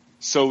 Yeah.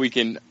 So we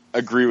can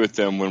agree with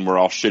them when we're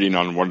all shitting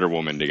on Wonder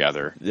Woman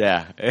together.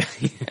 Yeah.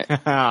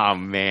 Oh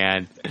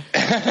man.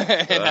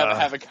 And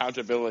have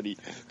accountability.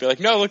 Be like,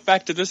 no, look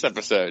back to this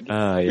episode.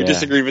 We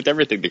disagree with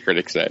everything the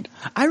critics said.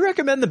 I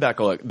recommend the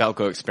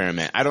Belko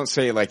Experiment. I don't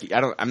say like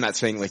I'm not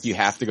saying like you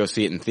have to go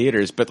see it in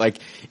theaters, but like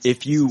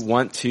if you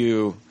want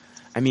to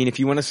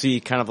see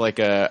kind of like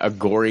a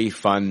gory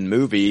fun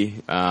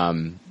movie,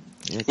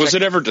 was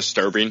it ever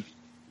disturbing?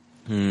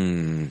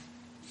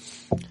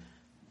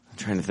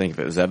 I'm trying to think if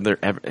it was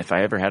if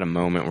I ever had a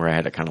moment where I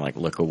had to kind of like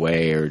look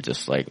away or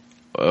just like,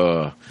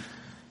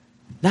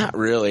 not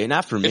really,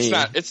 not for me.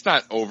 It's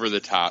not over the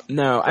top.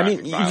 No, I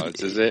mean,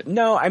 violence, is it?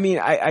 No, I mean,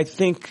 I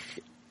think,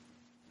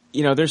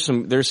 there's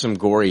some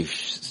gory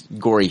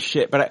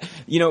shit, but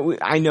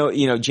I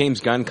know,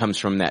 James Gunn comes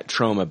from that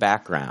trauma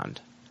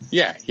background.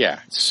 Yeah.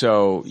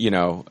 So,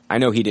 I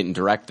know he didn't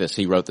direct this,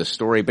 he wrote the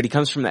story, but he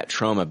comes from that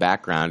trauma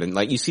background, and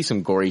like you see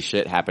some gory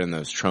shit happen in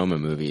those trauma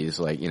movies,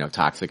 like,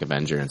 Toxic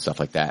Avenger and stuff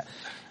like that.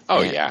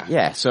 Oh, and, yeah.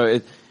 Yeah, so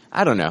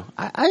I don't know.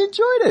 I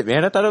enjoyed it,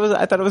 man. I thought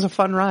it was a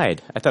fun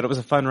ride. I thought it was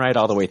a fun ride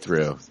all the way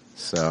through.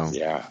 So.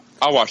 Yeah.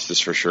 I'll watch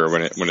this for sure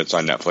when it's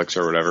on Netflix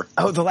or whatever.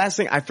 Oh, the last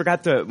thing, I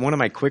forgot one of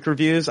my quick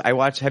reviews I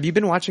watched. Have you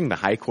been watching The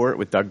High Court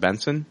with Doug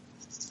Benson?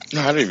 No,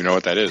 I don't even know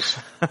what that is.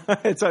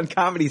 It's on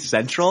Comedy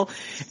Central,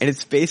 and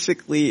it's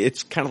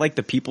kind of like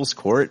the People's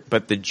Court,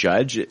 but the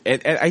judge,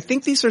 and I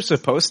think these are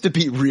supposed to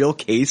be real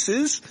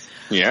cases.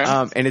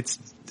 Yeah.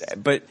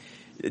 But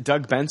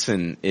Doug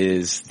Benson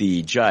is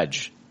the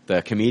judge,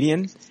 the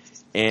comedian,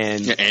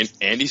 and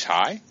Andy's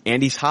high?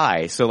 Andy's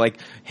high. So like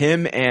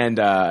him and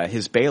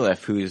his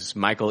bailiff, who's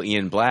Michael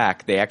Ian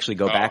Black, they actually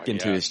go back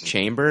into his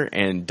chamber,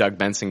 and Doug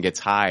Benson gets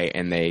high,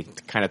 and they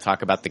kind of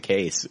talk about the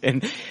case.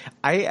 And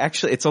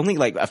it's only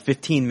like a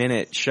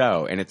 15-minute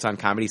show, and it's on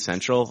Comedy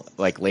Central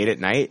like late at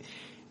night.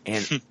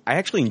 And I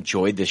actually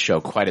enjoyed this show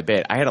quite a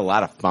bit. I had a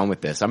lot of fun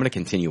with this. I'm going to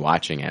continue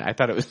watching it. I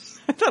thought it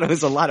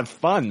was a lot of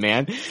fun,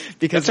 man.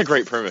 Because that's a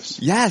great premise.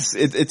 Yes,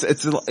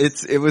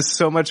 it was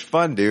so much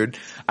fun, dude.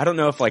 I don't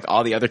know if like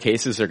all the other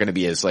cases are going to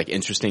be as like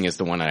interesting as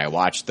the one that I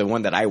watched. The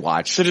one that I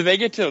watched. So do they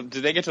get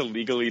to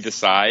legally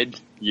decide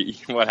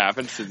What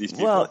happens to these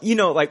people? Well, you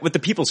know, like with the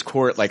People's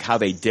Court, like how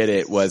they did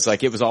it was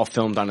like it was all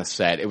filmed on a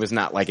set. It was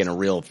not like in a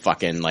real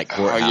fucking like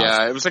courthouse. Oh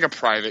yeah, it was like a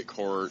private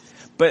court.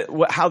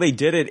 But how they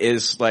did it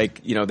is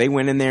like, you know, they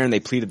went in there and they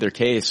pleaded their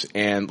case,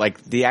 and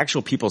like the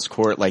actual People's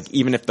Court, like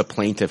even if the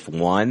plaintiff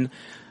won,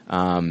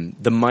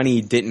 the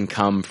money didn't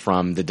come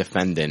from the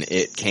defendant.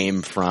 It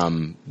came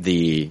from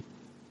the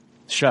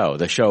show.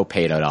 The show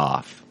paid it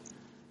off.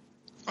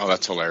 Oh,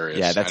 that's hilarious.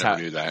 Yeah, that's I how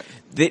never knew that.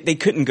 They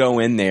couldn't go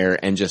in there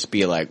and just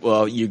be like,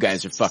 well, you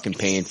guys are fucking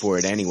paying for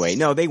it anyway.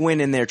 No, they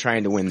went in there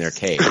trying to win their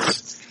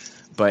case.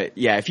 But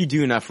yeah, if you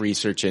do enough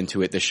research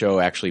into it, the show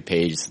actually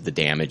pays the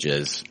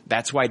damages.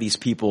 That's why these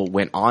people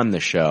went on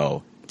the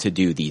show to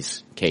do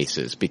these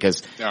cases,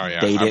 because I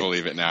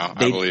believe it now.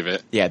 I believe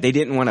it. Yeah, they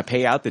didn't want to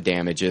pay out the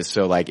damages,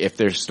 so like if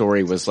their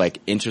story was like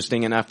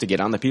interesting enough to get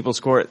on the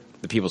People's Court,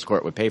 the People's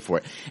Court would pay for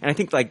it. And I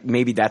think like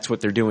maybe that's what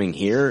they're doing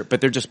here,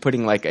 but they're just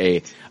putting like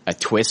a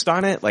twist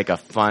on it, like a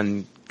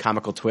fun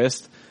comical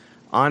twist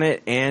on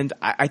it, and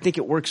I think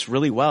it works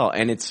really well.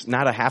 And it's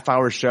not a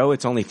half-hour show,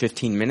 it's only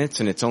 15 minutes,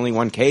 and it's only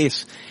one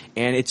case,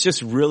 and it's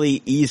just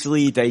really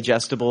easily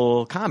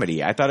digestible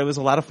comedy. I thought it was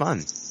a lot of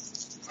fun.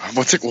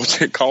 What's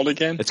it called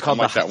again? It's called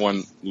that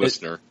one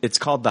listener. It's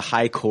called The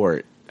High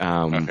Court,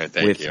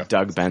 with you.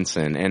 Doug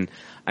Benson. And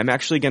I'm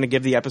actually going to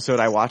give the episode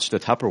I watched a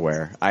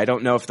Tupperware. I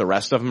don't know if the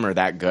rest of them are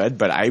that good,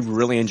 but I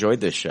really enjoyed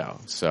this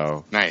show.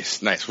 So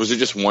Nice. Was it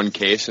just one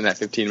case in that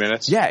 15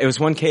 minutes? yeah, it was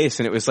one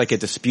case, and it was like a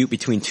dispute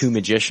between two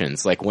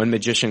magicians. Like one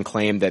magician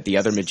claimed that the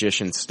other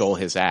magician stole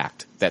his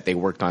act that they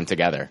worked on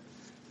together.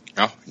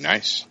 Oh,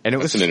 nice. And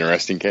That's an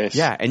interesting case.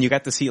 Yeah, and you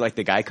got to see like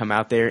the guy come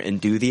out there and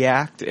do the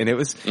act, and it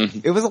was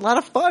a lot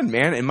of fun,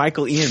 man. And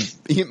Michael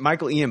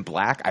Ian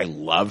Black, I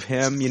love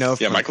him, you know.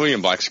 Michael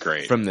Ian Black's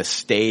great. From The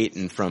State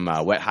and from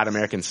Wet Hot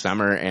American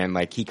Summer, and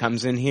like he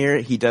comes in here,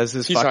 he does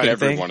this He's fucking on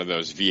every thing. one of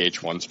those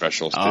VH1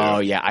 specials too. Oh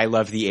yeah, I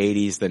love the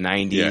 80s, the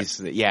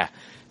 90s. Yeah.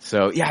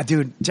 So yeah,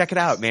 dude, check it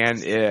out, man.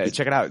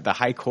 Check it out, The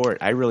High Court.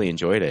 I really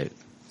enjoyed it.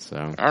 So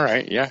all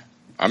right, yeah,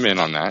 I'm in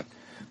on that.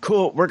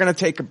 Cool. We're gonna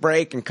take a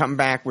break and come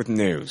back with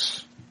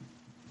news.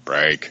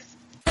 Break.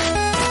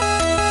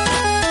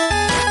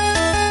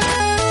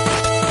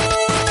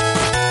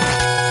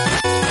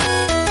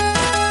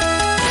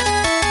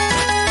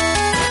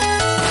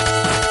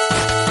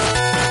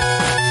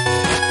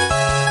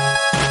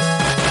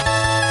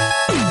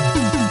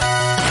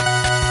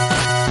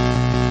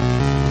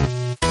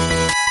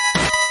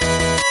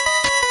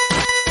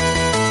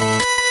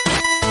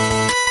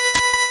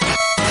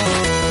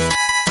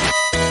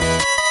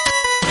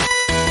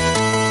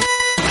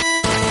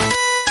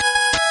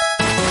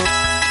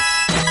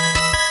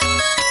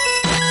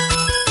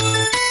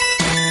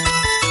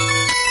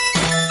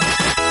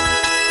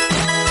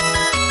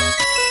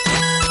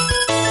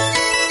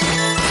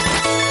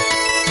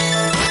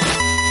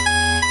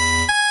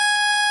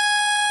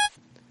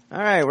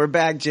 We're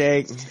back,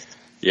 Jake.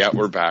 Yeah,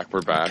 we're back.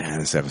 God,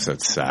 this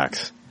episode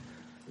sucks.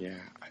 Yeah.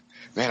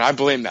 Man, I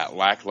blame that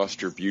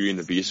lackluster Beauty and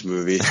the Beast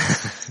movie.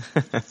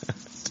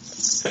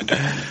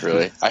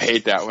 Really. I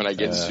hate that when I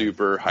get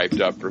super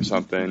hyped up for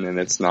something and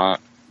it's not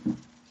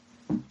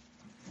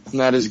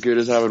as good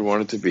as I would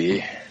want it to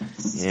be.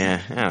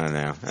 Yeah, I don't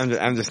know.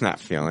 I'm just not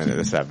feeling it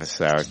this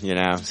episode, you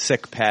know.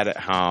 Sick pet at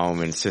home,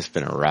 and it's just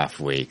been a rough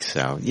week,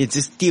 so you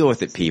just deal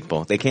with it,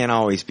 people. They can't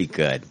always be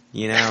good,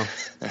 you know?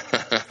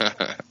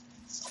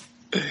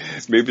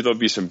 Maybe there'll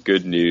be some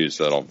good news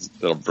that'll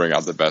bring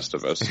out the best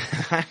of us.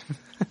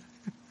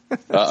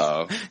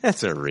 Uh-oh.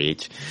 That's a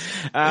reach.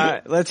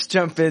 Let's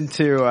jump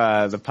into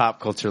the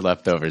pop culture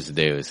leftovers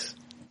news.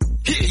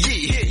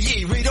 Hear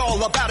ye, read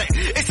all about it.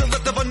 It's a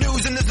leftover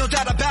news and there's no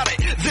doubt about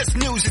it. This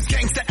news is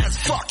gangsta as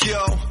fuck,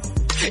 yo.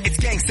 It's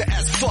gangsta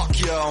as fuck,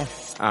 yo.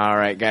 All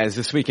right, guys,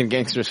 this week in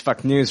Gangsters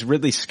Fuck News,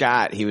 Ridley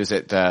Scott, he was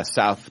at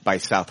South by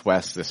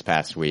Southwest this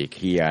past week.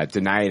 He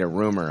denied a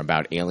rumor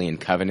about Alien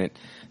Covenant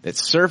that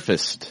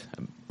surfaced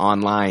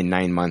online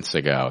 9 months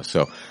ago.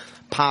 So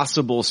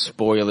possible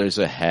spoilers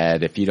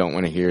ahead if you don't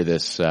want to hear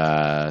this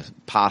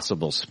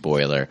possible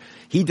spoiler.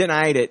 He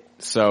denied it,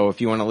 so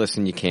if you want to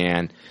listen, you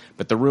can.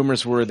 But the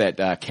rumors were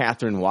that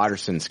Catherine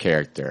Waterston's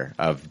character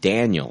of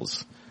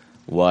Daniels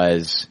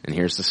was, and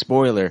here's the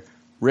spoiler,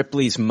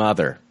 Ripley's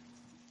mother.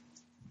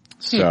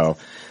 So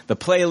the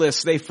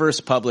playlist, they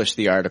first published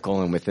the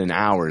article, and within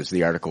hours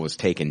the article was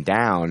taken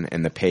down,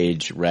 and the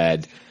page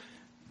read,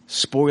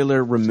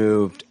 spoiler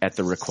removed at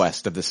the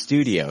request of the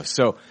studio.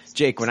 So,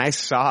 Jake, when I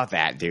saw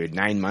that, dude,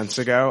 9 months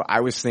ago,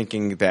 I was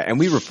thinking that, and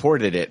we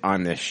reported it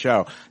on this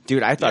show,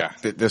 dude, I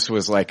thought that this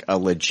was like a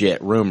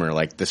legit rumor,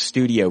 like the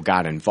studio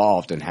got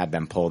involved and had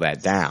them pull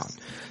that down.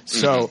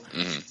 So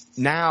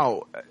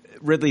now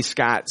Ridley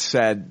Scott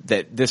said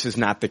that this is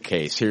not the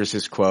case. Here's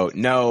his quote.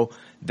 No,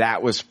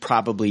 that was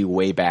probably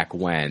way back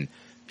when.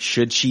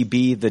 Should she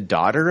be the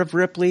daughter of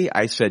Ripley?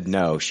 I said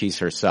no, she's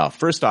herself.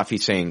 First off,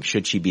 he's saying,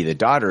 should she be the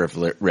daughter of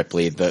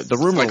Ripley? The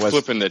rumor was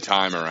flipping the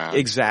time around.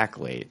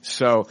 Exactly.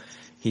 So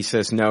he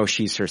says no,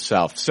 she's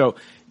herself. So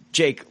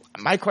Jake,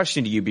 my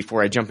question to you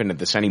before I jump into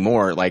this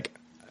anymore, like,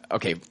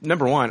 okay,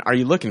 number one, are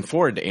you looking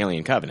forward to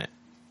Alien Covenant?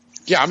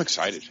 Yeah, I'm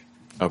excited.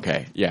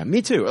 Okay. Yeah,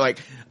 me too. Like,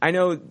 I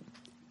know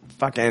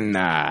fucking,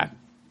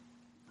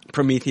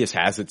 Prometheus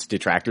has its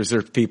detractors. There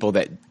are people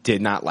that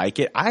did not like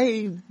it.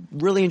 I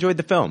really enjoyed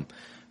the film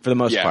for the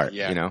most part,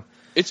 you know?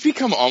 It's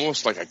become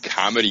almost like a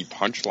comedy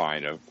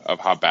punchline of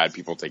how bad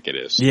people think it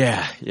is.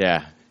 Yeah,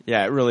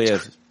 it really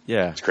is.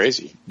 Yeah. It's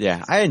crazy.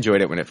 Yeah, I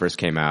enjoyed it when it first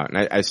came out,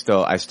 and I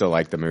still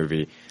like the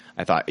movie.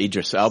 I thought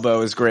Idris Elba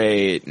was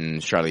great,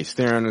 and Charlize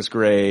Theron was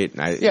great.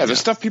 And the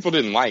stuff people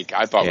didn't like,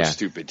 I thought was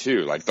stupid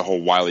too, like the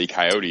whole Wile E.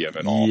 Coyote of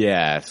it all.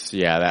 Yes,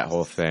 that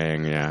whole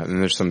thing,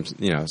 and there's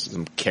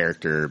some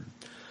character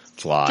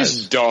flaws.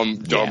 Just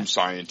dumb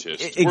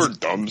scientists. We're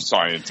dumb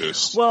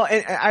scientists. Well,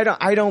 and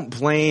I don't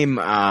blame,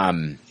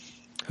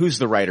 who's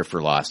the writer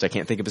for Lost? I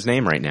can't think of his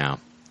name right now.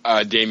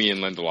 Damien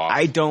Lindelof.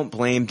 I don't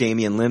blame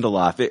Damien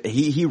Lindelof.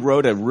 He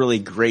wrote a really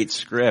great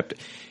script.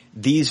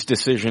 These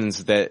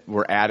decisions that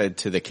were added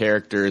to the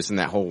characters and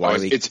that whole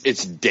Wile E.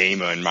 It's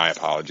Damon, my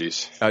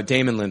apologies.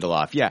 Damon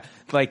Lindelof, yeah.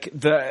 Like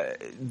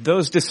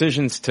those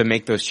decisions to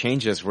make those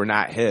changes were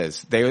not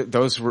his.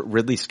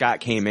 Ridley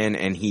Scott came in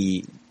and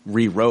he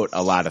rewrote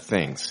a lot of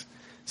things.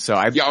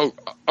 So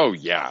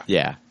yeah.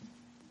 Yeah.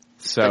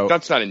 So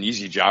that's not an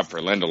easy job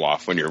for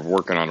Lindelof when you're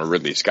working on a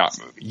Ridley Scott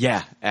movie.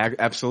 Yeah,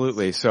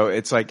 absolutely. So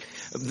it's like,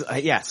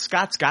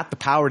 Scott's got the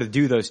power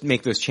to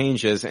make those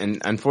changes,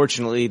 and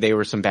unfortunately, they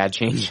were some bad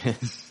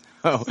changes.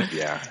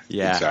 Yeah,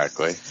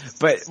 exactly.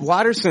 But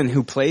Watterson,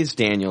 who plays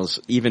Daniels,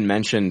 even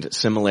mentioned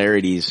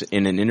similarities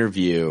in an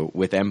interview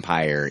with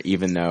Empire,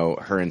 even though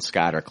her and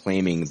Scott are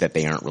claiming that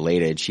they aren't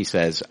related. She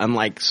says,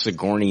 unlike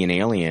Sigourney and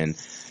Alien,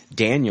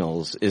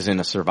 Daniels is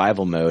in a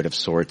survival mode of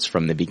sorts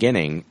from the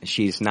beginning.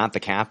 She's not the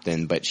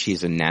captain, but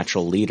she's a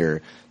natural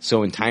leader.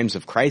 So in times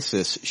of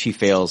crisis, she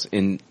falls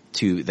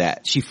into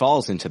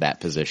that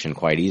position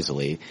quite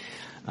easily.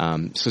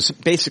 So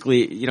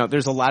basically,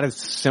 there's a lot of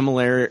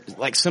similar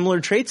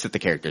traits that the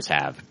characters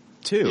have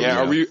too.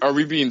 Yeah. Are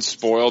we being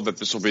spoiled that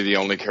this will be the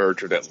only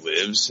character that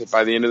lives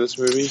by the end of this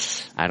movie?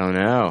 I don't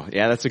know.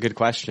 Yeah, that's a good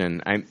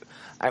question.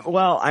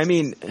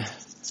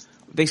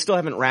 They still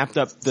haven't wrapped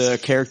up the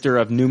character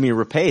of Noomi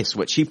Rapace,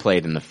 what she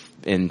played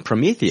in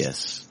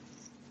Prometheus.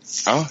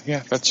 Oh,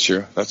 yeah, that's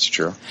true. That's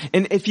true.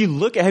 And if you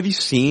look, have you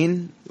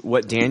seen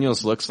what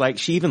Daniels looks like?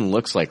 She even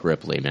looks like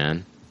Ripley,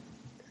 man.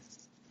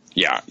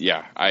 Yeah,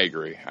 I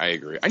agree. I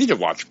need to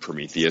watch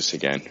Prometheus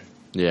again.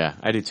 Yeah,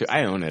 I do too.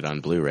 I own it on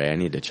Blu-ray. I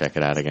need to check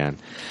it out again.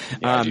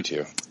 Yeah, I do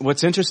too.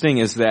 What's interesting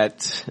is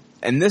that,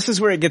 and this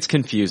is where it gets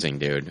confusing,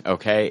 dude,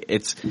 okay?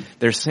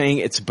 They're saying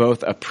it's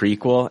both a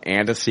prequel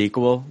and a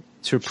sequel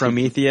to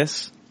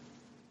Prometheus.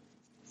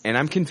 And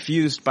I'm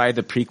confused by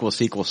the prequel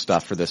sequel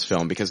stuff for this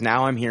film, because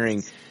now I'm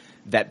hearing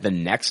that the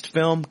next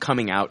film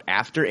coming out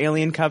after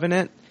Alien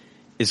Covenant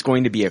is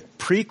going to be a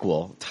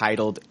prequel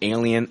titled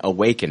Alien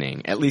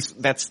Awakening. At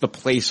least that's the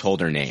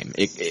placeholder name.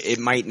 It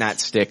might not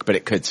stick, but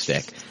it could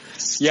stick.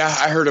 Yeah,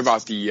 I heard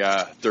about the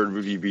third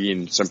movie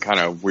being some kind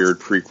of weird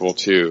prequel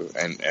too,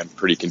 and I'm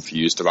pretty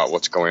confused about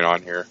what's going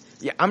on here.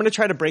 Yeah, I'm going to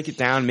try to break it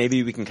down.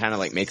 Maybe we can kind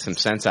of make some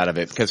sense out of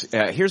it, because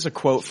here's a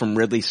quote from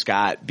Ridley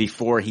Scott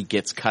before he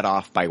gets cut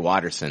off by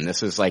Watterson.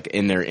 This is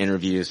in their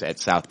interviews at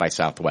South by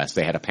Southwest.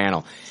 They had a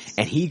panel,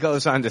 and he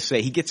goes on to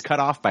say he gets cut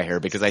off by her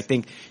because I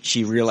think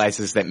she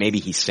realizes that maybe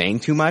he's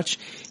saying too much.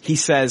 He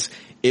says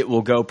it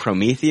will go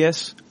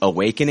Prometheus,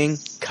 Awakening,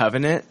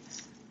 Covenant,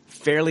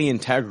 fairly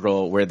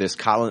integral where this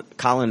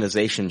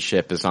colonization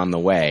ship is on the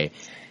way,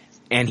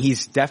 and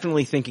he's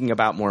definitely thinking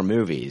about more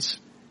movies.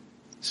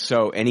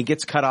 So, and he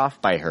gets cut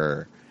off by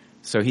her.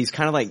 So he's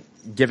kind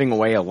of giving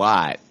away a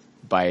lot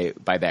by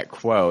that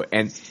quote.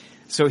 And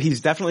so he's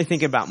definitely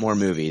thinking about more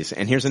movies.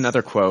 And here's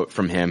another quote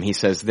from him. He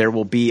says, there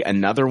will be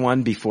another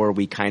one before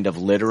we kind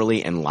of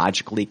literally and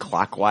logically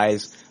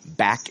clockwise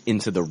back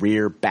into the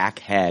rear back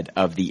head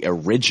of the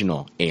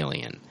original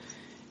Alien.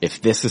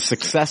 If this is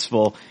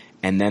successful,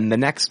 and then the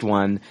next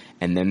one,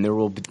 and then there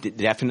will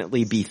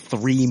definitely be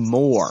 3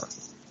 more.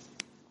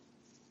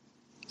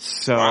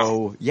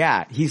 So,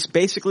 yeah, he's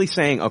basically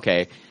saying,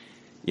 okay,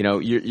 you're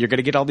going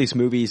to get all these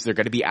movies. They're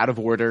going to be out of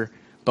order,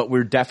 but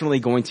we're definitely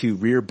going to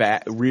rear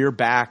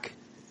back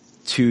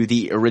to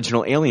the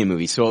original Alien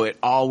movie. So it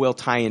all will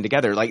tie in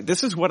together.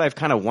 This is what I've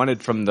kind of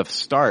wanted from the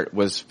start,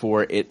 was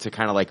for it to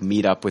kind of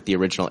meet up with the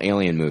original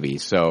Alien movie.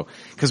 So,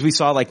 cause we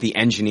saw the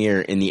engineer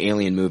in the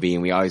Alien movie,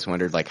 and we always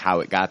wondered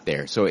how it got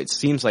there. So it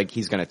seems like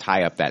he's going to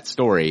tie up that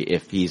story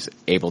if he's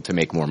able to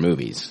make more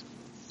movies.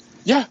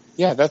 Yeah,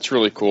 that's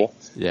really cool.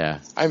 Yeah.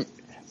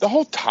 The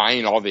whole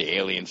tying all the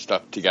alien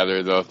stuff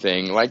together though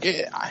thing,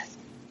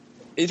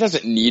 it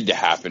doesn't need to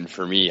happen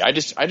for me. I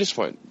just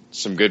want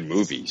some good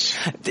movies.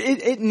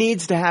 It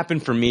needs to happen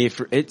for me.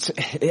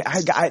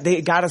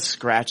 They gotta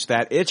scratch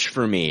that itch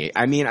for me.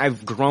 I mean,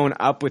 I've grown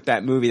up with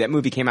that movie. That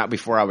movie came out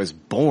before I was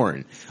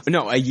born.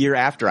 No, a year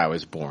after I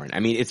was born. I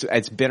mean,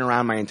 it's been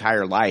around my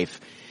entire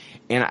life,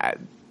 and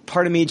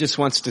part of me just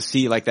wants to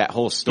see that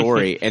whole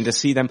story and to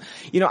see them,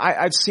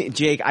 I've seen,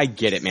 Jake, I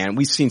get it, man.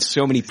 We've seen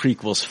so many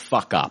prequels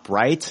fuck up,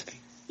 right?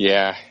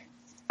 Yeah.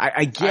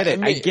 I get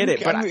it. I get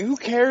it. But who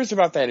cares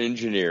about that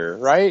engineer,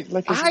 right?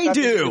 Like, I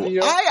do.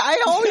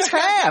 I always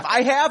have.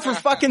 I have for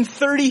fucking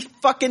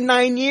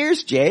 39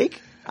 years,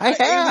 Jake. I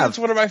have. It's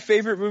one of my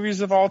favorite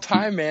movies of all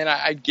time, man.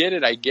 I get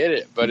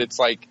it. But it's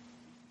like,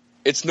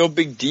 it's no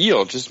big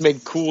deal. Just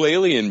make cool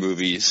alien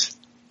movies.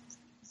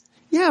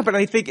 Yeah, but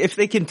I think if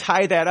they can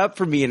tie that up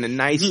for me in a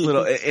nice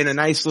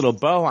little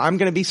bow, I'm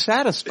going to be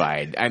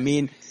satisfied. I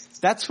mean,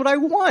 that's what I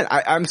want.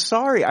 I'm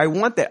sorry. I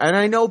want that. And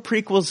I know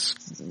prequels,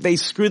 they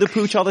screw the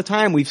pooch all the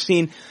time. We've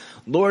seen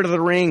Lord of the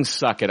Rings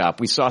suck it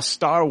up. We saw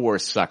Star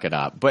Wars suck it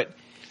up. But,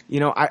 you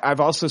know, I've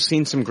also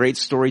seen some great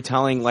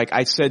storytelling. Like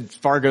I said,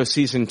 Fargo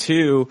season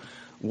 2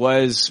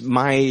 was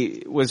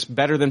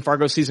better than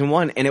Fargo season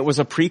 1, and it was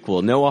a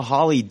prequel. Noah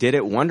Hawley did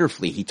it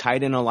wonderfully. He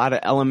tied in a lot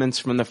of elements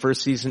from the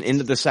first season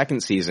into the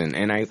second season,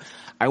 and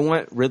I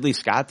want Ridley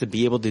Scott to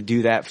be able to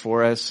do that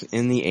for us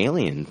in the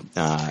Alien,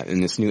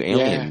 in this new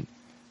Alien. Yeah.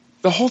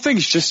 The whole thing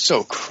is just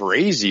so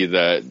crazy.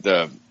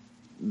 The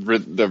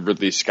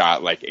Ridley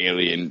Scott like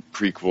Alien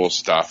prequel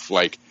stuff,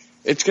 like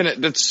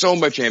that's so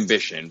much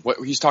ambition. What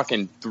he's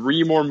talking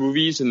 3 more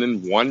movies and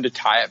then 1 to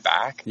tie it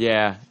back.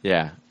 Yeah.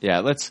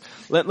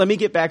 Let me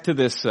get back to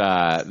this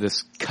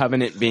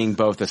Covenant being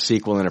both a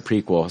sequel and a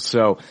prequel.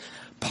 So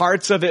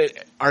parts of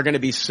it are going to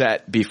be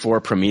set before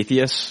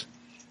Prometheus,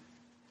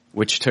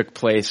 which took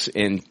place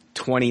in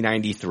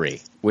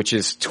 2093, which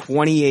is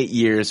 28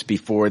 years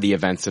before the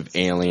events of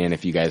Alien,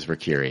 if you guys were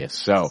curious.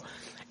 So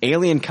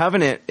Alien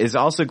Covenant is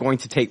also going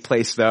to take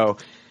place, though,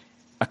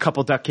 a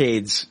couple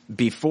decades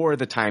before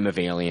the time of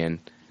Alien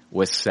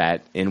was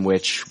set, in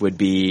which would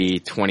be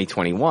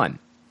 2021.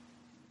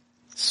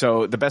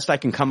 So the best I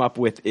can come up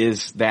with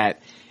is that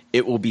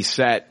it will be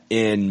set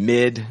in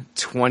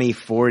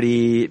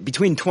mid-2040,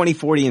 between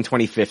 2040 and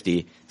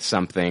 2050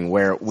 something,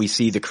 where we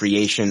see the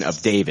creation of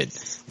David,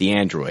 the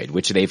android,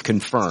 which they've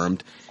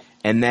confirmed,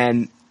 and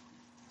then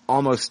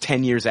almost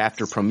 10 years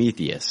after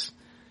Prometheus.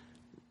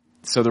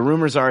 So the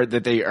rumors are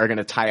that they are going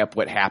to tie up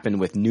what happened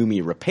with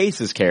Noomi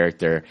Rapace's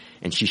character,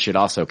 and she should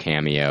also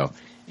cameo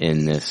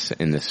in this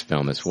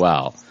film as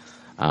well.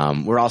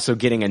 We're also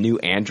getting a new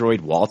android,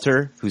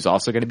 Walter, who's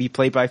also going to be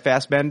played by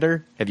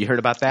Fassbender. Have you heard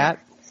about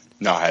that?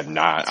 No, I have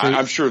not. So,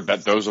 I'm sure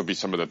that those will be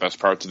some of the best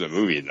parts of the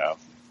movie, though.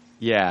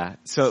 Yeah.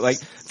 So, like,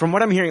 from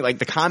what I'm hearing, like,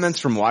 the comments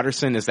from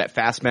Watterson is that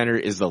Fassbender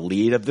is the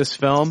lead of this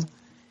film,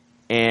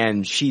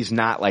 and she's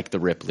not like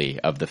the Ripley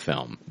of the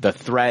film. The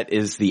threat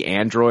is the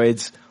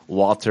androids,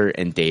 Walter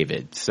and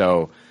David.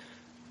 So,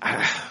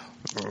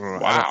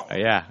 wow.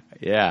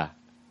 Yeah.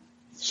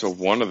 So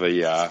one of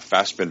the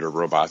Fassbender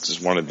robots is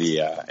one of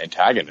the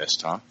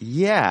antagonists, huh?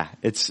 Yeah.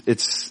 It's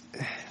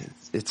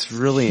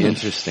really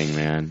interesting,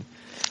 man.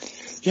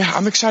 Yeah,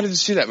 I'm excited to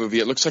see that movie.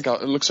 It looks like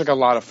a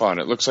lot of fun.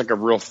 It looks like a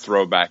real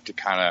throwback to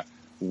kind of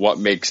what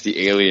makes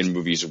the Alien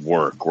movies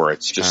work, where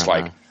it's just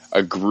like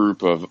a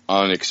group of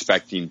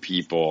unexpected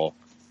people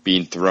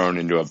being thrown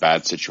into a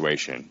bad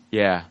situation.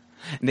 Yeah.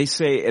 And they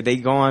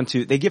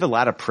give a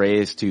lot of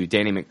praise to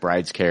Danny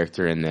McBride's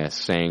character in this,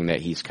 saying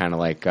that he's kind of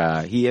like,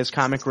 he is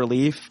comic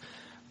relief,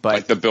 but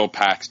like the Bill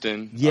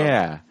Paxton.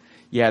 Yeah.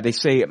 Yeah. They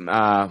say,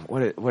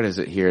 what is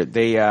it here?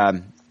 They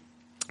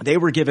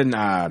were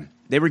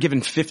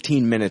given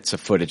 15 minutes of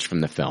footage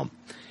from the film.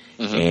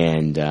 Mm-hmm.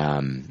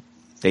 And,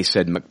 they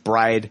said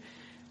McBride,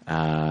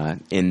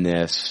 in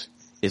this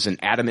is an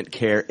adamant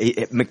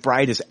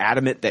McBride is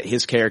adamant that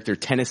his character,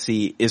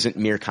 Tennessee, isn't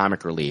mere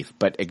comic relief,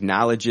 but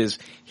acknowledges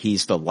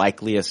he's the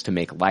likeliest to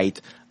make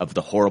light of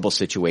the horrible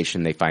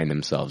situation they find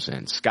themselves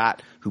in.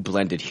 Scott, who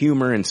blended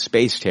humor and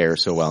space terror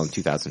so well in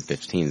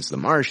 2015's The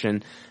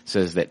Martian,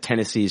 says that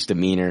Tennessee's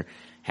demeanor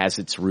has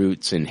its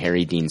roots in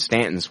Harry Dean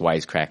Stanton's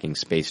wisecracking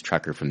space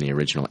trucker from the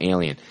original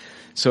Alien.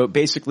 So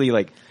basically,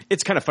 like,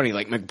 it's kind of funny,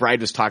 like, McBride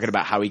was talking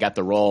about how he got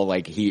the role,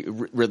 like,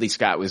 Ridley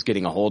Scott was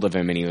getting a hold of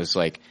him, and he was,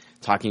 like,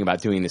 talking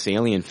about doing this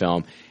Alien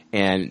film,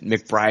 and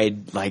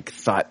McBride, like,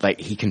 thought, like,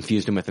 he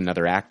confused him with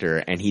another actor,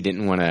 and he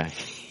didn't want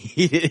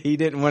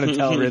to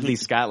tell Ridley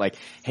Scott, like,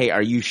 hey,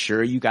 are you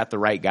sure you got the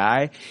right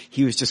guy?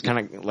 He was just kind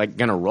of, like,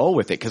 gonna roll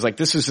with it, because, like,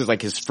 this is,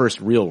 like, his first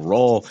real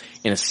role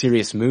in a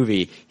serious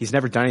movie. He's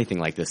never done anything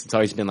like this. It's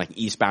always been, like,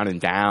 Eastbound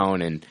and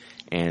Down, and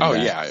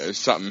yeah, it's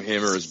something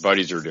him or his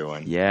buddies are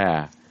doing.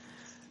 Yeah.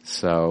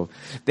 So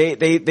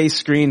they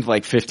screened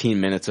like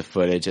 15 minutes of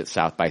footage at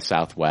South by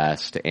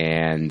Southwest,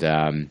 and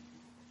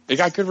it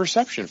got good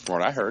reception for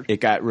what I heard.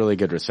 It got really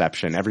good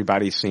reception.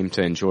 Everybody seemed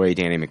to enjoy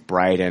Danny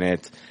McBride in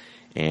it,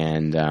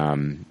 and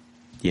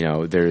you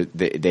know,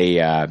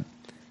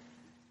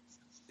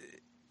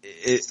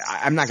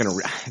 I'm not gonna.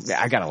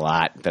 I got a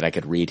lot that I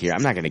could read here.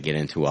 I'm not gonna get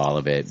into all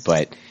of it,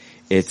 but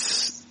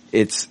it's.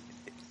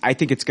 I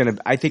think it's gonna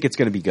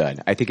be good.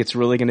 I think it's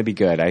really gonna be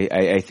good.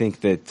 I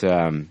think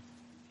that.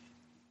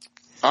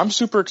 I'm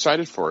super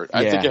excited for it.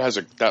 I think it has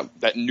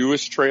that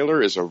newest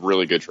trailer is a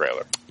really good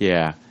trailer.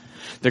 Yeah.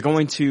 They're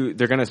going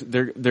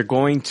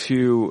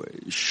to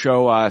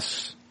show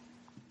us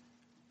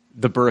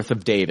the birth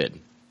of David.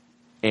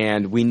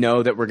 And we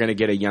know that we're going to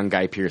get a young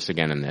Guy Pearce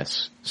again in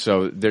this.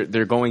 So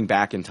they're going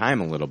back in time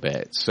a little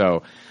bit.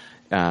 So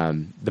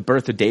The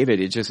Birth of David,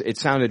 it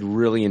sounded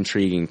really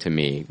intriguing to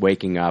me,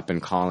 waking up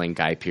and calling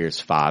Guy Pearce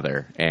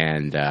father.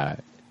 And, I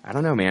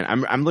don't know, man.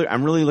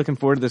 I'm really looking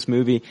forward to this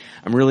movie.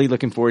 I'm really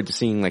looking forward to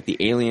seeing like the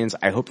aliens.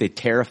 I hope they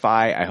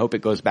terrify. I hope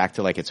it goes back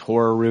to like its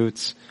horror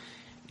roots.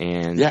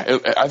 And yeah,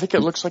 I think it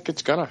looks like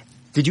it's gonna.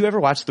 Did you ever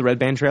watch the Red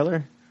Band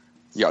trailer?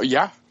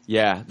 Yeah.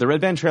 Yeah, the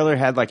Red Band trailer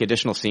had like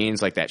additional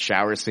scenes, like that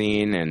shower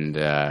scene, and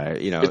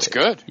it's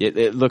good.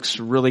 It looks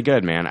really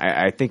good, man.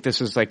 I think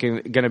this is like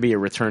going to be a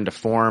return to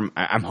form.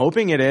 I'm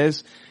hoping it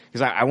is,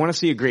 because I want to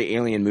see a great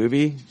alien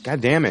movie.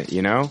 God damn it,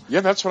 you know? Yeah,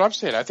 that's what I'm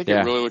saying. I think it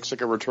really looks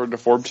like a return to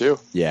form too.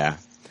 Yeah.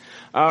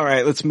 All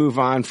right, let's move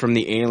on from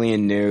the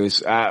alien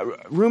news.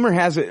 Rumor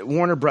has it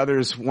Warner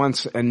Brothers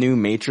wants a new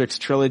Matrix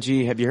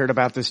trilogy. Have you heard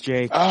about this,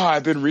 Jake? Oh,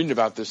 I've been reading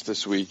about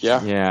this week,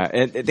 yeah. Yeah,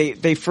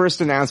 they first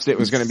announced it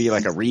was going to be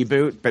like a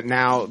reboot, but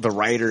now the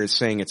writer is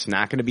saying it's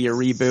not going to be a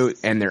reboot,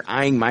 and they're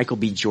eyeing Michael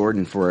B.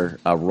 Jordan for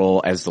a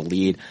role as the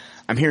lead.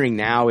 I'm hearing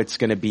now it's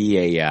going to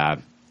be a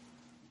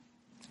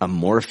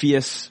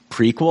Morpheus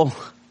prequel.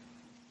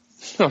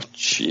 Oh,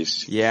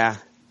 jeez. Yeah.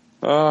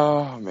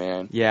 Oh,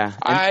 man. Yeah.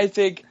 I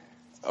think...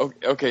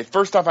 Okay,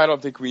 first off, I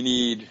don't think we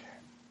need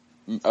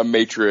a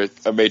Matrix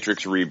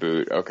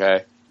reboot,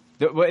 okay?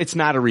 Well, it's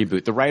not a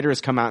reboot. The writer has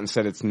come out and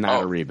said it's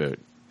not a reboot.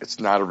 It's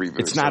not a reboot.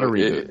 It's not a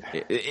reboot.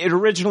 It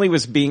originally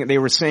was they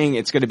were saying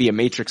it's going to be a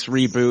Matrix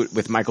reboot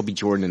with Michael B.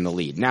 Jordan in the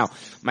lead. Now,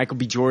 Michael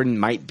B. Jordan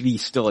might be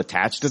still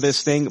attached to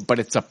this thing, but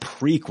it's a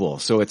prequel,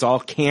 so it's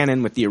all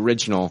canon with the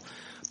original.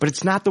 But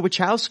it's not the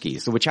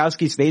Wachowskis. The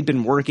Wachowskis, they'd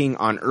been working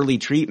on early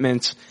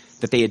treatments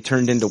that they had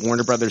turned into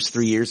Warner Brothers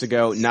 3 years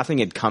ago. Nothing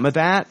had come of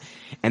that,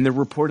 and they're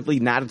reportedly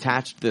not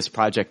attached to this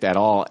project at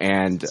all.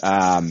 And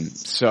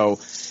so,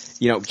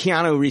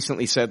 Keanu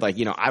recently said, like,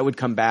 I would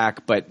come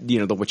back, but,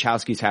 the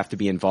Wachowskis have to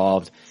be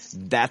involved.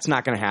 That's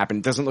not going to happen.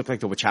 It doesn't look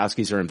like the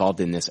Wachowskis are involved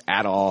in this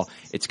at all.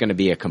 It's going to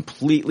be a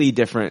completely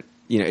different,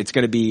 it's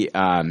going to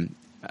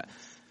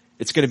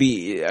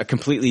be a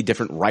completely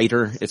different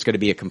writer. It's going to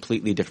be a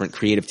completely different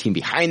creative team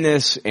behind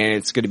this, and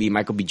it's going to be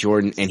Michael B.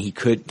 Jordan. And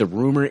the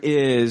rumor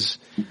is,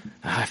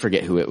 I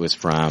forget who it was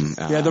from.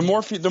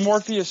 The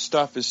Morpheus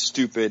stuff is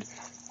stupid.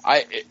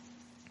 I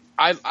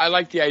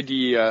like the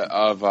idea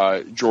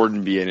of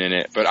Jordan being in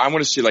it, but I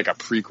want to see like a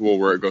prequel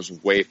where it goes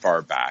way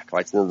far back,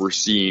 like where we're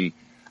seeing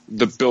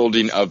the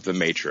building of the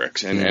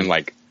Matrix and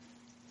like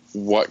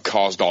what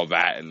caused all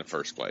that in the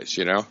first place.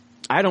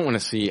 I don't want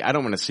to see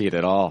it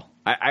at all.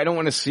 I don't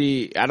want to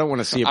see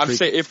I'm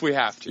saying if we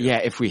have to.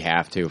 Yeah, if we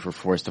have to, if we're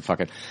forced to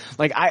fucking,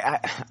 like,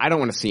 I don't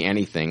want to see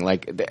anything.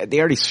 Like, they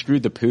already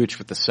screwed the pooch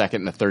with the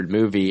second and the third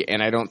movie,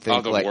 and I don't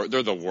think,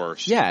 they're the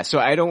worst. Yeah, so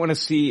I don't want to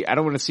see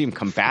him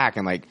come back,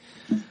 and like,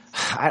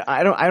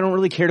 I don't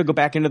really care to go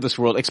back into this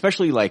world,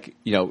 especially like,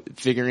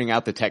 figuring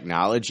out the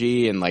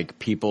technology and like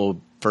people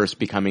first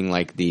becoming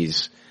like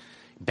these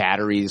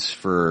batteries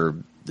for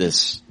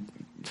this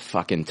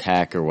fucking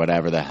tech or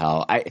whatever the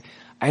hell.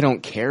 I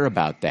don't care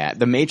about that.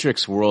 The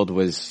Matrix world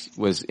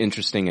was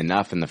interesting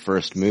enough in the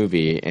first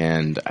movie,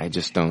 and I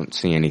just don't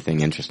see anything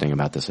interesting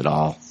about this at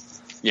all.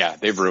 Yeah,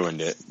 they've ruined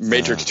it.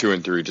 Matrix 2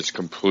 and 3 just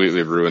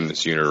completely ruined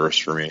this universe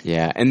for me.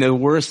 Yeah, and the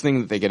worst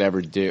thing that they could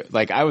ever do,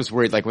 like, I was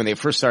worried, like, when they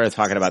first started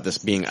talking about this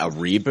being a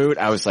reboot,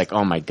 I was like,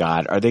 oh my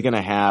god, are they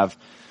gonna have...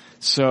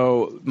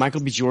 So, Michael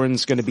B.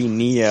 Jordan's gonna be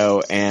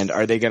Neo, and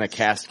are they gonna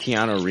cast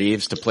Keanu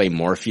Reeves to play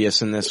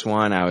Morpheus in this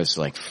one? I was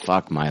like,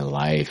 fuck my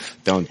life.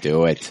 Don't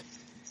do it.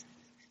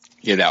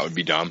 Yeah, that would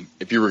be dumb.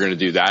 If you were going to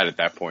do that at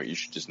that point, you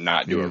should just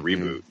not do a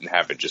reboot and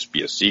have it just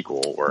be a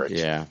sequel where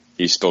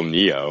he's still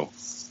Neo.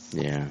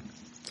 Yeah.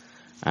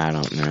 I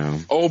don't know.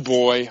 Oh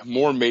boy,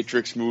 more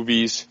Matrix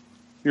movies.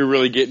 You're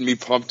really getting me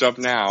pumped up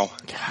now.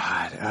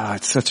 God,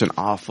 it's such an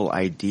awful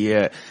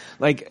idea.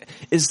 Like,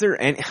 is there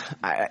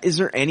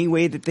any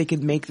way that they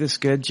could make this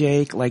good,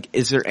 Jake? Like,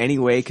 is there any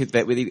way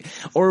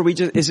or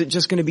is it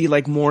just going to be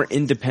like more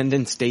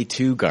Independence Day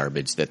 2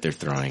 garbage that they're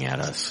throwing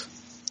at us?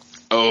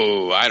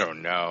 Oh, I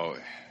don't know.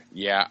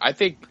 Yeah, I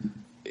think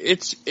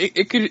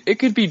it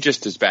could be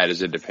just as bad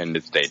as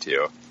Independence Day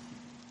 2.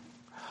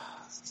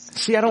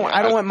 See, I don't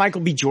want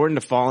Michael B. Jordan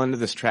to fall into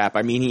this trap.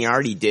 I mean, he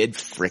already did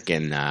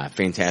frickin'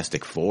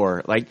 Fantastic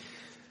Four. Like,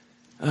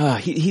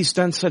 he's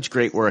done such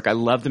great work. I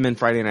loved him in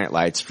Friday Night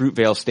Lights.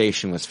 Fruitvale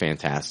Station was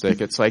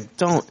fantastic. It's like,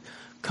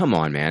 come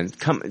on, man.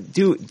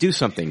 Do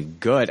something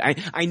good.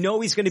 I know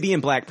he's going to be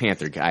in Black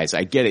Panther, guys.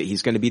 I get it.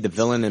 He's going to be the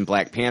villain in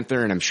Black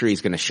Panther, and I'm sure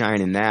he's going to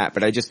shine in that,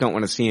 but I just don't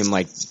want to see him,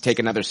 like, take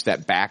another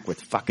step back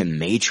with fucking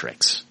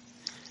Matrix.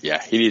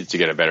 Yeah, he needs to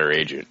get a better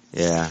agent.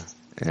 Yeah.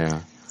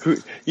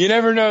 You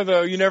never know,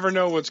 though. You never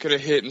know what's going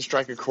to hit and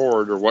strike a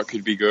chord, or what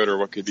could be good or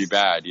what could be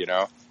bad,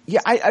 Yeah,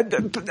 I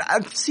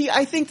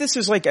think this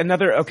is like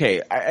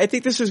I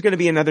think this is going to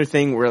be another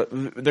thing where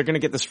they're going to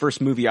get this first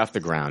movie off the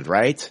ground,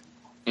 right?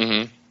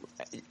 Mm-hmm.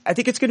 I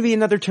think it's going to be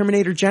another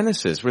Terminator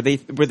Genesis where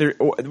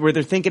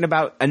they're thinking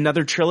about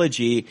another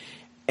trilogy,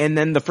 and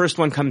then the first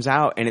one comes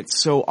out and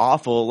it's so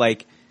awful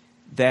like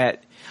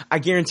that. I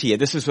guarantee you,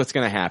 this is what's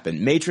going to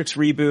happen. Matrix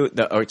reboot,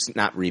 it's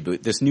not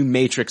reboot. This new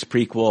Matrix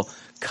prequel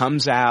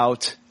comes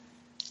out.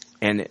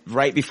 And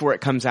right before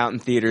it comes out in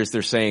theaters,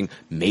 they're saying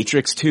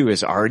Matrix 2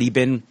 has already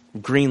been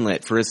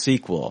greenlit for a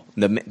sequel.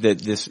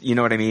 This, you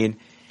know what I mean?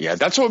 Yeah,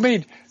 that's what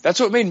made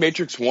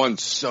Matrix 1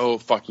 so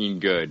fucking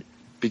good,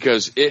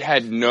 because it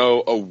had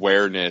no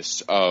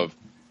awareness of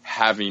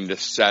having to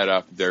set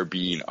up there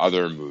being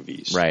other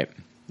movies. Right.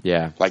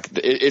 Yeah. Like,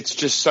 it's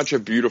just such a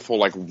beautiful,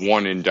 like,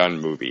 one and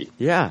done movie.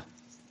 Yeah.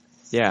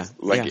 Yeah.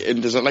 Like, yeah.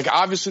 it doesn't, like,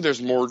 obviously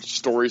there's more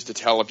stories to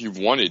tell if you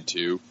wanted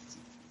to,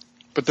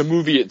 but the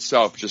movie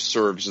itself just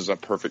serves as a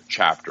perfect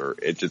chapter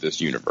into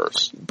this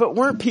universe. But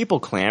weren't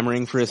people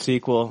clamoring for a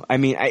sequel? I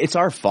mean, it's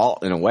our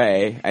fault in a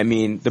way. I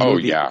mean,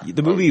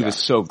 the movie was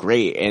so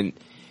great, and,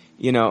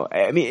 you know,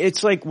 I mean,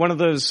 it's like one of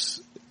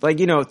those, like,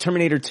 you know,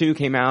 Terminator 2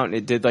 came out and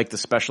it did like the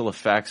special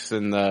effects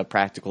and the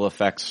practical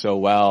effects so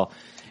well.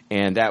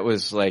 And that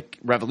was like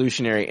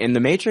revolutionary. And The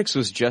Matrix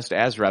was just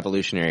as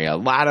revolutionary. A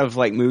lot of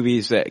like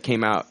movies that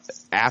came out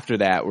after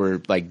that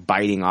were like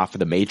biting off of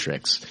The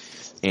Matrix.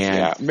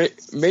 And yeah,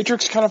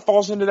 Matrix kind of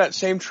falls into that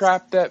same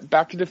trap that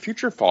Back to the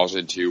Future falls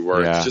into,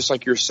 where it's just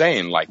like you're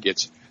saying, like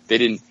they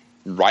didn't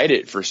write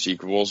it for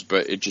sequels,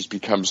 but it just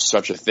becomes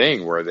such a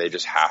thing where they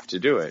just have to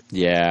do it.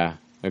 Yeah.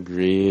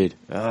 Agreed.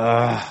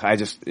 I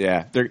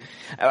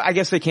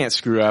guess they can't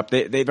screw up.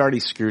 They've already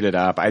screwed it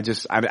up. I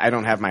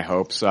don't have my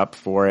hopes up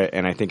for it,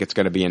 and I think it's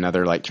going to be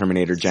another like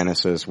Terminator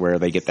Genesis where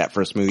they get that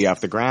first movie off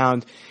the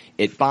ground,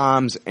 it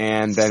bombs,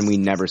 and then we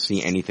never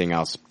see anything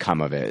else come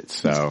of it.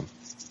 So,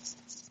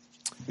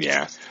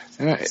 yeah,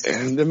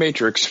 and The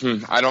Matrix.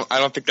 I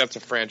don't think that's a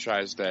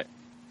franchise that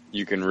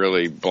you can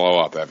really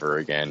blow up ever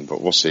again, but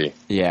we'll see.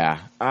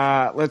 Yeah.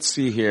 Let's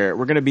see here.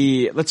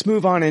 Let's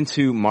move on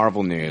into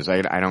Marvel news.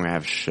 I don't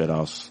have shit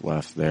else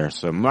left there.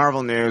 So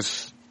Marvel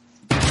news.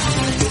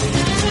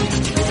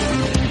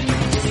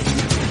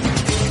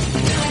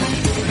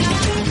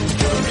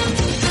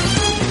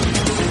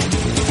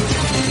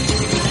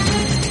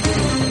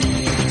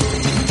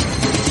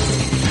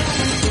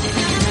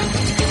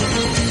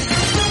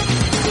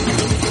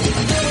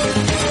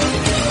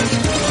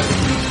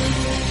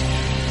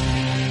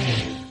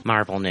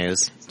 Marvel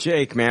news.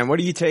 Jake, man, what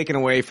are you taking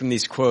away from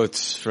these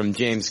quotes from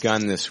James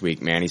Gunn this week,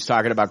 man? He's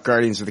talking about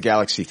Guardians of the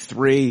Galaxy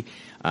 3.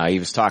 He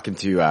was talking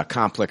to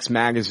Complex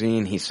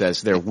Magazine. He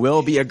says there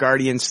will be a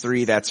Guardians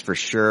 3, that's for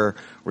sure.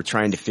 We're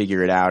trying to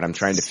figure it out. I'm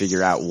trying to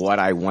figure out what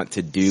I want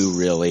to do,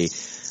 really.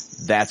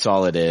 That's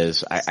all it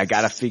is. I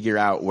got to figure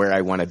out where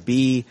I want to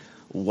be,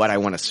 what I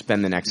want to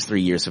spend the next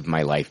 3 years of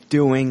my life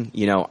doing.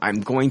 You know, I'm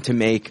going to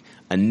make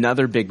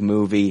another big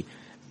movie.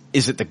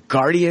 Is it the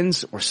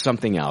Guardians or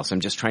something else? I'm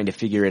just trying to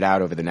figure it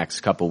out over the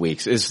next couple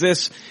weeks. Is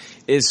this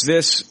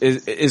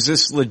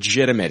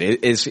legitimate?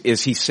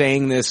 Is he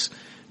saying this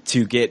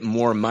to get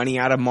more money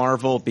out of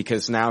Marvel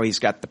because now he's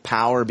got the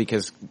power?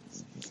 Because,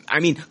 I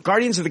mean,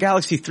 Guardians of the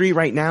Galaxy 3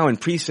 right now in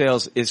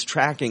pre-sales is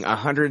tracking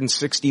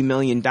 $160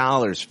 million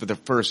for the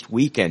first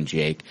weekend,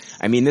 Jake.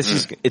 I mean,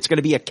 it's going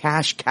to be a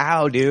cash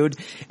cow, dude.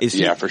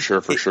 For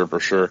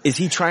sure. Is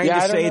he trying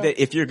to say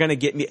that if you're going to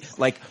get me,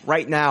 like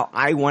right now,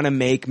 I want to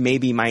make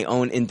maybe my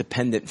own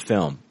independent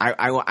film.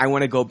 I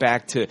want to go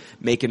back to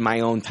making my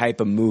own type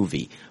of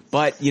movie.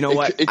 But you know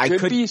what? It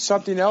could be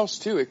something else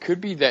too. It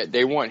could be that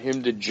they want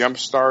him to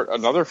jumpstart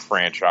another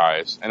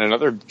franchise and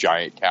another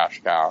giant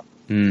cash cow.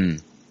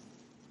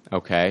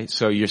 Okay,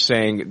 so you're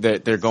saying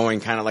that they're going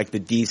kind of like the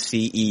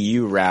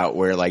DCEU route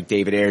where like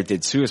David Ayer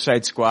did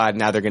Suicide Squad,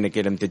 now they're going to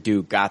get him to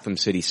do Gotham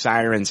City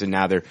Sirens, and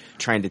now they're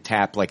trying to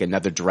tap like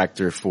another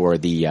director for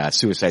the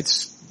Suicide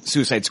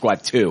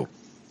Squad 2.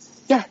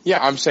 Yeah,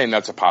 I'm saying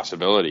that's a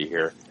possibility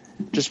here.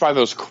 Just by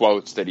those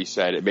quotes that he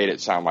said, it made it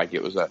sound like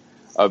it was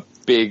a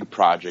big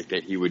project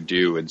that he would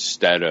do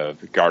instead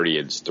of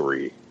Guardians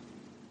 3.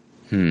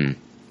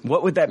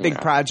 What would that big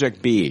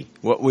project be?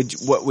 What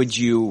would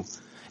you...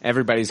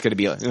 Everybody's going to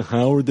be like,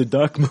 Howard the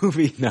Duck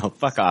movie? No,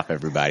 fuck off,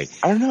 everybody.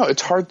 I don't know.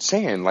 It's hard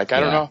saying. Like, I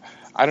don't know.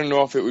 I don't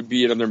know if it would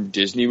be another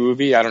Disney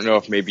movie. I don't know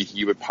if maybe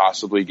he would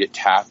possibly get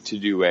tapped to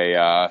do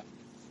a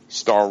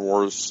Star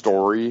Wars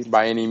story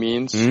by any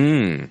means.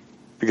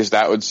 Because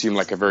that would seem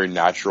like a very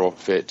natural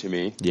fit to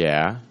me.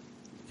 Yeah,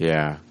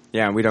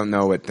 we don't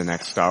know what the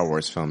next Star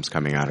Wars films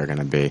coming out are going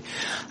to be.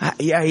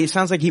 He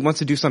sounds like he wants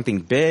to do something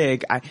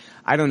big.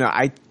 I don't know.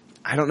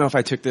 I don't know if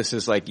I took this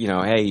as like, you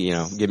know, hey, you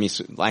know,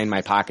 line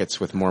my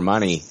pockets with more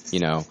money, you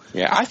know.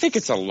 Yeah, I think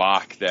it's a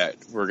lock that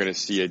we're going to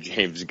see a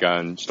James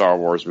Gunn Star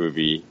Wars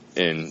movie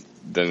in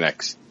the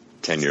next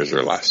 10 years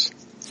or less.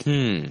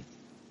 I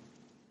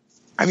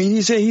mean,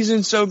 he's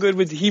in so good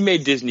with, he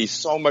made Disney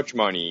so much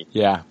money.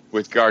 Yeah.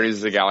 With Guardians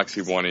of the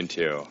Galaxy 1 and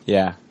 2.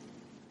 Yeah.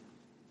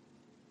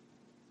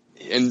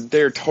 And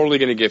they're totally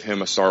going to give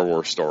him a Star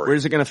Wars story.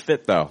 Where's it going to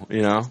fit though,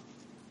 you know?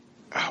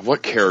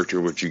 What character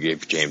would you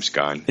give James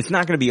Gunn? It's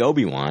not going to be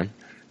Obi-Wan.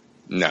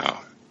 No.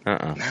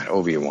 Not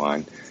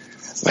Obi-Wan.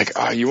 Like,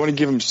 you want to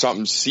give him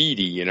something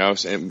seedy, you know?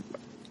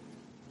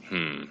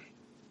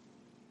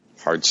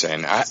 Hard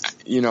saying.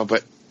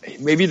 But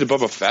maybe the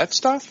Boba Fett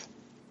stuff?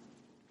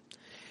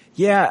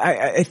 Yeah,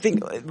 I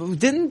think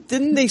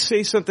didn't they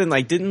say something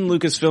like, didn't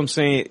Lucasfilm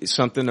say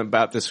something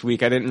about this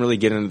week? I didn't really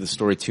get into the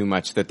story too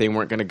much, that they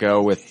weren't going to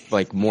go with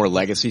like more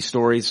legacy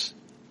stories.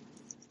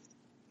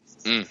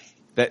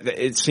 That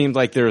it seemed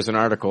like there was an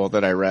article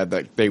that I read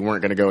that they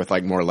weren't going to go with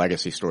like more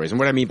legacy stories. And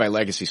what I mean by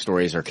legacy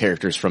stories are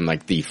characters from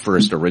like the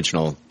first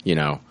original,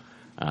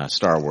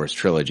 Star Wars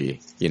trilogy,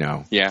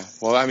 Yeah.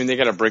 Well, I mean, they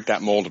got to break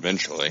that mold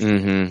eventually.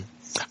 Mm-hmm.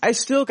 I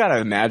still gotta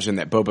imagine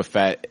that Boba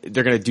Fett,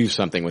 they're gonna do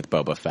something with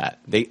Boba Fett.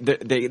 They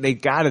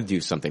gotta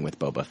do something with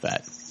Boba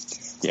Fett.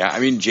 Yeah, I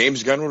mean,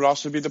 James Gunn would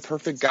also be the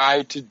perfect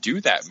guy to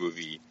do that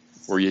movie,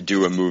 where you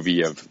do a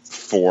movie of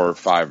 4,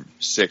 5,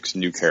 6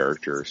 new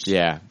characters.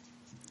 Yeah.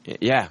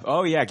 Yeah.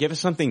 Oh yeah, give us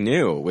something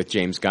new with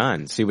James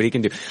Gunn. See what he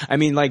can do. I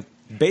mean, like,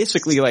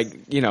 basically,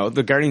 like,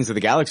 the Guardians of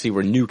the Galaxy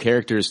were new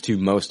characters to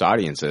most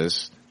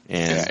audiences.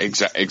 And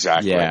yeah,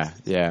 exactly.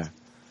 Yeah.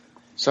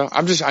 So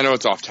I know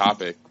it's off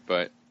topic,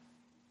 but...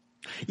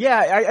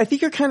 Yeah, I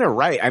think you're kind of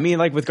right. I mean,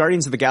 like with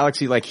Guardians of the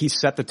Galaxy, like he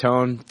set the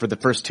tone for the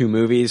first 2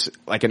 movies.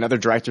 Like another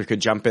director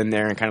could jump in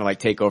there and kind of like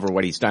take over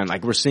what he's done.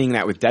 Like we're seeing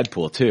that with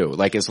Deadpool too.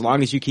 Like as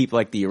long as you keep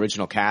like the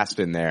original cast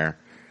in there,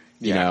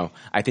 you know,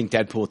 I think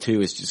Deadpool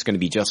 2 is just going to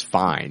be just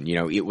fine,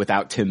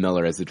 without Tim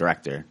Miller as the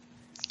director.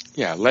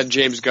 Yeah, let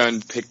James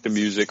Gunn pick the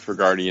music for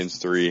Guardians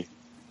 3.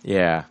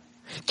 Yeah.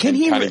 Can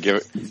he kind of give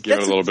it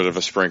a little bit of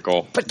a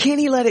sprinkle? But can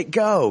he let it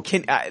go?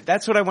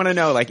 That's what I want to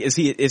know. Like,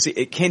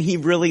 can he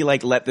really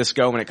like let this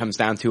go when it comes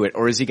down to it,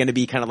 or is he going to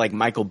be kind of like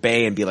Michael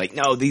Bay and be like,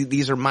 no,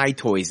 these are my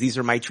toys, these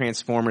are my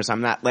Transformers, I'm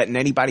not letting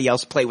anybody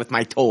else play with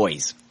my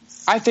toys?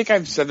 I think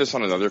I've said this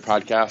on another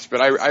podcast, but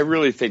I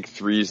really think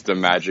 3 is the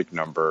magic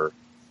number,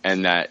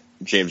 and that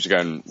James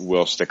Gunn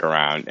will stick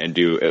around and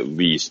do at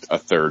least a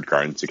 3rd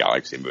Guardians of the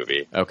Galaxy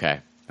movie.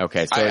 Okay. So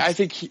I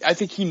think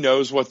he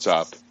knows what's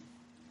up.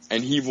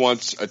 And he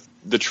wants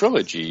the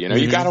trilogy,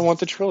 you gotta want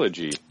the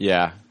trilogy.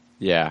 Yeah.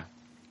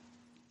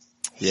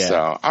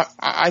 So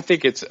I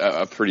think it's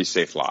a pretty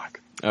safe lock.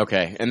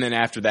 Okay. And then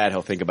after that,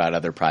 he'll think about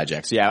other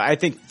projects. Yeah, I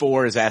think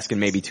 4 is asking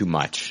maybe too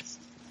much.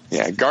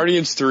 Yeah,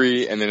 Guardians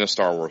 3 and then a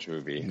Star Wars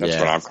movie. That's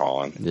what I'm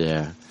calling.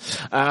 Yeah.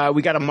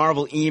 We got a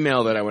Marvel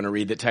email that I want to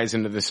read that ties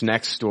into this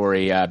next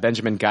story.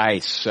 Benjamin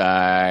Geis,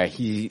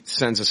 he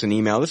sends us an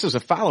email. This is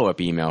a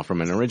follow-up email from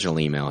an original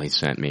email he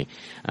sent me.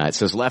 It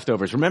says,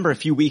 Leftovers. Remember a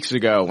few weeks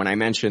ago when I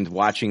mentioned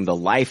watching the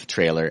Life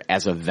trailer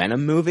as a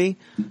Venom movie?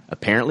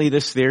 Apparently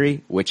this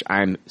theory, which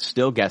I'm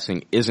still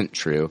guessing isn't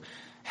true,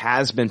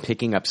 has been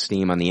picking up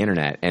steam on the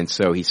internet. And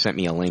so he sent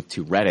me a link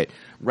to Reddit.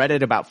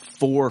 Reddit about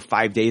 4 or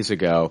 5 days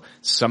ago,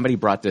 somebody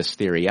brought this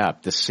theory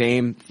up. The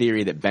same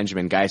theory that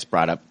Benjamin Geis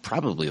brought up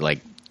probably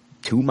like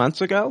 2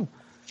 months ago.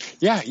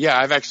 Yeah.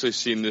 I've actually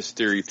seen this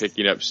theory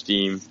picking up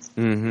steam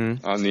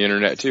on the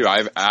internet too.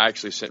 I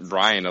actually sent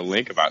Brian a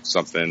link about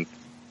something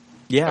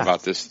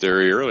about this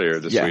theory earlier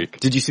this week.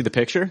 Did you see the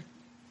picture?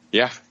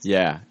 Yeah.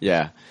 Yeah.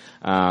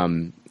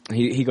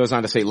 He goes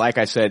on to say, like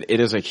I said, it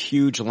is a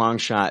huge long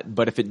shot,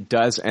 but if it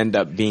does end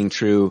up being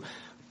true,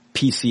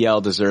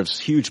 PCL deserves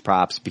huge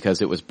props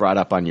because it was brought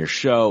up on your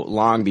show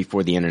long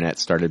before the internet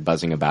started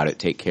buzzing about it.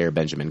 Take care,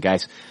 Benjamin.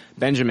 Guys,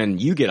 Benjamin,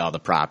 you get all the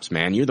props,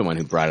 man. You're the one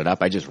who brought it up.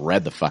 I just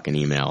read the fucking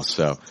email,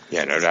 so.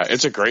 Yeah, no doubt.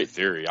 It's a great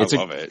theory. I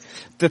love it.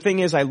 The thing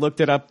is, I looked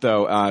it up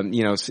though.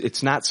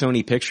 It's not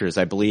Sony Pictures.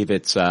 I believe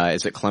it's,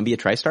 is it Columbia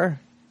TriStar?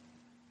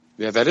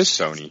 Yeah, that is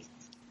Sony.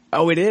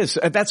 Oh, it is?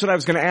 That's what I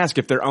was going to ask,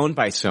 if they're owned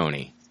by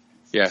Sony.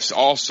 Yes,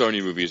 all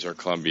Sony movies are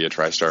Columbia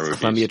TriStar movies.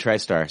 Columbia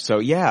TriStar. So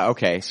yeah,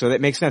 okay. So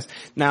that makes sense.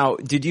 Now,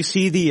 did you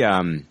see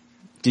the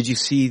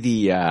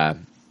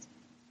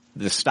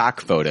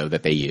stock photo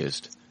that they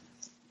used?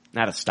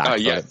 Not a stock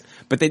photo.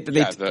 But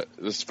the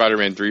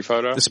Spider-Man 3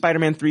 photo? The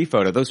Spider-Man 3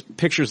 photo. Those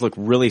pictures look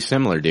really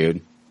similar,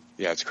 dude.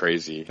 Yeah, it's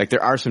crazy. Like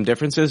there are some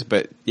differences,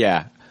 but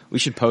yeah. We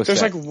should post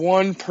There's that. Like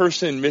one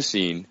person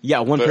missing.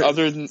 Yeah, one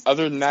person. But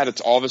other than that,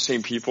 it's all the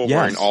same people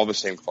wearing all the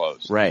same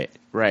clothes. Right.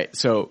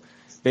 So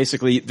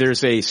basically,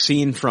 there's a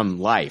scene from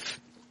Life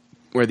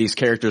where these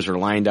characters are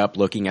lined up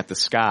looking at the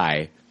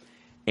sky,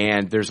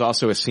 and there's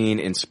also a scene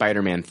in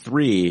Spider-Man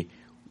 3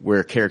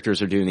 where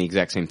characters are doing the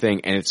exact same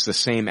thing, and it's the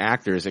same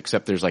actors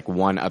except there's like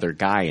one other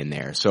guy in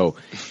there. So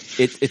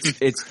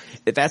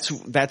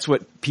that's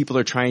what people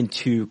are trying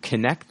to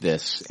connect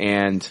this.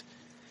 And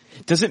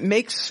does it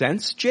make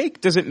sense,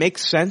 Jake? Does it make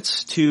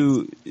sense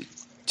to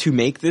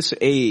make this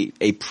a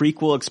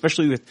prequel,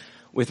 especially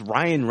with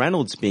Ryan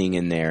Reynolds being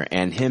in there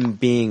and him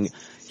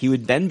he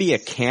would then be a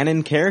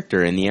canon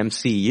character in the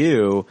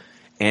MCU,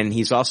 and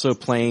he's also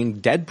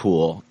playing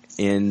Deadpool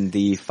in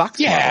the Fox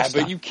Marvel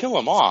stuff. But you kill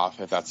him off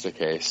if that's the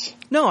case.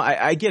 No,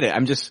 I get it.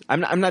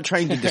 I'm not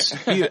trying to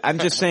dispute. I'm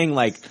just saying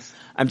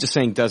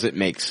does it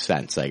make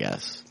sense, I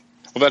guess.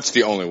 Well, that's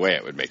the only way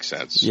it would make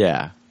sense.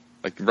 Yeah.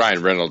 Like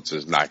Ryan Reynolds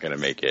is not going to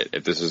make it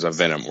if this is a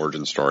Venom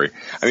origin story.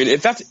 I mean,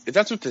 if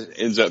that's what this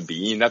ends up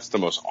being, that's the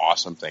most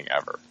awesome thing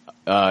ever.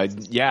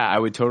 Yeah, I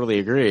would totally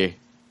agree.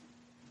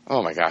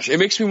 Oh my gosh. It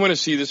makes me want to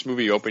see this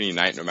movie opening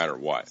night no matter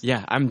what.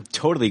 Yeah, I'm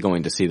totally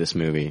going to see this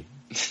movie.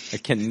 I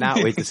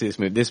cannot wait to see this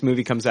movie. This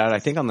movie comes out, I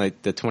think, on the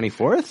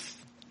 24th?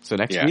 So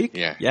next Yeah, week?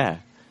 yeah.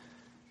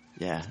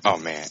 Yeah. Oh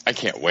man, I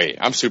can't wait.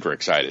 I'm super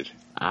excited.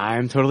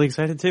 I'm totally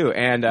excited too.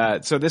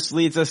 And so this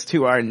leads us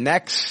to our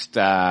next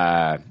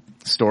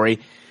story.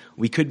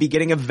 We could be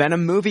getting a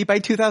Venom movie by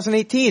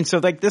 2018. So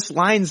like this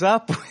lines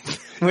up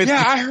with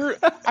Yeah,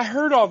 I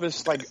heard all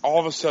this, like,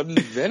 all of a sudden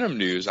Venom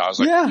news. I was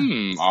like,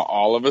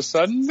 all of a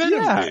sudden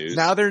Venom news.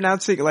 Now they're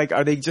announcing, like,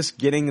 are they just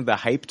getting the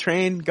hype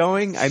train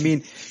going? I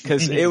mean,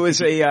 cause it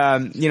was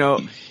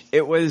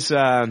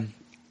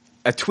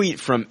a tweet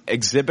from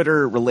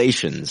Exhibitor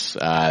Relations.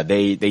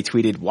 They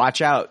tweeted,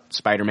 "Watch out,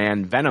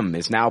 Spider-Man Venom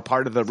is now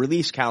part of the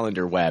release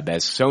calendar web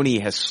as Sony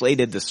has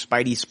slated the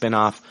Spidey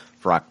spinoff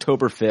for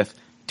October 5th,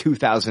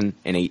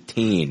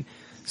 2018.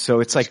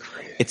 So it's like,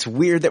 it's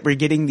weird that we're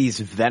getting these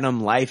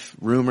Venom Life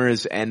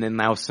rumors and then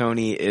now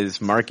Sony is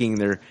marking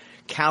their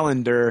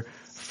calendar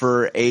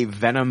for a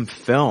Venom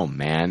film,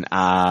 man.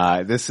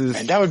 And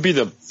that would be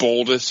the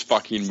boldest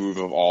fucking move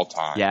of all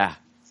time. Yeah.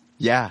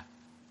 Yeah.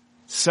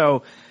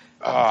 So,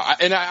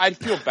 and I'd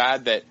feel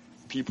bad that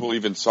people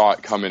even saw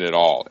it coming at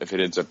all if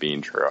it ends up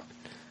being true.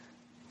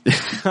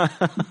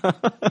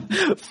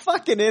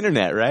 Fucking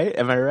internet, right?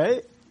 Am I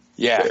right?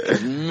 Yeah,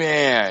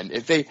 man,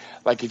 if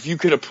you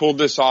could have pulled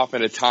this off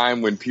in a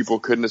time when people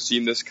couldn't have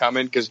seen this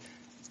coming, because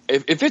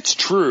if it's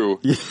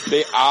true,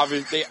 they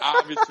obviously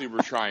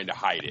were trying to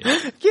hide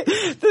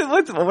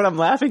it. What I'm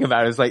laughing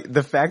about is like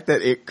the fact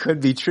that it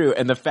could be true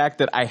and the fact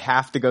that I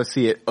have to go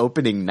see it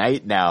opening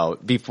night now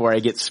before I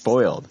get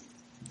spoiled.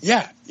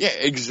 Yeah,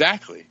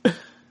 exactly.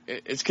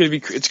 It's gonna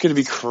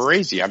be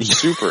crazy. I'm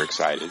super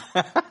excited.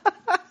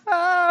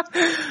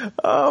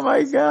 Oh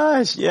my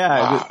gosh,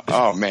 yeah.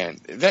 Oh man,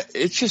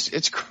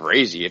 it's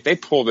crazy. If they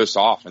pull this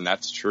off and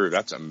that's true,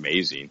 that's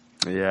amazing.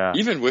 Yeah.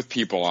 Even with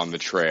people on the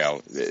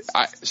trail,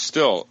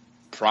 still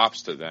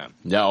props to them.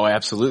 No,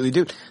 absolutely,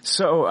 dude.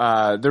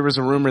 So, there was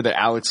a rumor that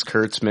Alex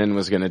Kurtzman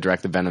was going to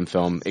direct the Venom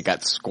film. It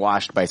got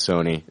squashed by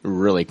Sony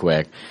really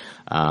quick.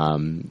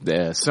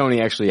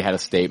 Sony actually had a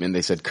statement.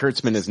 They said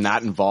Kurtzman is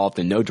not involved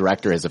and no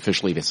director has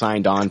officially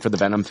signed on for the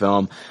Venom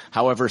film.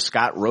 However,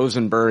 Scott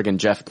Rosenberg and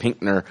Jeff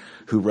Pinkner,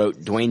 who wrote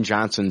Dwayne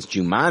Johnson's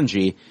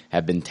Jumanji,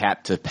 have been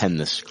tapped to pen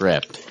the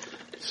script.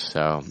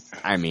 So,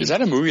 I mean, is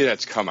that a movie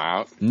that's come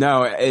out?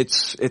 No,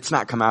 it's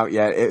not come out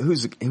yet.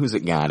 Who's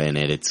it got in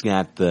it? It's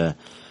got the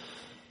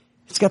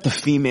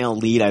female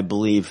lead, I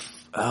believe.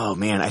 Oh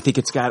man, I think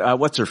it's got,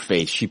 what's her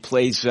face? She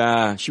plays,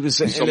 she was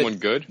someone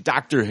good?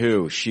 Doctor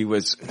Who. She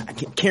was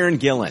Karen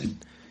Gillan.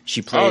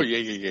 She played. Oh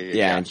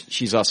yeah. And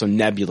she's also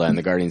Nebula in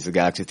the Guardians of the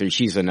Galaxy 3.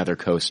 She's another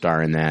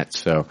co-star in that.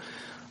 So,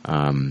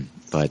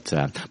 but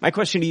my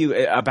question to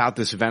you about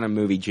this Venom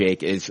movie,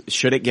 Jake, is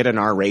should it get an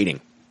R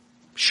rating?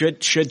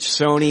 Should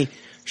Sony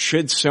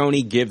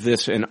give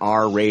this an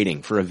R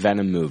rating for a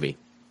Venom movie?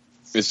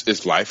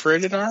 Is Life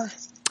rated R?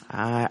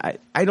 I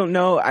don't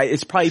know.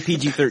 It's probably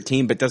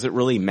PG-13, but does it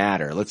really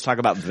matter? Let's talk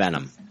about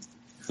Venom.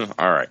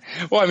 All right.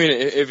 Well, I mean,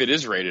 if it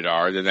is rated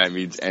R, then that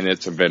means, and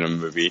it's a Venom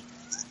movie,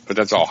 but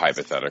that's all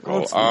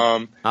hypothetical.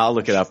 I'll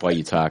look it up while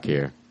you talk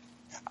here.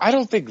 I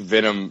don't think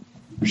Venom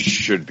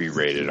should be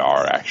rated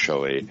R,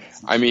 actually.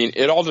 I mean,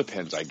 it all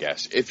depends, I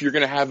guess. If you're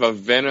going to have a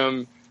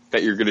Venom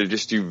that you're going to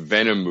just do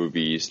Venom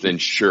movies, then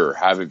sure,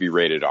 have it be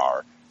rated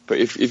R. But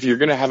if you're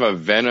going to have a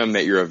Venom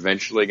that you're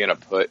eventually going to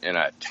put in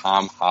a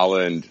Tom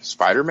Holland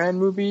Spider-Man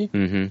movie,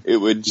 it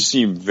would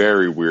seem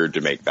very weird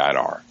to make that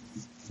R.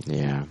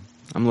 Yeah.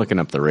 I'm looking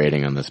up the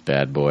rating on this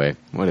bad boy.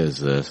 What is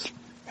this?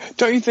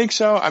 Don't you think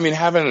so? I mean,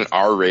 having an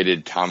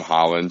R-rated Tom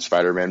Holland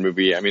Spider-Man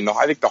movie, I mean,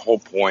 I think the whole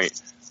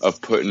point of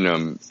putting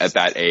them at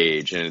that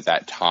age and at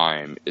that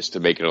time is to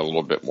make it a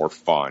little bit more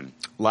fun.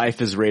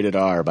 Life is rated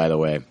R, by the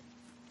way.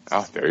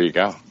 Oh, there you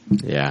go.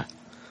 Yeah.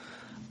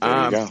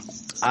 There you go.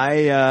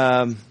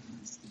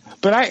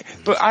 But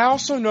I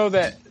also know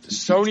that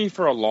Sony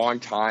for a long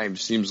time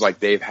seems like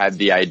they've had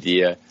the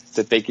idea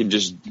that they can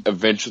just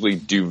eventually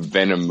do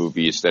Venom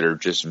movies that are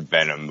just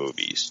Venom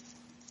movies.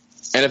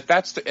 And if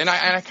that's and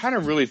I kind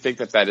of really think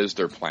that is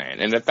their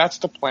plan. And if that's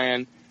the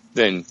plan,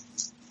 then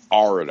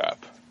R it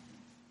up.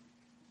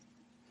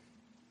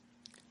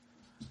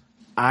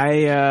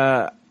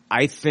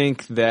 I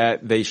think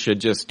that they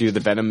should just do the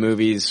Venom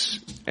movies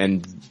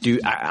and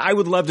I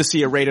would love to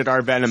see a rated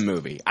R Venom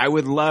movie. I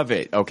would love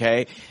it,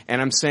 okay?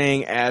 And I'm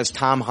saying as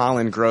Tom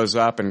Holland grows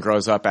up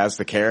as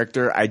the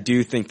character, I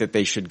do think that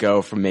they should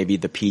go from maybe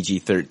the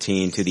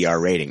PG-13 to the R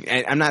rating.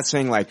 And I'm not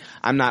saying I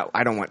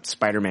don't want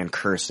Spider-Man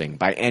cursing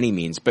by any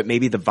means, but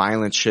maybe the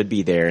violence should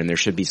be there and there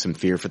should be some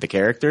fear for the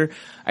character.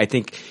 I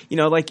think,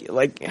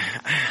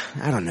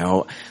 I don't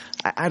know.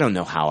 I don't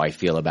know how I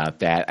feel about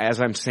that.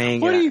 As I'm saying,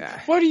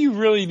 what do you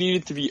really need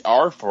it to be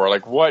R for?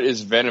 Like, what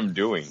is Venom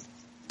doing?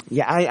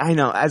 Yeah, I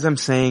know. As I'm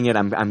saying it,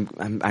 I'm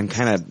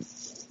kind of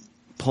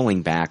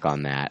pulling back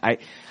on that.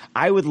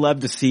 I would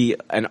love to see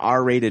an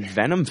R-rated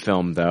Venom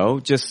film,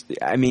 though.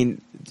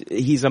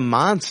 He's a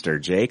monster,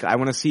 Jake. I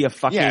want to see a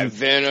fucking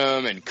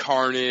Venom and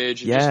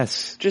Carnage.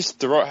 Yes,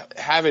 just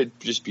have it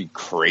just be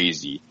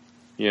crazy,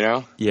 you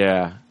know?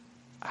 Yeah.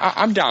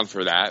 I'm down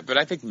for that, but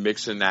I think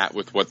mixing that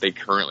with what they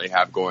currently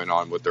have going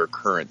on with their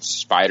current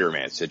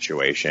Spider-Man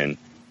situation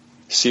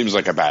seems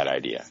like a bad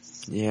idea.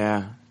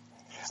 Yeah.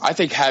 I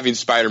think having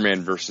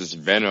Spider-Man versus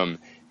Venom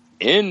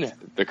in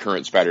the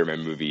current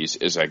Spider-Man movies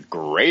is a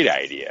great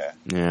idea.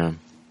 Yeah.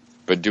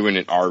 But doing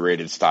it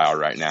R-rated style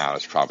right now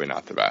is probably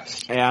not the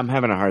best. Yeah, I'm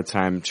having a hard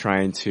time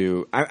trying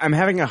to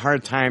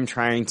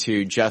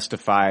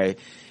justify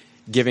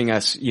giving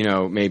us,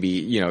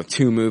 maybe,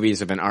 2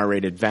 movies of an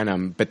R-rated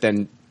Venom, but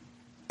then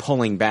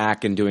pulling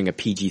back and doing a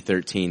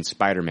PG-13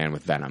 Spider-Man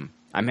with Venom.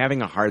 I'm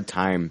having a hard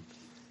time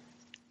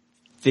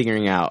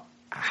figuring out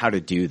how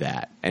to do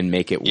that and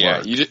make it work.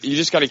 Yeah, you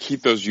just got to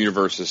keep those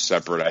universes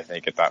separate, I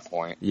think, at that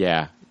point.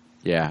 Yeah.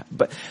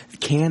 But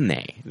can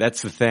they?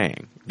 That's the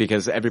thing.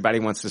 Because everybody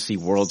wants to see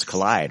worlds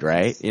collide,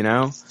 right?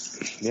 Yeah.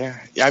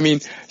 I mean,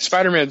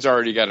 Spider-Man's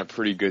already got a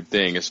pretty good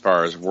thing as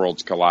far as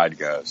worlds collide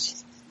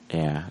goes.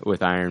 Yeah,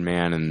 with Iron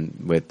Man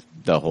and with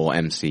the whole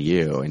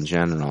MCU in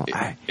general.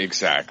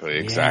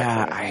 Exactly.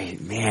 Yeah,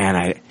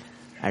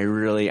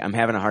 I'm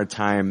having a hard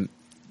time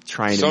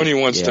trying to.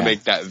 Sony wants to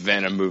make that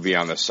Venom movie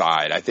on the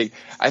side. I think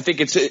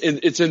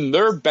it's in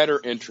their better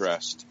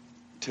interest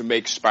to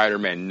make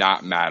Spider-Man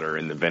not matter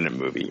in the Venom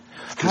movie,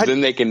 because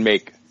then they can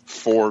make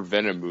 4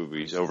 Venom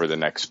movies over the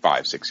next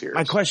 5-6 years.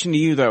 My question to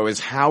you though is,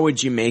 how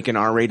would you make an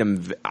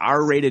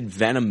R-rated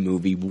Venom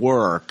movie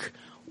work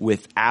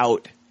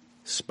without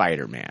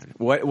Spider-Man?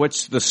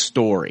 What's the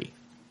story?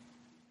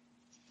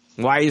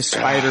 Why is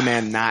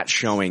Spider-Man not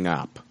showing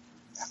up?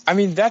 I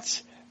mean,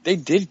 they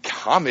did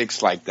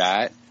comics like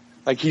that.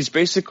 Like, he's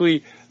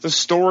basically, the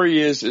story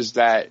is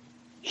that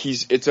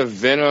it's a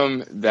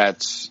Venom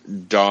that's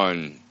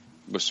done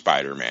with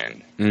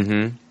Spider-Man.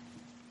 Mm-hmm.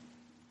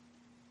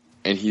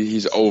 And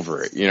he's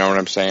over it. You know what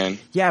I'm saying?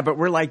 Yeah, but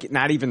we're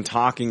not even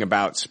talking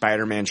about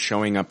Spider-Man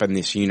showing up in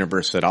this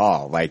universe at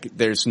all. Like,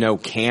 there's no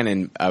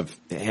canon of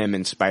him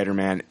and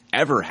Spider-Man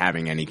ever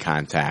having any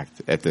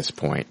contact at this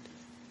point.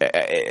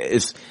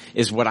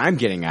 Is what I'm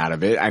getting out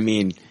of it. I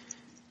mean,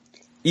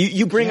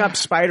 you bring up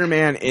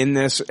Spider-Man in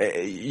this,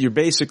 you're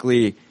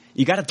basically,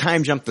 you got to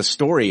time jump the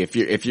story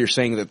if you're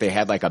saying that they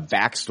had like a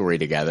backstory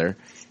together.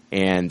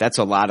 And that's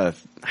a lot of,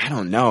 I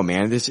don't know,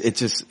 man.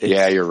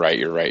 Yeah, you're right.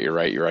 You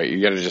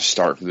got to just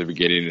start from the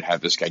beginning and have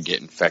this guy get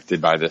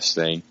infected by this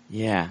thing.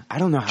 Yeah, I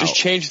don't know how. Just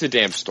change the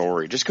damn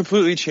story. Just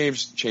completely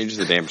change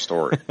the damn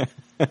story.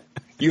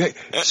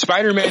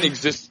 Spider-Man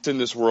exists in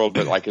this world,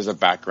 but like as a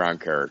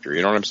background character.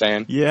 You know what I'm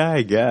saying? Yeah,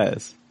 I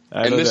guess.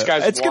 And this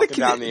guy's walking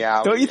down the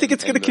alley. Don't you think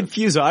it's going to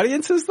confuse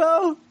audiences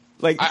though?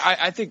 Like,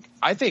 I think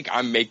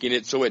I'm making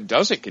it so it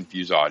doesn't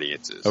confuse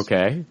audiences.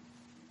 Okay.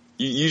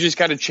 You just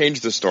got to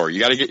change the story.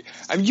 You got to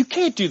you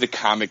can't do the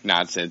comic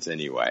nonsense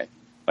anyway.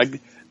 Like,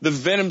 the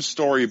Venom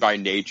story by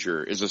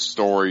nature is a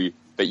story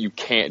that you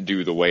can't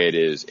do the way it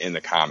is in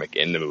the comic,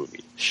 in the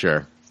movie.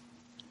 Sure.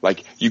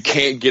 Like, you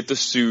can't get the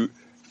suit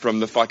from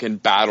the fucking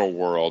battle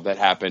world that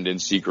happened in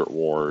Secret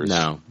Wars.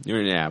 No.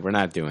 Yeah, we're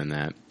not doing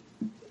that.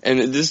 And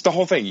this is the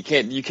whole thing. You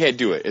can't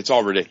do it. It's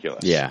all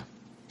ridiculous. Yeah.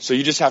 So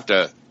you just have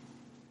to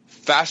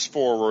fast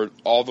forward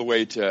all the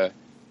way to,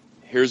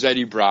 here's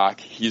Eddie Brock.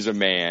 He's a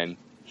man.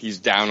 He's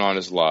down on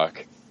his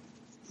luck.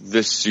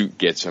 This suit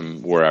gets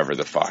him wherever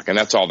the fuck. And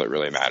that's all that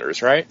really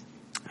matters, right?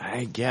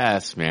 I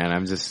guess, man.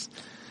 I'm just...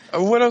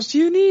 What else do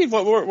you need?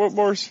 What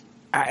more?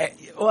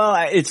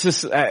 It's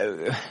just...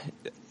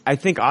 I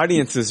think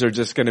audiences are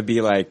just going to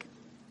be like,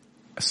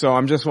 so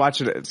I'm just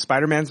watching it.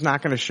 Spider-Man's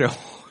not going to show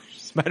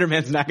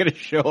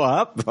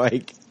up.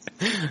 Like,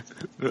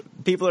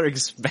 people are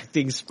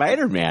expecting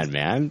Spider-Man,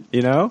 man,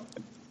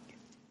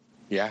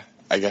 Yeah,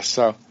 I guess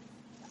so.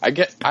 I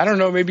don't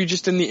know, maybe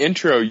just in the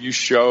intro you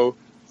show,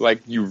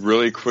 like, you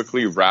really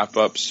quickly wrap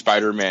up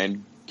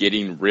Spider-Man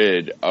getting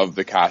rid of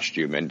the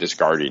costume and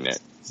discarding it.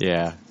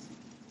 Yeah.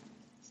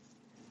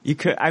 You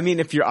could, I mean,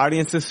 if your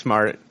audience is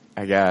smart,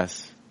 I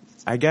guess.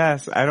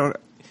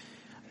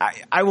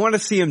 I want to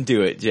see them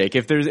do it, Jake.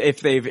 If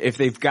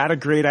they've got a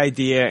great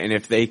idea, and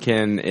if they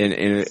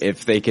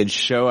can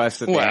show us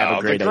that they have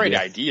a great idea. The great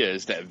idea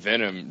is that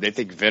they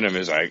think Venom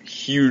is a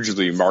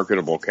hugely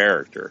marketable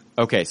character.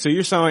 Okay, so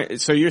you're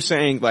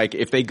saying like,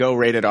 if they go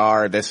rated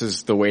R, this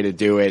is the way to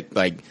do it,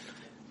 like,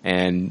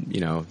 and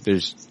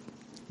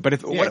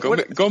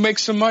go make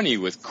some money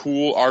with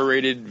cool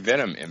R-rated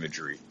Venom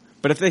imagery.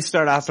 But if they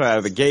start off out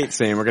of the gate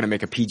saying we're going to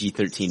make a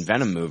PG-13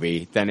 Venom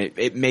movie, then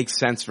it makes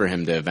sense for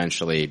him to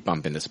eventually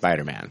bump into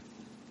Spider-Man.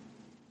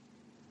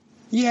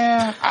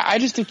 Yeah, I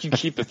just think you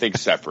keep the things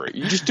separate.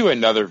 You just do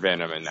another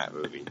Venom in that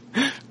movie.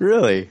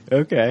 Really?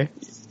 Okay.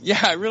 Yeah,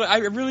 I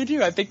really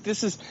do. I think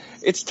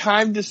it's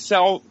time to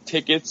sell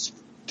tickets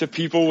to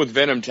people with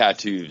Venom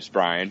tattoos,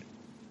 Brian.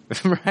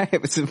 Right.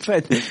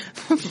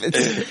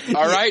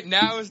 All right,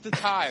 now is the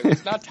time.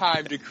 It's not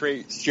time to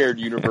create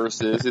shared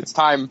universes. It's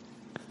time...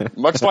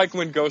 Much like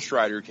when Ghost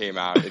Rider came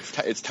out,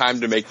 it's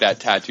time to make that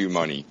tattoo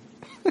money.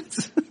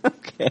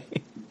 Okay.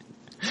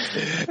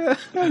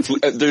 Let's have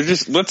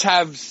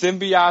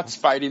symbiotes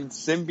fighting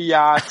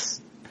symbiotes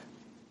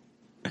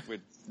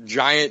with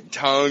giant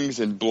tongues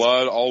and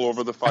blood all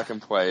over the fucking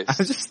place.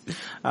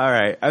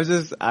 I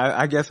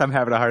guess I'm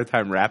having a hard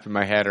time wrapping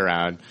my head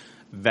around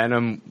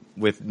Venom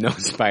with no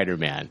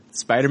Spider-Man.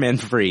 Spider-Man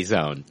free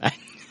zone.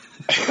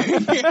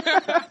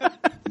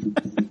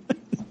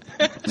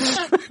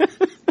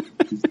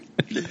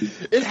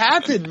 It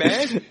happened,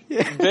 man.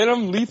 Yeah.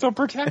 Venom lethal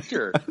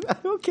protector.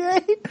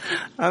 Okay.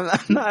 I'm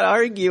not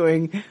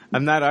arguing.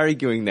 I'm not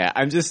arguing that.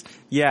 I'm just,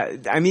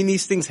 I mean,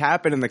 these things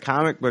happen in the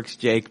comic books,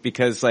 Jake,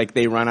 because like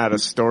they run out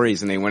of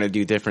stories and they want to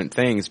do different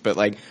things. But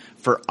like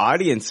for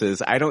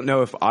audiences, I don't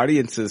know if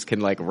audiences can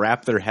like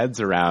wrap their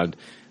heads around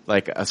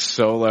like a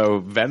solo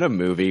Venom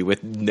movie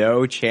with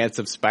no chance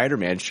of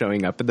Spider-Man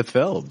showing up in the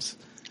films.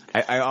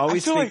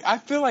 I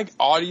feel like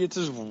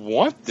audiences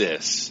want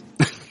this.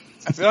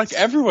 I feel like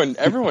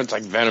everyone's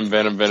like Venom.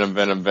 Like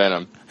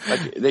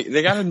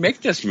they got to make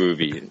this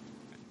movie.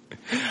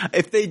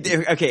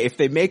 If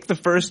they make the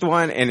first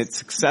one and it's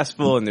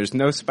successful and there's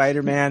no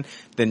Spider-Man,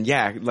 then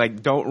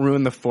like don't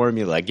ruin the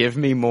formula. Give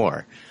me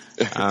more.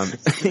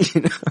 It's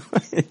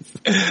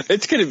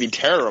going to be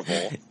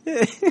terrible.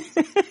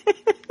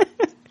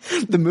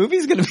 The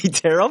movie's going to be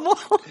terrible?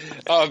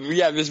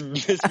 This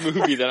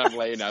movie that I'm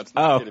laying out is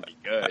not going to be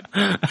good.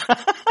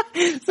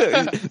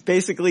 So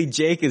basically,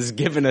 Jake is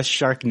giving us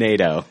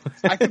Sharknado.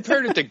 I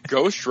compared it to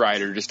Ghost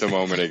Rider just a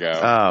moment ago.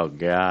 Oh,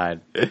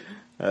 God.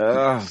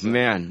 Oh,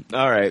 man.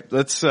 All right.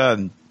 Let's, I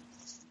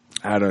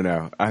don't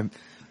know. I'm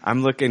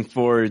looking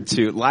forward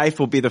to, Life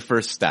will be the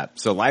first step.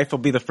 So Life will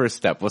be the first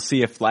step. We'll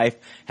see if Life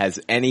has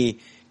any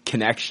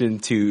connection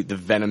to the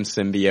Venom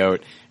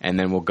symbiote, and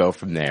then we'll go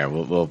from there.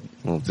 We'll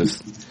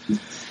just...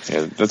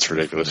 Yeah, that's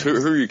ridiculous.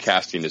 Who are you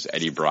casting as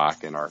Eddie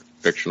Brock in our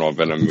fictional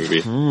Venom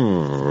movie?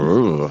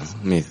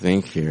 Let me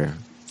think here.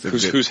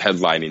 Who's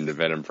headlining the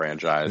Venom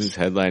franchise? Who's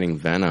headlining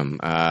Venom?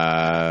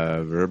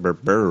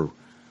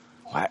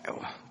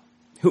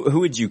 Who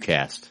would you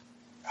cast?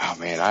 Oh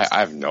man, I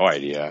have no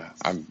idea.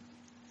 I'm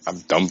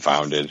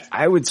dumbfounded.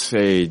 I would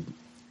say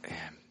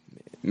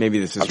maybe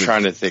this is... I'm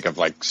trying to think of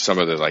like some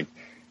of the like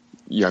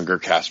younger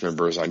cast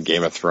members on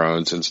Game of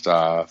Thrones and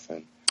stuff.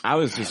 And I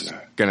was just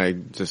gonna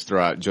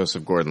throw out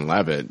Joseph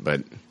Gordon-Levitt,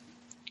 but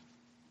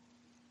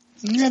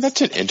yeah, that's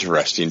an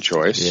interesting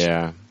choice.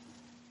 Yeah,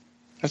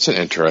 that's an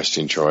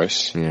interesting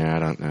choice. Yeah, I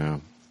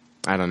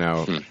don't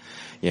know.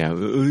 Yeah,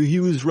 he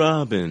was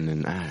Robin,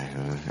 and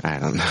I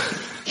don't know.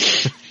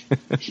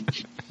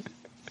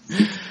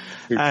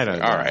 I don't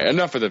know. All right,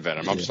 enough of the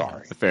Venom. I'm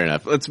sorry. Fair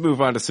enough. Let's move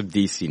on to some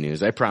DC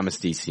news. I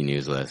promised DC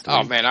news last week.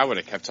 Oh man, I would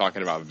have kept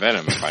talking about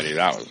Venom if I knew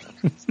that was.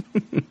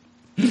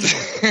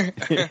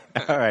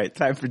 All right,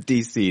 time for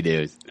DC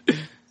news.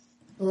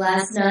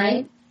 Last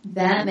night,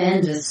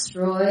 Batman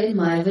destroyed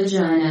my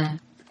vagina.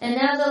 And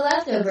now the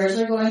leftovers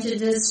are going to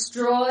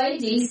destroy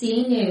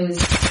DC News.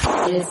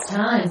 It's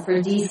time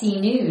for DC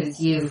News,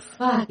 you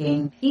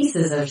fucking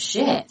pieces of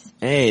shit.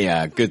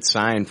 Hey, good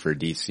sign for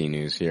DC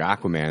News here.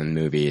 Aquaman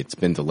movie, it's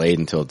been delayed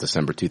until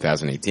December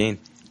 2018.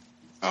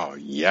 Oh,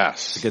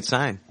 yes. It's a good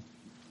sign.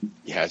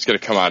 Yeah, it's going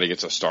to come out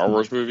against a Star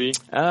Wars movie?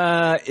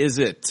 Is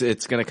it?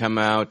 It's going to come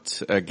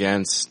out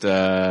against, we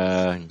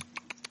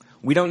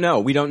don't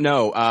know,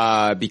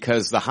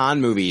 because the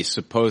Han movie is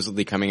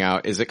supposedly coming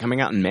out. Is it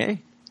coming out in May?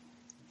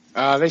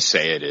 They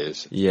say it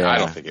is. Yeah. I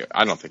don't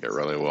think it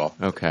really will.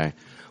 Okay.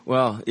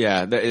 Well,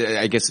 yeah,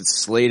 I guess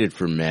it's slated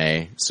for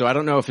May. So I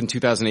don't know if in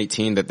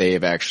 2018 that they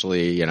have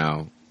actually,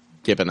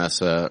 given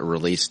us a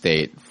release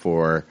date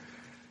for,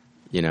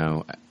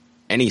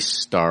 any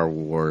Star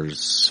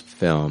Wars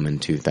film in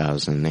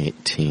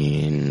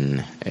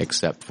 2018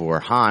 except for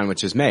Han,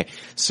 which is May.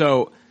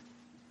 So,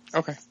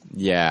 okay.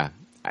 Yeah.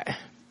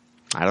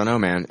 I don't know,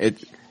 man.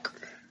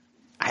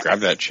 Grab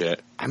that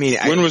shit. I mean,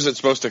 when was it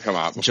supposed to come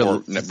out?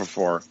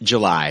 Before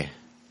July.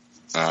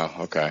 Oh,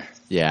 okay.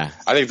 Yeah.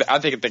 I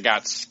think they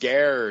got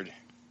scared.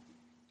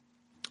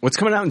 What's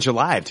coming out in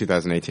July of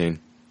 2018?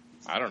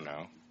 I don't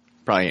know.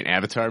 Probably an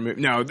Avatar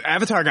movie. No,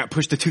 Avatar got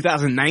pushed to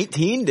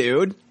 2019,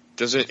 dude.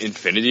 Doesn't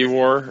Infinity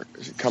War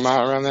come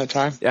out around that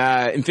time?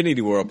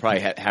 Infinity War will probably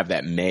have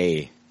that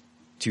May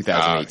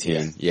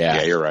 2018.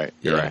 Yeah, you're right.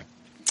 You're right.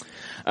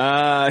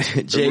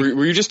 Jake,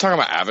 were you just talking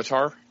about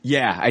Avatar?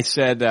 Yeah, I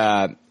said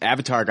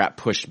Avatar got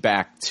pushed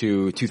back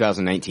to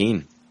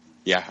 2019.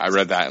 Yeah, I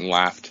read that and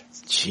laughed.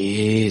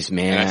 Jeez,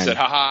 man. And I said,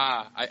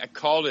 haha, I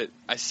called it.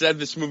 I said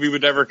this movie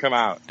would never come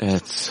out.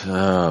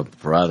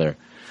 Brother.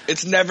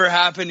 It's never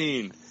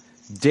happening.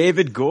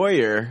 David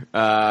Goyer,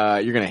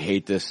 you're gonna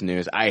hate this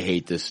news. I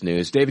hate this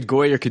news. David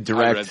Goyer could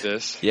direct. I read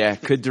this. Yeah,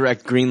 could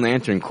direct Green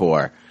Lantern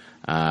Corps.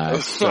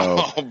 Yeah.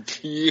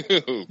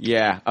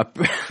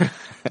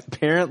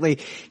 Apparently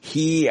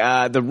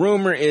the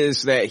rumor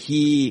is that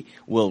he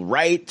will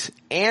write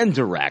and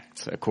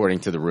direct, according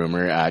to the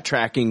rumor.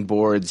 Tracking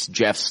Board's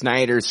Jeff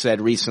Snyder said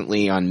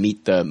recently on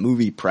Meet the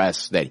Movie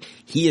Press that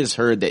he has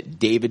heard that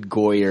David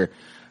Goyer,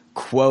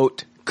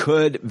 quote,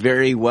 could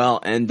very well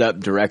end up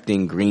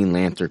directing Green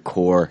Lantern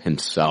Corps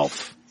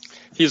himself.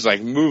 He's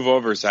like, move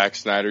over, Zack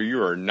Snyder.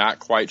 You are not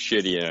quite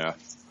shitty enough.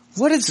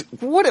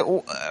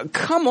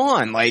 come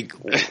on, like,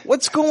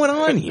 what's going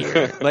on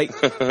here? Like,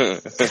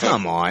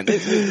 come on.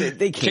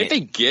 They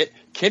can't.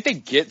 Can't they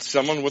get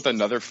someone with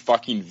another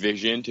fucking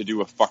vision to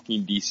do a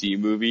fucking DC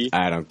movie?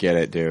 I don't get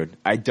it, dude.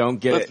 I don't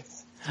get it.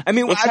 I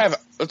mean,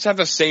 let's have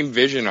the same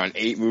vision on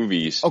 8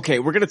 movies. Okay,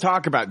 we're going to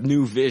talk about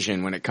new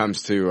vision when it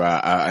comes to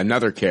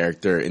another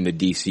character in the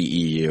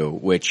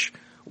DCEU, which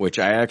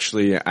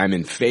I'm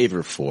in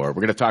favor for. We're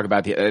going to talk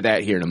about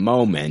that here in a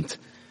moment.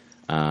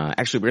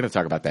 Actually, we're going to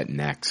talk about that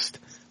next.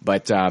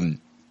 But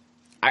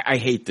I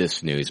hate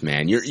this news,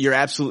 man. You're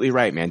absolutely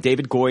right, man.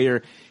 David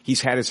Goyer, he's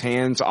had his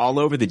hands all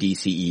over the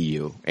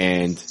DCEU,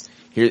 and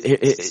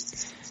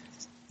he's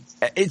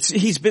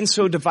been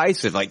so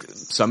divisive. Like,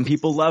 some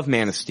people love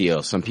Man of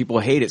Steel, some people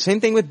hate it. Same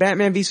thing with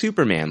Batman v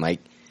Superman. Like,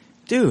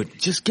 dude,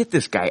 just get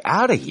this guy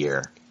out of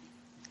here.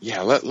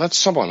 Yeah, let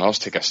someone else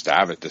take a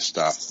stab at this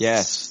stuff.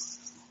 Yes.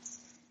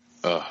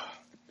 Ugh.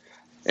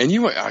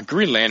 And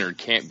Green Lantern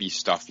can't be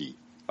stuffy.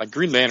 Like,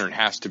 Green Lantern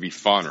has to be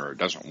fun or it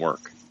doesn't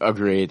work.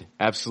 Agreed.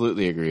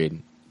 Absolutely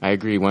agreed. I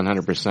agree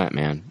 100%,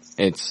 man.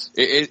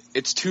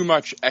 It's too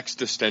much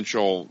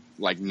existential,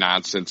 like,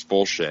 nonsense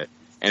bullshit.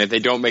 And if they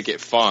don't make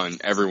it fun,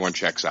 everyone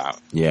checks out.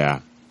 Yeah.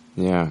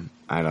 Yeah.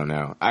 I don't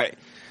know. I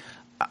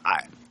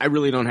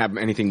really don't have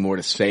anything more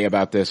to say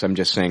about this. I'm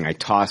just saying I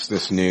tossed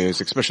this news,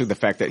 especially the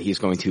fact that he's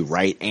going to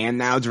write and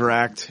now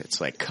direct.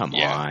 It's like, come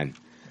on.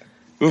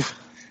 Oof.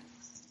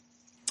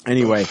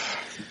 Anyway,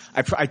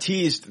 I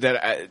teased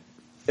that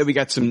we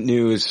got some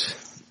news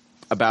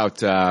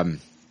about, oh,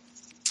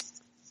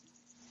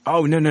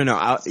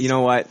 no. You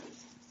know what?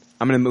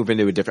 I'm going to move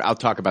into I'll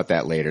talk about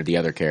that later, the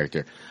other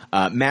character.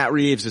 Matt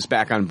Reeves is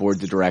back on board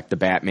to direct the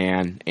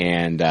Batman,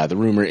 and the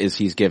rumor is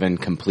he's given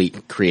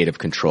complete creative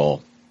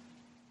control.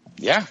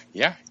 Yeah.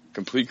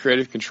 Complete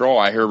creative control.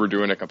 I hear we're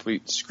doing a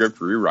complete script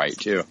rewrite,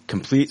 too.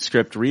 Complete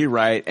script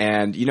rewrite,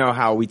 and you know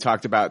how we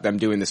talked about them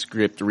doing the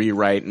script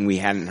rewrite, and we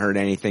hadn't heard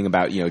anything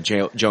about, Joe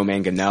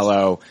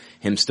Manganiello,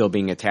 him still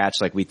being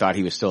attached, like we thought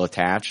he was still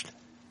attached?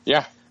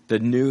 Yeah. The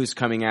news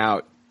coming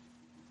out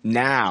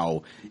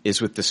now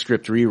is with the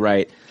script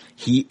rewrite.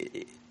 He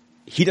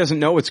doesn't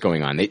know what's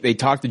going on. They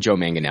talked to Joe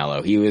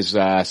Manganiello. He was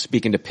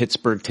speaking to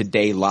Pittsburgh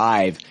Today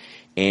Live,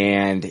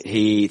 and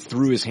he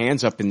threw his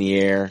hands up in the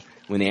air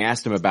when they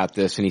asked him about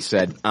this, and he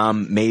said,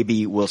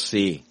 maybe we'll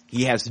see.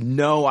 He has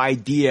no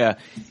idea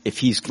if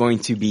he's going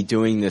to be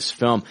doing this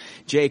film.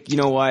 Jake, you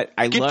know what?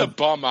 Get the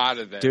bum out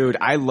of there. Dude,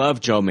 I love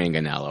Joe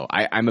Manganiello.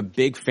 I'm a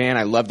big fan.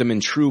 I loved him in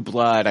True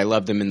Blood. I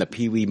loved him in the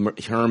Pee Wee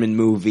Herman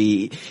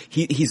movie.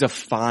 He's a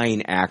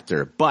fine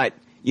actor. But,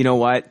 you know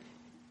what?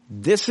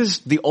 This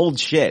is the old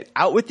shit.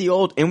 Out with the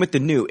old, in with the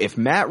new. If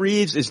Matt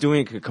Reeves is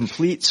doing a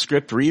complete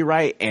script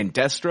rewrite and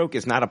Deathstroke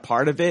is not a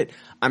part of it,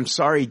 I'm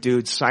sorry,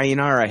 dude.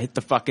 Sayonara, hit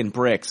the fucking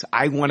bricks.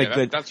 I want a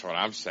good... That's what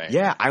I'm saying.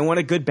 Yeah, I want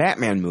a good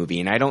Batman movie,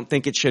 and I don't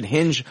think it should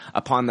hinge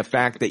upon the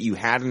fact that you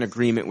had an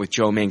agreement with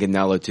Joe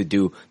Manganiello to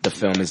do the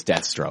film as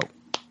Deathstroke.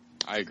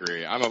 I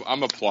agree.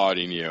 I'm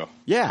applauding you.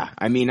 Yeah,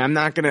 I mean,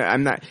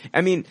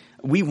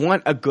 we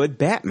want a good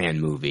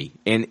Batman movie.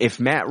 And if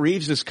Matt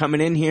Reeves is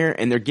coming in here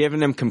and they're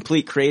giving him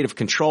complete creative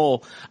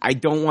control, I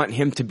don't want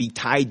him to be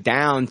tied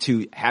down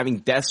to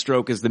having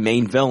Deathstroke as the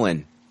main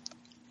villain.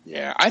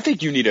 Yeah, I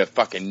think you need a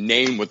fucking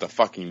name with a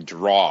fucking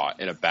draw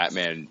in a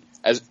Batman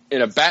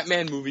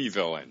movie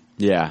villain.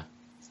 Yeah.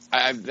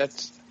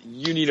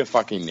 You need a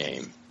fucking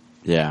name.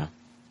 Yeah.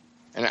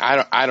 And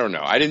I don't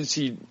know. I didn't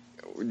see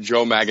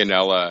Joe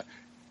Manganiello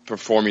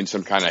performing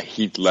some kind of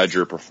Heath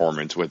Ledger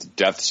performance with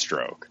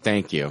Deathstroke.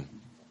 Thank you.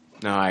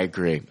 No, I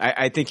agree.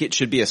 I think it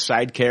should be a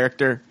side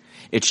character.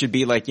 It should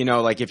be like,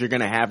 like if you're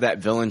going to have that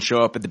villain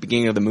show up at the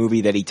beginning of the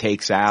movie that he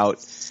takes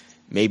out,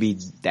 maybe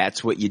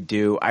that's what you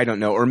do. I don't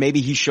know. Or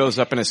maybe he shows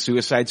up in a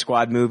Suicide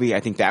Squad movie. I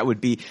think that would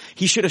be,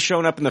 he should have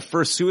shown up in the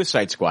first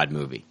Suicide Squad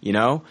movie,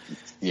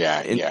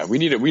 Yeah. We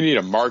need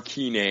a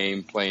marquee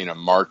name playing a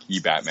marquee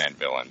Batman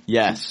villain.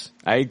 Yes,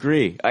 I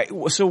agree.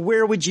 So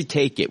where would you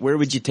take it? Where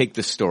would you take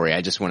the story?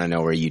 I just want to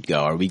know where you'd go.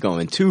 Are we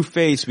going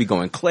Two-Face? We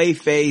going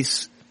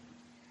Clayface?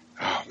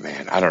 Oh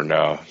man, I don't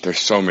know. There's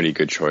so many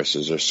good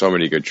choices. I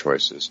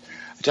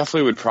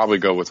definitely would probably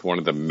go with one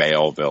of the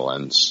male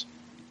villains.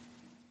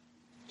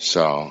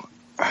 So,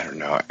 I don't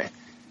know.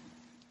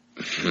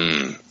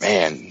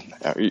 Man,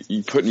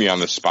 you put me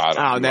on the spot.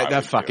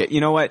 Oh, fuck it.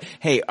 You know what?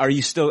 Hey, are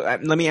you still,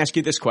 let me ask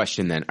you this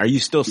question then. Are you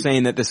still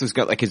saying that this is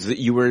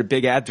you were a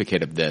big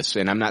advocate of this,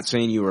 and I'm not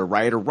saying you were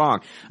right or wrong.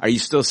 Are you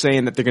still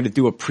saying that they're going to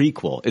do a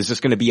prequel? Is this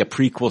going to be a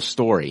prequel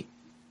story?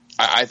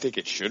 I think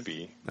it should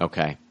be.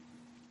 Okay.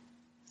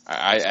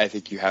 I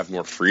think you have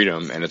more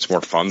freedom, and it's more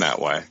fun that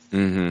way.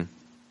 Mm-hmm.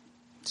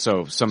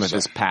 So some of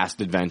his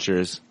past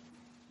adventures.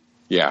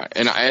 Yeah,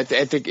 and I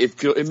think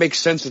it makes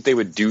sense that they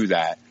would do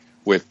that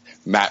with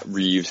Matt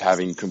Reeves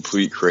having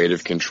complete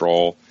creative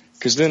control.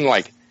 Because then,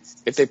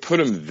 if they put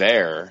him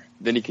there,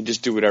 then he can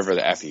just do whatever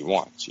the F he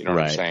wants. You know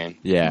what I'm saying?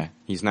 Yeah.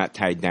 He's not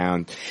tied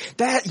down.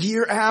 That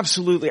year,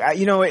 absolutely.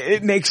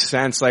 It makes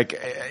sense. Like,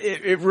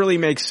 it really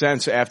makes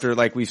sense after,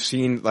 like, we've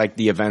seen, like,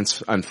 the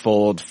events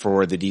unfold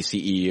for the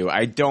DCEU.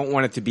 I don't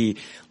want it to be,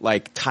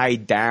 like,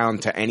 tied down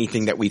to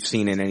anything that we've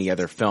seen in any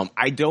other film.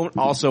 I don't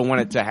also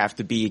want it to have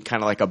to be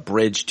kind of like a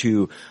bridge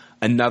to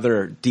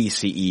another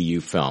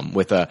DCEU film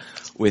with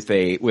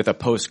a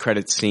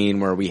post-credit scene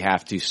where we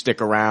have to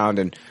stick around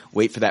and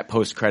wait for that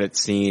post-credit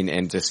scene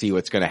and to see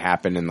what's going to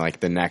happen in,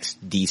 like, the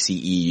next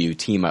DCEU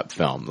team-up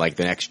film, like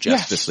the next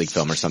Justice League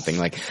film or something.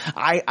 Like,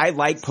 I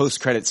like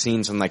post-credit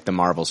scenes in, like, the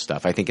Marvel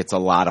stuff. I think it's a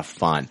lot of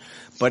fun.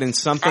 But in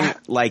something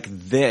like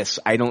this,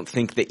 I don't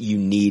think that you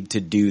need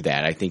to do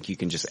that. I think you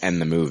can just end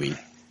the movie.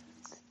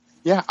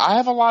 Yeah, I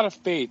have a lot of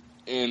faith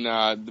in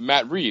the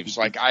Matt Reeves.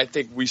 Like, I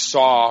think we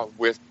saw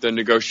with the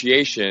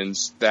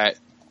negotiations that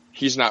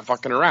he's not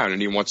fucking around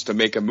and he wants to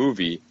make a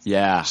movie.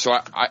 Yeah. So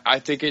I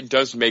think it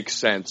does make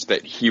sense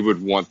that he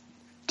would want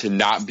to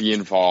not be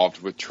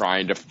involved with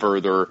trying to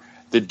further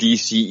the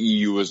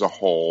DCEU as a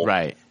whole.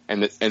 Right.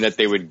 And that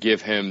they would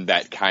give him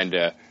that kind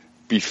of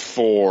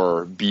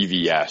before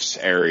BVS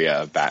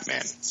area of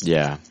Batman.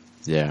 Yeah.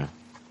 Yeah.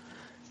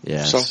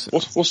 Yeah. So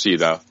we'll see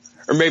though.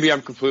 Or maybe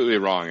I'm completely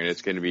wrong and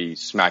it's going to be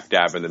smack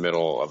dab in the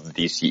middle of the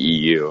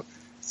DCEU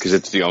because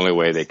it's the only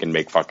way they can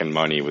make fucking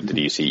money with the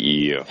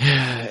DCEU.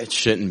 Yeah, it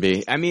shouldn't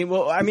be.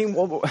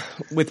 Well,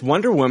 with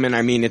Wonder Woman,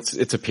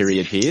 it's a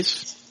period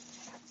piece.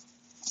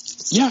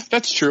 Yeah,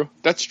 that's true.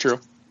 That's true.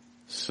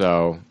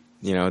 So,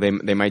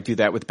 they might do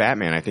that with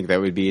Batman. I think it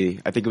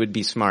would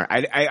be smart.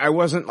 I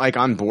wasn't like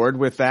on board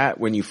with that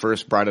when you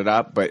first brought it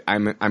up, but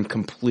I'm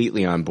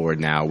completely on board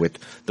now with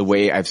the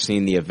way I've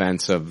seen the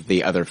events of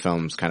the other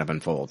films kind of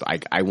unfold.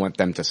 I want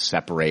them to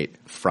separate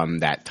from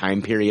that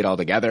time period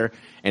altogether.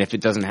 And if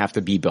it doesn't have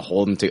to be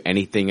beholden to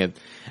any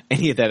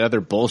of that other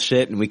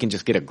bullshit and we can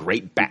just get a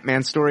great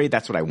Batman story,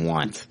 that's what I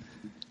want.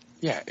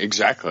 Yeah,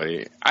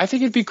 exactly. I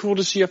think it'd be cool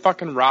to see a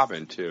fucking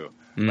Robin too.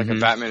 Like a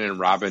Batman and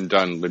Robin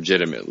done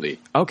legitimately.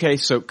 Okay,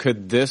 so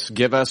could this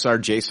give us our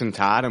Jason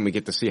Todd and we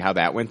get to see how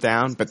that went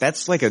down? But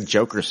that's like a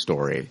Joker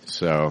story,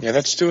 so. Yeah,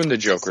 that's doing the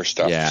Joker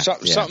stuff. Yeah,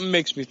 Something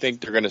makes me think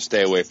they're going to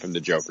stay away from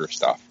the Joker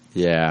stuff.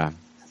 Yeah.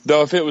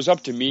 Though if it was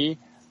up to me,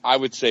 I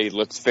would say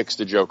let's fix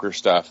the Joker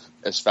stuff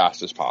as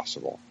fast as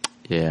possible.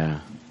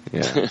 Yeah.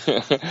 Yeah.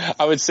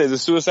 I would say the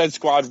Suicide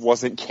Squad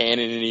wasn't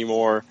canon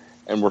anymore.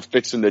 And we're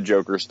fixing the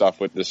Joker stuff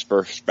with this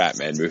first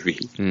Batman movie.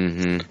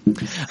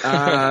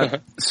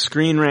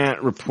 Screen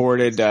Rant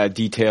reported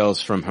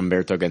details from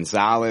Humberto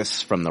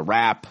Gonzalez from The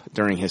Wrap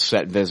during his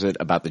set visit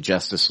about the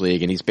Justice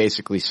League. And he's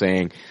basically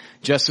saying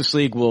Justice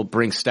League will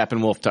bring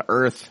Steppenwolf to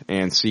Earth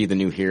and see the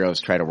new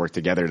heroes try to work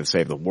together to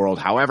save the world.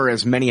 However,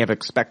 as many have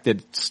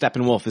expected,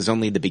 Steppenwolf is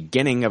only the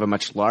beginning of a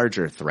much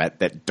larger threat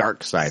that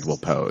Darkseid will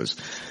pose.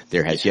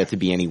 There has yet to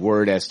be any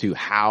word as to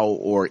how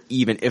or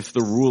even if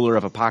the ruler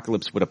of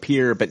Apocalypse would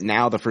appear, but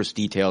now the first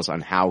details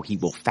on how he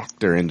will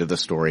factor into the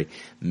story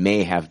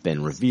may have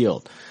been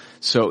revealed.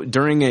 So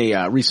during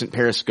a recent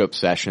Periscope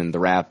session, The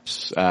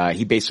Wrap's,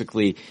 he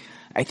basically,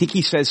 I think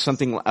he says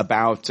something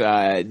about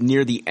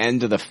near the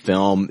end of the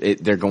film,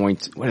 they're going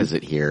to, what is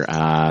it here?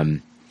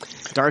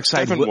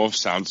 Darkseid. Steppenwolf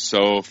sounds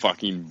so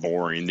fucking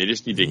boring. They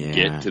just need to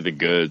get to the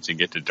goods and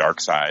get to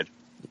Darkseid.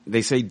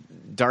 They say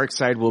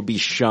Darkseid will be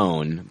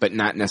shown, but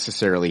not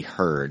necessarily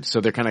heard.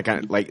 So they're kind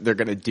of like they're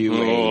going to do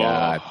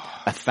a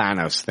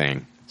Thanos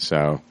thing.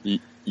 So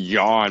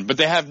yawn, but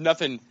they have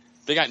nothing.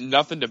 They got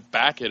nothing to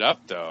back it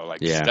up though.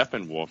 Like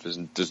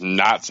Steppenwolf does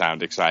not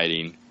sound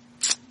exciting.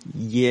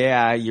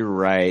 Yeah, you're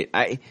right.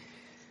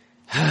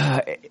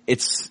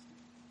 If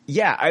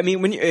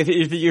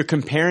you're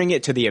comparing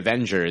it to the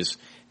Avengers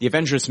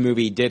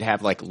movie did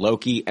have like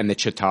Loki and the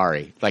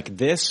Chitauri. Like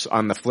this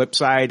on the flip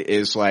side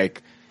is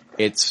like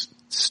it's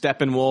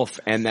Steppenwolf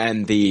and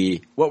then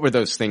what were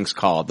those things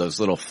called? Those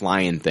little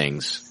flying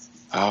things.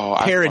 Oh,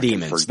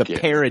 Parademons. The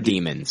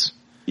Parademons.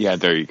 Yeah,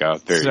 there you go.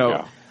 You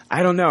go.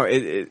 I don't know.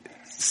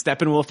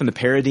 Steppenwolf and the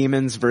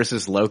Parademons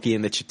versus Loki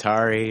and the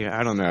Chitauri.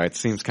 I don't know. It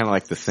seems kind of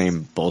like the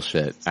same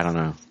bullshit. I don't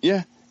know.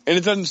 Yeah. And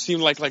it doesn't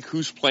seem like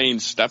who's playing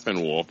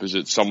Steppenwolf? Is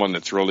it someone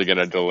that's really going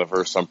to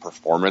deliver some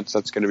performance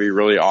that's going to be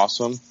really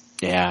awesome?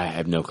 Yeah, I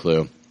have no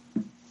clue.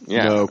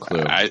 Yeah. No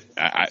clue. I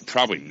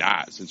probably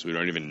not, since we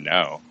don't even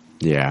know.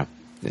 Yeah.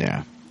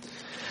 Yeah.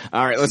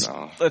 All right,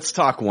 let's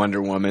talk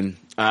Wonder Woman.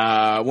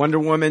 Wonder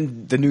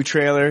Woman, the new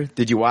trailer.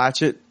 Did you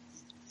watch it?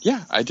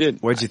 Yeah, I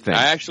did. What'd you think?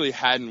 I actually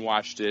hadn't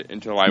watched it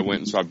until I went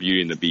and saw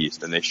Beauty and the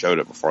Beast, and they showed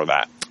it before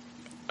that.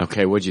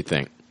 Okay, what'd you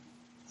think?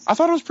 I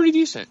thought it was pretty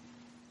decent.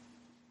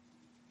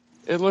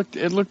 It looked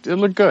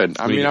good.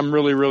 I mean, I'm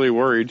really, really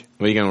worried.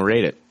 What are you gonna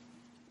rate it?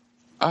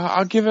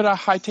 I'll give it a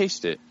high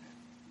taste it.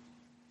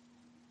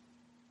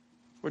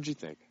 What'd you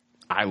think?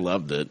 I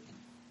loved it.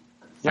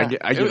 Yeah.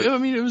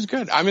 It was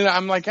good. I mean,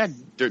 I'm like,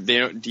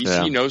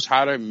 DC knows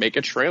how to make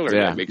a trailer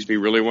that makes me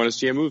really want to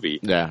see a movie.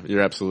 Yeah,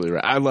 you're absolutely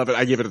right. I love it.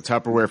 I give it a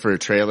Tupperware for a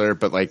trailer,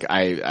 but like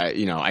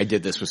I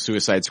did this with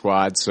Suicide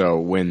Squad, so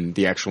when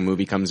the actual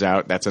movie comes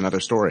out, that's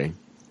another story.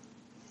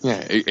 Yeah,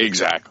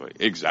 exactly.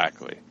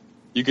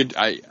 You could.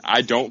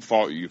 I don't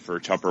fault you for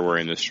Tupperware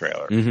in this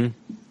trailer. Mm-hmm.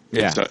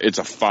 Yeah. It's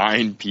a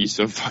fine piece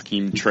of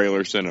fucking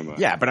trailer cinema.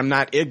 Yeah, but I'm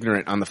not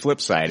ignorant on the flip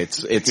side.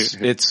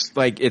 It's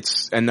like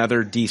it's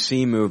another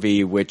DC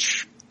movie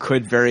which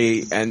could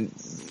very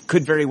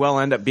well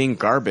end up being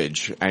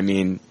garbage. I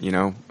mean,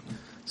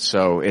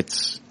 so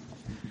it's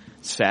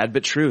sad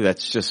but true.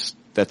 That's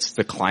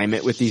the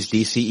climate with these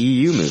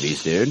DCEU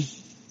movies, dude.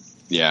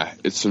 Yeah,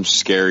 it's some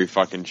scary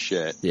fucking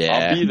shit.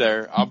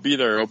 Yeah. I'll be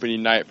there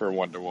opening night for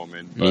Wonder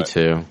Woman. Me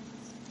too.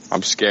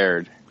 I'm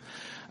scared.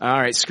 All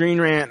right,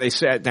 Screen Rant, they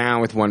sat down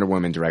with Wonder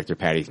Woman director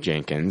Patty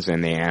Jenkins,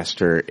 and they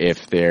asked her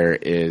if there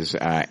is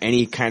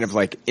any kind of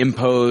like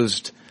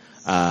imposed,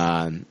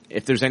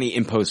 if there's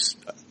anything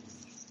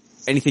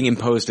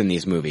imposed in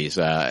these movies,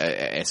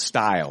 a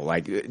style,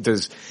 like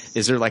is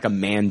there like a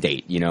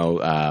mandate,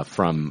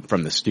 from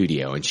the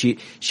studio? And she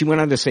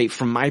went on to say,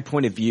 from my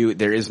point of view,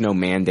 there is no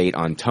mandate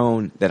on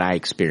tone that I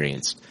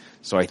experienced.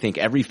 So I think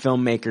every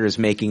filmmaker is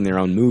making their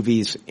own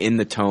movies in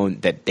the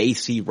tone that they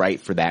see right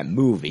for that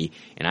movie,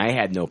 and I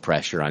had no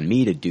pressure on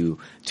me to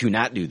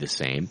not do the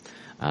same.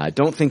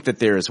 Don't think that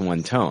there is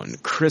one tone.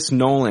 Chris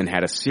Nolan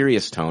had a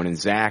serious tone, and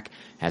Zach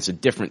has a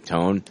different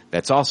tone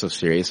that's also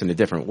serious in a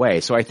different way.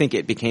 So I think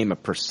it became a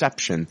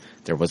perception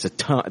there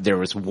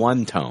was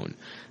one tone.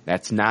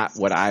 That's not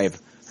what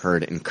I've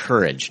heard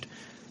encouraged.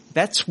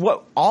 That's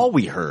all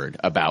we heard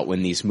about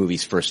when these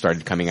movies first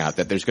started coming out,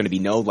 that there's going to be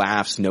no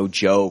laughs, no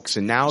jokes,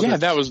 and now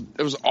it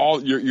was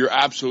all, you're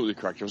absolutely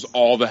correct. It was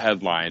all the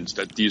headlines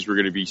that these were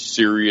going to be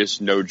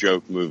serious, no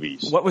joke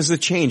movies. What was the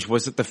change?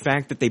 Was it the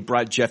fact that they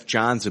brought Jeff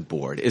Johns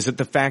aboard? Is it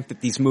the fact that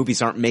these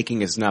movies aren't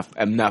making as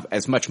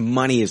much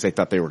money as they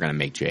thought they were going to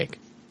make, Jake?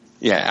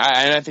 Yeah,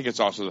 and I think it's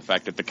also the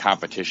fact that the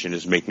competition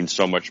is making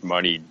so much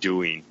money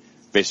doing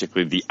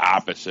basically the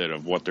opposite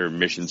of what their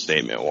mission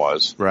statement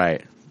was.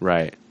 Right.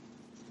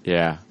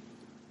 Yeah.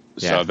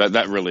 So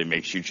that really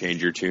makes you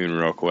change your tune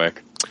real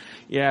quick.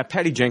 Yeah,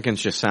 Patty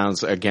Jenkins just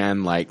sounds,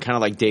 again, kind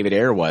of like David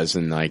Ayer was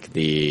in,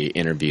 the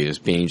interviews,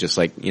 being just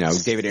like,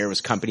 David Ayer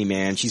was company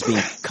man, she's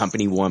being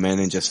company woman,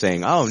 and just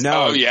saying, oh,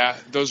 no. Oh, yeah.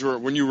 Those were,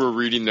 when you were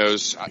reading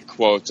those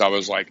quotes, I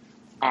was like,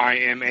 I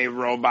am a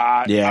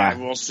robot. Yeah. I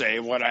will say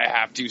what I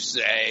have to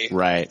say.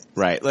 Right.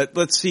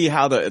 Let's see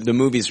how the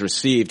movie's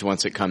received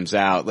once it comes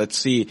out. Let's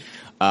see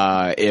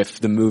if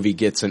the movie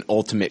gets an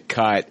ultimate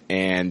cut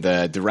and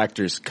the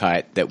director's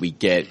cut that we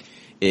get,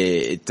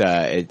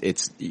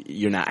 it's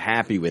you're not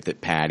happy with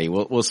it, Patty.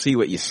 We'll see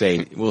what you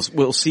say.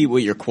 We'll see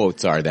what your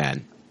quotes are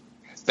then.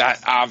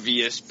 That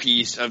obvious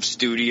piece of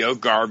studio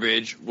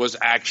garbage was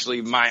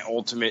actually my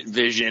ultimate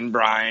vision,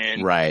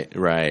 Brian. Right.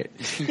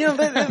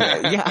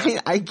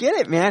 Yeah, I get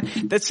it, man.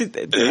 That's it.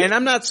 And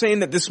I'm not saying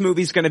that this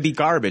movie's going to be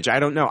garbage. I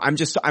don't know.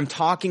 I'm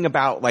talking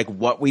about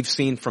what we've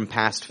seen from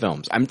past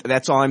films.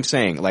 That's all I'm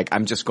saying.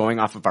 I'm just going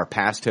off of our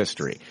past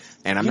history.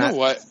 And I'm not. You know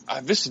what?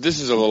 This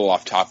is a little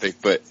off topic,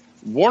 but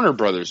Warner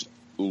Brothers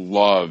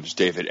loves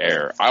David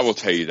Ayer. I will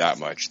tell you that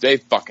much. They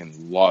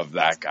fucking love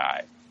that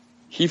guy.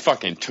 He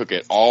fucking took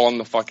it all on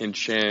the fucking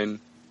chin.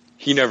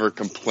 He never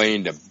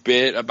complained a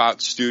bit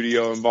about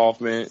studio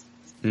involvement.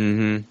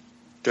 Mm-hmm.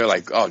 They're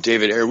like, oh,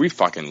 David Ayer, we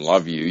fucking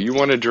love you. You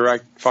want to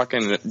direct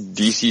fucking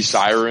DC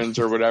Sirens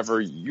or whatever?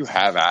 You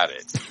have at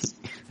it.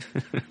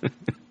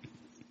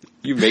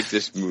 You make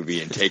this movie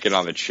and take it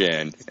on the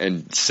chin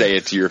and say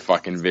it's your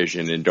fucking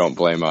vision and don't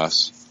blame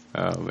us.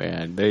 Oh,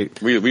 man.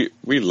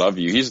 We love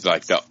you. He's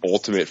like the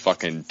ultimate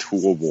fucking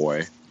tool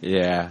boy.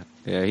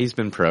 Yeah, he's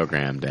been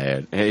programmed,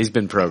 Dad. He's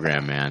been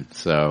programmed, man.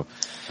 So,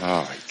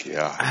 oh my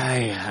god,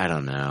 I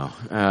don't know.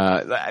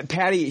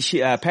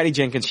 Patty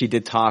Jenkins, she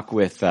did talk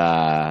with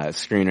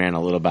Screen Rant a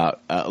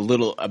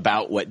little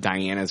about what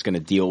Diana's going to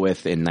deal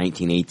with in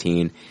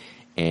 1918,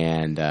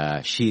 and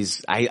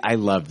I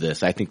love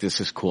this. I think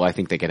this is cool. I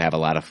think they could have a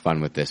lot of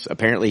fun with this.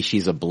 Apparently,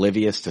 she's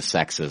oblivious to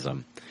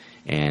sexism.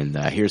 And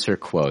here's her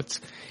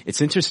quotes.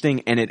 It's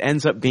interesting, and it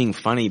ends up being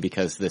funny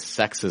because this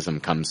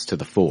sexism comes to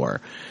the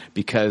fore.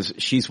 Because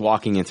she's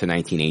walking into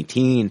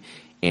 1918,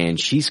 and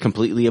she's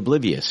completely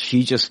oblivious.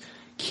 She just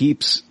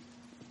keeps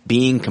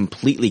being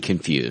completely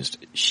confused.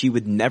 She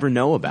would never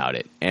know about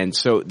it. And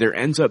so there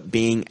ends up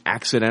being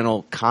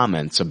accidental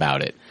comments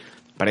about it.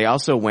 But I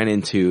also went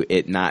into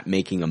it not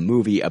making a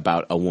movie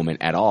about a woman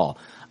at all.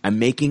 I'm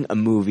making a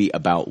movie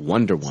about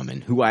Wonder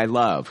Woman, who I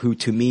love, who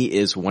to me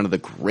is one of the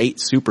great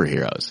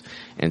superheroes.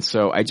 And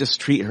so I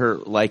just treat her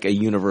like a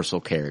universal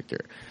character.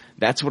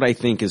 That's what I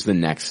think is the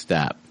next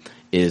step,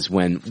 is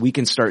when we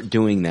can start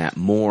doing that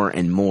more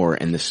and more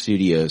and the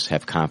studios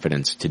have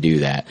confidence to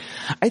do that.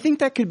 I think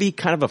that could be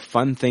kind of a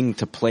fun thing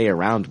to play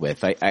around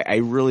with. I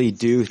really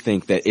do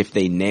think that if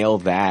they nail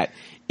that,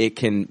 it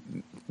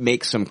can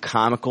make some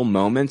comical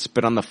moments,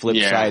 but on the flip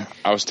side,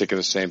 I was thinking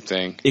the same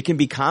thing. It can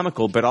be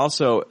comical, but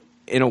also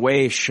in a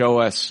way show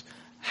us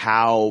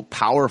how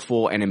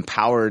powerful and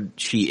empowered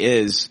she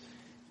is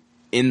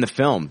in the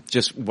film.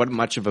 Just what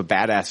much of a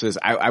badass is.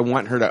 I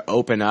want her to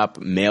open up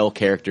male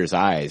characters'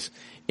 eyes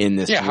in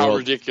this world. How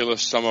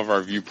ridiculous some of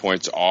our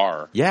viewpoints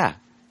are. Yeah.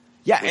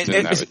 Yeah,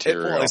 within that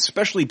material. well,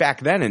 especially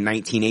back then in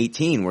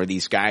 1918, where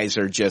these guys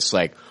are just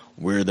like,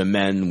 we're the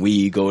men,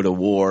 we go to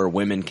war,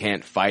 women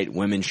can't fight,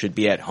 women should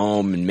be at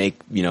home and make,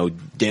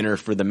 dinner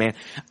for the man.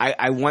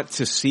 I want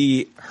to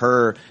see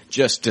her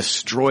just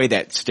destroy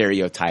that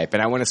stereotype,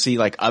 and I want to see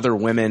like other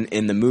women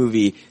in the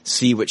movie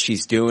see what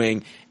she's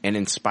doing and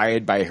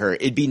inspired by her.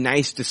 It'd be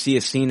nice to see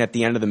a scene at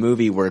the end of the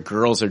movie where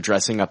girls are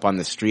dressing up on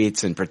the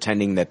streets and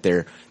pretending that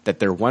they're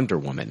Wonder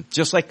Woman.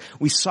 Just like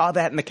we saw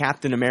that in the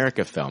Captain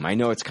America film. I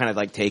know it's kind of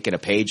like taking a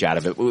page out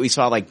of it, but we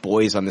saw like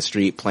boys on the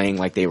street playing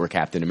like they were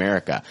Captain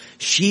America.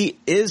 She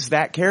is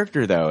that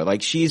character though.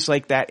 Like she's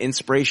like that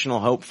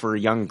inspirational hope for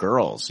young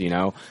girls,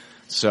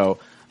 So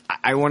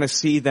I want to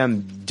see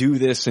them do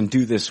this and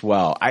do this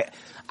well.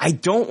 I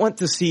don't want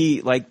to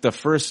see like the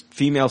first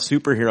female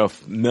superhero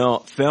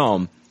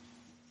film.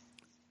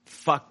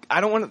 I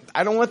don't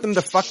want them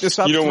to fuck this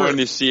up. You don't want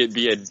to see it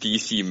be a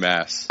DC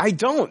mess. I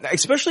don't,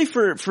 especially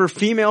for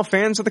female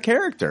fans of the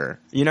character,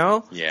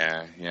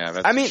 Yeah,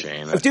 that's a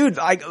shame. Dude,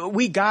 like,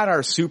 we got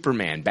our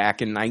Superman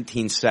back in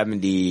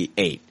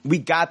 1978. We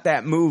got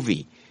that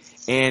movie.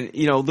 And,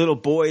 little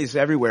boys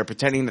everywhere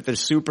pretending that they're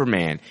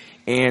Superman.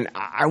 And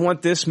I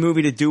want this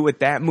movie to do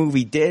what that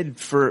movie did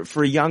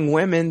for young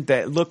women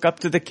that look up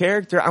to the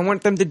character. I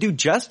want them to do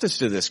justice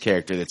to this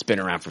character that's been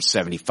around for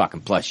 70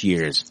 fucking plus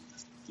years.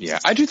 Yeah,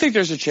 I do think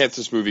there's a chance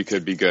this movie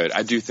could be good.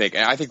 I do think,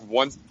 and I think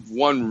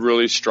one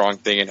really strong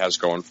thing it has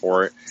going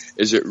for it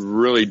is it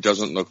really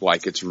doesn't look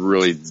like it's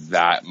really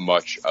that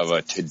much of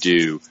a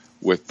to-do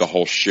with the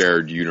whole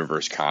shared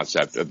universe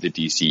concept of the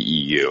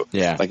DCEU.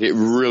 Yeah. Like it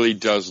really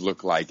does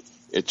look like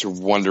it's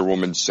Wonder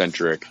Woman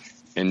centric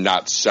and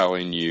not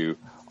selling you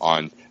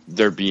on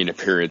there being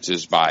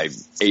appearances by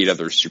 8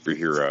 other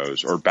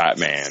superheroes or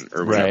Batman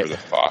or whatever the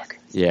fuck.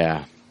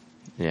 Yeah.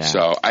 Yeah.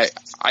 So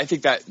I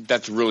think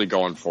that's really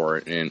going for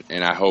it,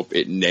 and I hope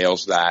it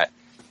nails that,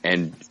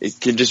 and it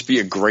can just be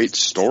a great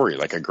story,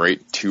 like a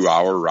great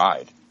 2-hour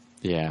ride.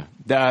 Yeah.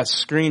 The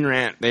Screen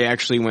Rant, they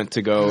actually went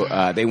to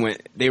go, they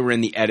were in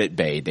the edit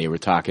bay. They were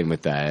talking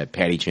with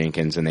Patty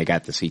Jenkins, and they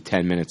got to see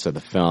 10 minutes of the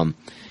film.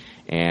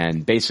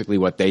 And basically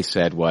what they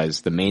said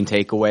was the main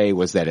takeaway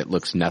was that it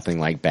looks nothing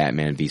like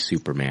Batman v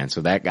Superman.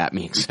 So that got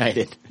me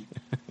excited.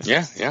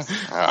 Yeah.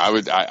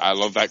 I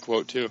love that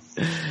quote too.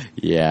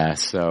 Yeah.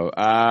 So,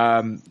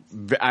 I'm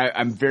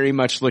very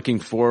much looking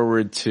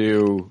forward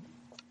to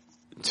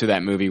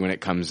that movie when it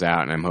comes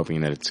out, and I'm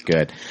hoping that it's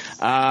good.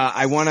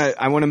 I want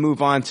to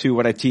move on to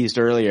what I teased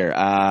earlier.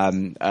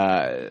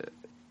 A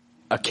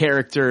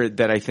character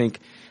that I think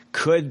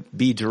could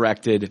be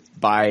directed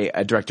by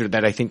a director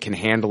that I think can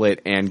handle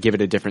it and give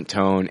it a different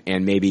tone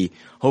and maybe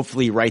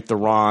hopefully right the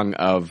wrong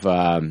of,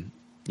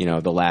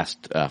 the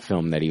last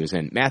film that he was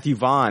in. Matthew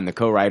Vaughn, the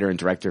co-writer and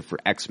director for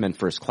X-Men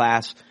First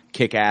Class,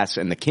 Kick-Ass,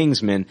 and The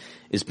Kingsman,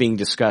 is being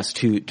discussed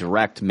to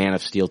direct Man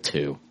of Steel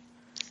 2.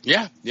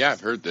 Yeah,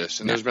 I've heard this.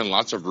 And there's been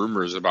lots of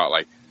rumors about,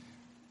 like,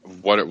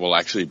 what it will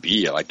actually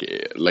be.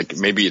 Like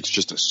maybe it's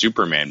just a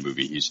Superman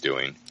movie he's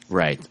doing.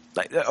 Right.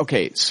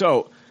 Okay,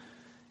 so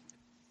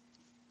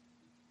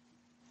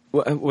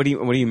what do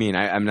you mean?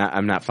 I'm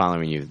not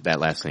following you, that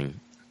last thing.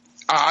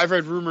 I've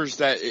read rumors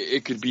that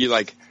it could be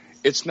like,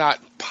 it's not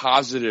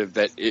positive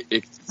that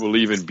it will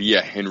even be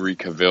a Henry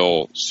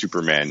Cavill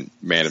Superman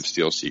Man of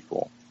Steel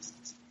sequel.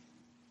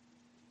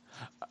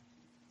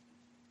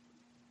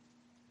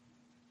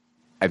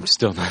 I'm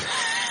still not.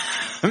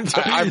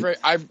 I've read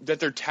that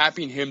they're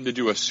tapping him to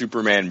do a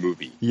Superman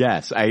movie.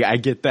 Yes, I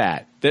get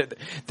that.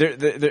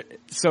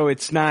 So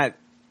it's not.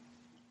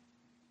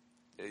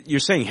 You're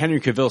saying Henry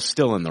Cavill's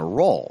still in the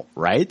role,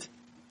 right?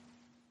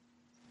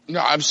 No,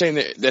 I'm saying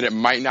that it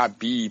might not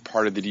be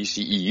part of the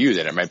DCEU,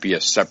 that it might be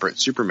a separate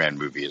Superman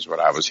movie is what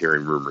I was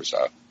hearing rumors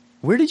of.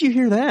 Where did you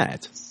hear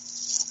that?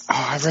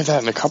 Oh, I read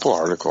that in a couple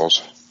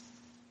articles.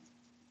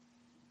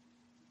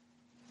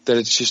 That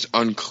it's just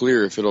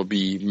unclear if it'll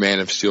be Man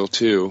of Steel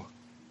 2.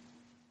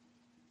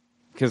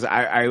 Because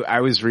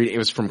I was reading, it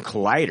was from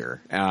Collider.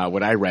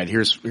 What I read,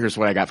 here's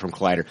what I got from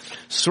Collider.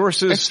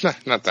 Sources.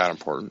 It's not that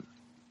important.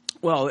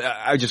 Well,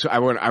 I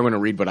want to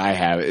read what I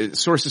have.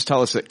 Sources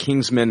tell us that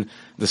Kingsman,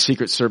 the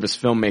Secret Service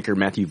filmmaker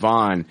Matthew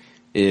Vaughn,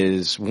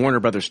 is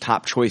Warner Brothers'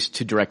 top choice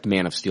to direct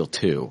Man of Steel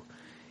 2.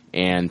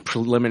 And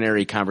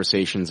preliminary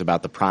conversations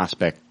about the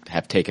prospect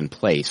have taken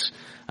place.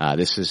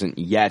 This isn't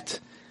yet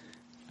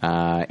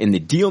in the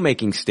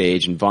deal-making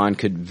stage, and Vaughn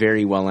could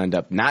very well end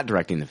up not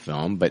directing the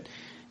film, but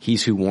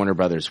he's who Warner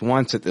Brothers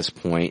wants at this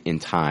point in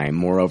time.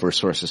 Moreover,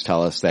 sources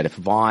tell us that if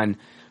Vaughn,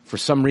 for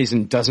some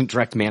reason, doesn't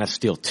direct Man of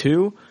Steel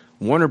 2,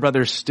 Warner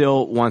Brothers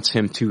still wants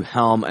him to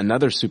helm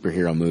another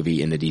superhero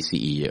movie in the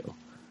DCEU.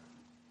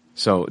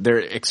 So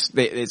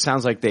it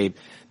sounds like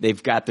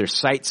they've got their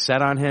sights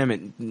set on him.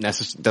 It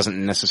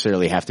doesn't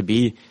necessarily have to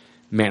be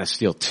Man of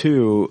Steel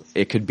 2.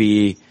 It could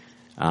be,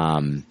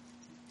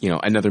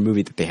 another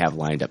movie that they have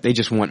lined up. They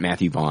just want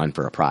Matthew Vaughn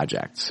for a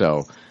project.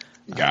 So,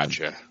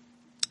 gotcha.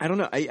 I don't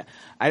know.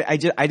 I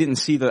didn't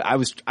see I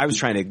was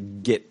trying to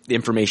get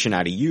information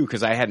out of you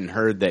because I hadn't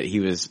heard that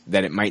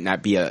it might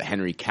not be a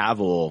Henry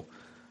Cavill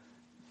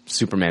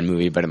Superman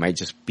movie, but it might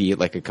just be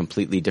like a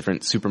completely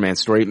different Superman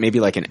story, maybe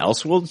like an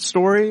Elseworld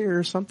story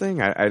or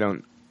something. I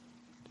don't.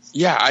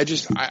 Yeah, I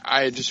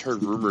just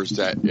heard rumors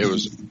that it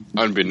was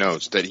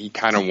unbeknownst that he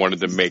kind of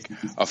wanted to make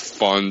a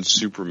fun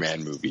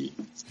Superman movie.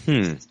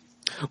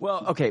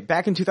 Well, okay,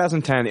 back in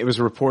 2010, it was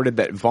reported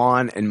that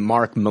Vaughn and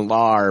Mark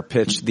Millar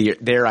pitched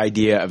their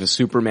idea of a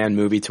Superman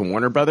movie to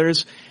Warner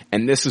Brothers,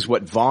 and this is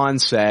what Vaughn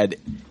said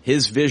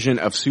his vision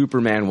of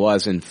Superman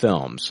was in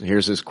films.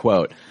 Here's his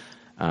quote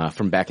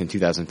from back in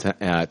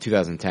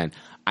 2010.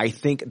 I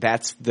think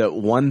that's the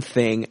one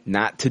thing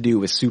not to do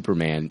with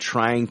Superman,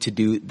 trying to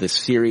do the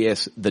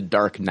serious The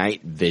Dark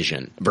Knight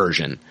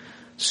version.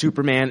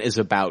 Superman is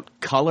about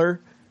color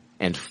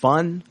and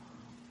fun,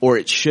 or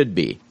it should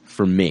be,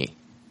 for me.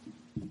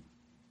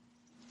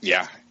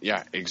 Yeah,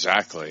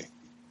 exactly.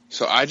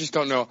 So I just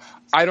don't know.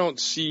 I don't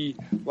see,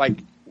 like,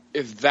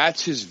 if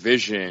that's his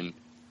vision,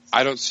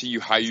 I don't see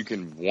how you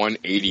can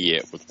 180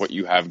 it with what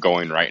you have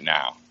going right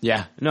now.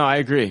 Yeah, no, I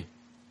agree.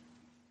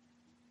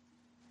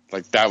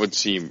 Like, that would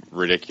seem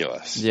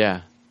ridiculous.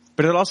 Yeah.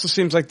 But it also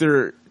seems like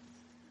if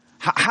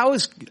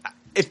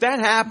that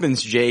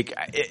happens, Jake,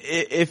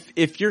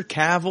 if you're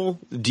Cavill,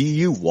 do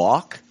you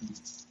walk?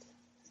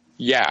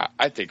 Yeah,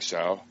 I think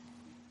so.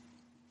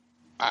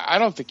 I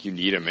don't think you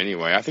need him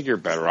anyway. I think you're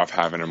better off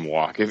having him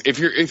walk. If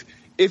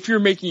you're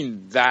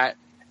making that,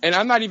 and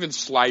I'm not even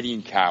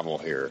sliding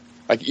Cavill here.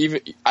 Like,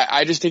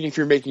 I just think if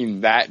you're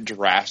making that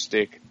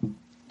drastic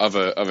of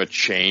a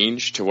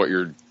change to what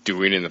you're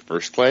doing in the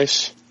first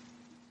place,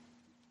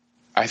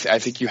 I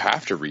think you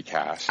have to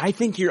recast. I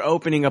think you're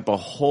opening up a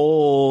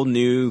whole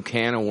new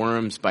can of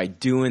worms by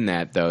doing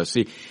that, though.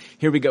 See,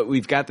 here we go.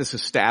 We've got this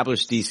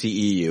established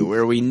DCEU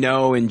where we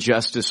know in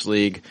Justice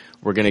League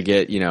we're going to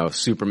get,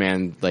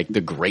 Superman, like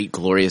the great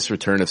glorious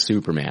return of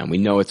Superman. We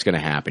know it's going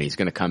to happen. He's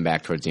going to come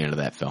back towards the end of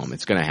that film.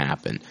 It's going to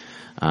happen.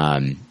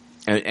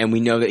 And we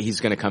know that he's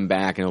going to come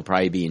back and he'll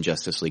probably be in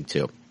Justice League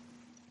too.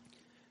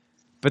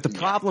 But the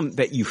problem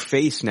that you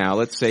face now,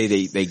 let's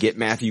say they get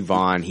Matthew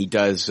Vaughn, he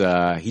does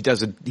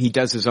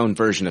his own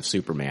version of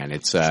Superman.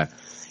 It's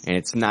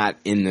not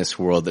in this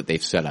world that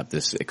they've set up,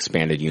 this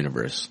expanded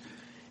universe.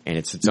 And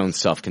it's its own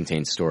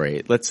self-contained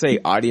story. Let's say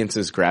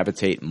audiences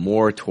gravitate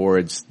more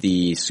towards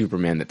the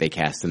Superman that they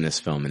cast in this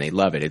film, and they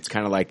love it. It's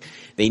kind of like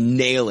they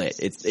nail it.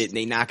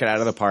 They knock it out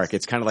of the park.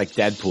 It's kind of like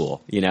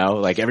Deadpool,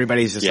 Like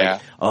everybody's just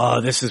like,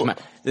 oh, this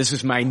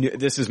is my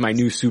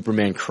new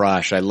Superman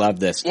crush. I love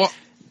this. Well,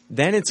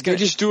 then it's gonna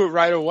just do it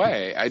right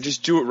away.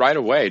 Just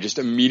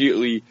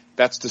immediately.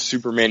 That's the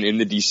Superman in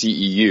the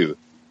DCEU.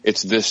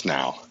 It's this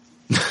now.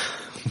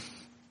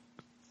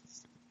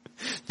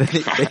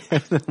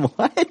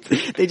 What?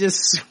 They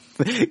just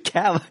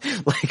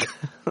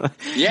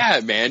yeah,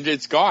 man,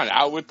 it's gone.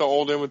 Out with the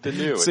old, in with the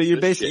new. So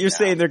you're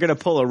saying they're going to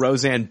pull a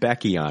Roseanne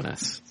Becky on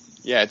us?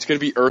 Yeah, it's going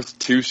to be Earth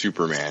 2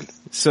 Superman.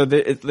 So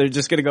they're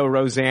just going to go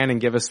Roseanne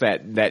and give us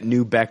that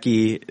new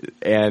Becky,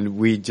 and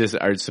we just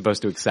are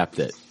supposed to accept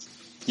it.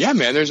 Yeah,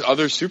 man, there's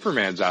other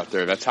Supermans out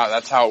there. That's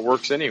how it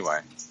works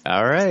anyway.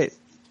 All right.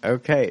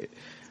 Okay.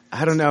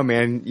 I don't know,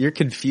 man. You're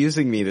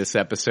confusing me this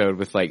episode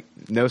with like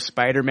no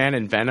Spider-Man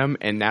and Venom,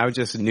 and now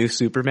just new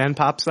Superman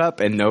pops up,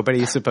 and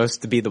nobody's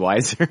supposed to be the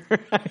wiser.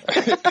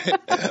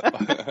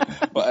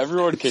 Well,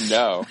 everyone can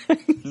know.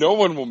 No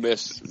one will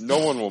miss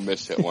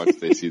it once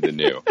they see the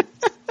new.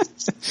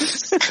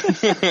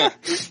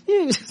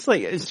 Yeah, just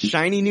like a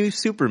shiny new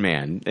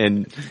Superman,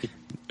 and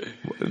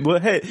well,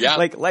 hey, yeah.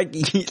 like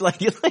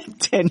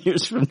 10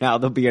 years from now,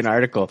 there'll be an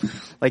article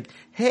like,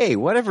 "Hey,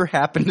 whatever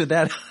happened to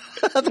that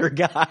other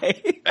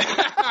guy?"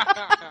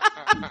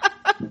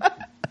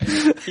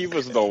 He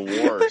was the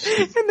worst.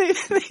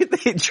 And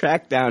they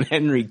track down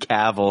Henry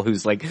Cavill,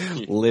 who's like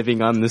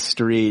living on the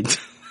street.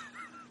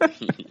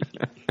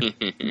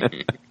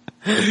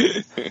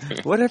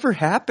 Whatever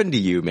happened to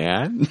you,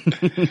 man?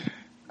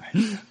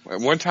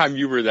 One time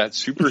you were that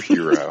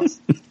superhero.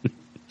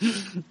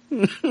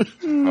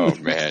 Oh,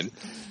 man.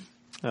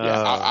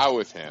 Yeah, I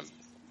with him.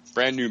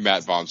 Brand new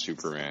Matt Vaughn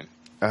Superman.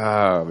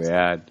 Oh,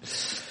 man.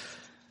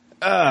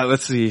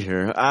 Let's see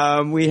here.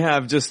 We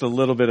have just a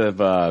little bit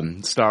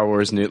of Star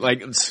Wars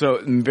news, so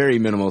very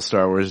minimal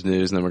Star Wars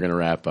news, and then we're going to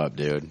wrap up,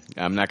 dude.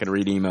 I'm not going to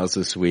read emails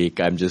this week.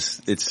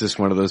 It's just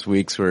one of those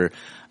weeks where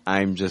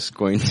I'm just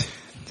going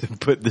to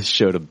put this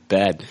show to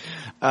bed.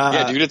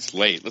 Yeah, dude, it's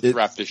late. Let's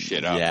wrap this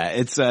shit up. Yeah,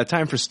 it's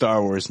time for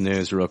Star Wars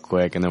news real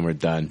quick, and then we're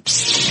done.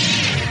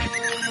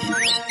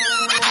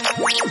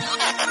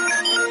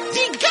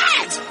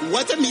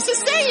 What are Misa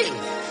saying?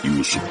 You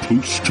were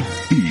supposed to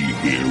be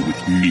here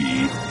with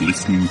me,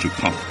 listening to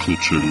Pop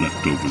Culture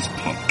Leftovers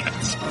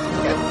podcast.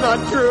 That's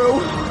not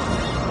true.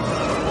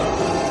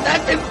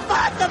 That's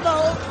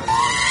impossible.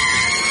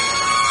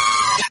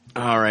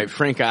 All right,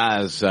 Frank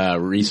Oz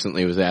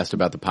recently was asked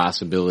about the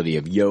possibility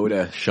of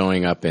Yoda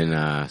showing up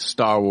in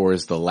Star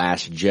Wars The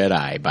Last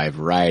Jedi by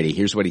Variety.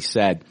 Here's what he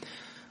said.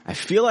 I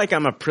feel like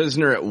I'm a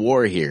prisoner at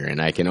war here,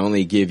 and I can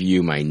only give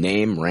you my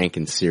name, rank,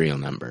 and serial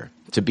number.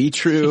 to be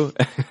true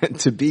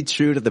to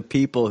the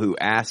people who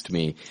asked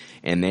me,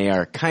 and they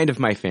are kind of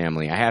my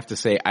family, I have to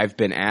say I've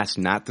been asked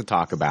not to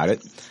talk about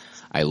it.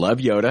 I love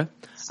Yoda.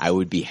 I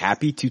would be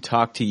happy to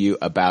talk to you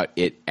about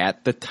it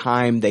at the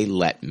time they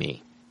let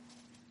me.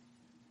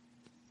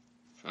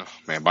 Oh,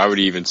 man, why would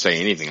he even say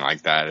anything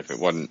like that if he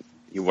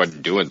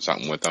wasn't doing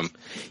something with them?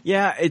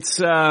 Yeah, it's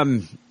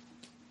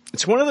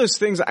one of those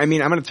things. I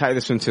mean, I'm going to tie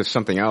this into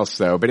something else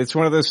though, but it's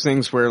one of those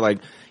things where, like,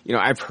 you know,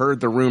 I've heard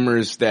the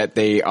rumors that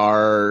there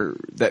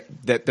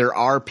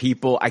are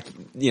people,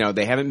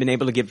 they haven't been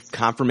able to give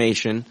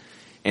confirmation,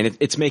 and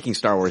it's making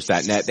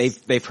StarWars.net.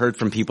 They've heard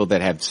from people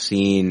that have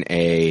seen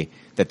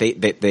that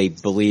they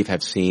believe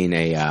have seen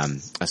a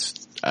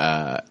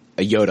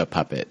Yoda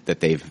puppet that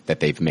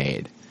they've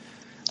made.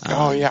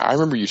 Oh yeah, I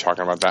remember you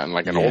talking about that in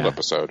like an old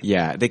episode.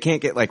 Yeah, they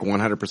can't get like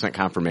 100%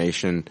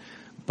 confirmation,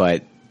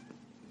 but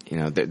you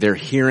know, they're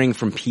hearing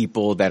from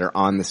people that are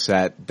on the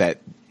set that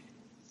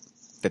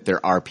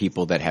there are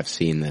people that have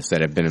seen this,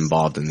 that have been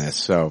involved in this.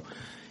 So,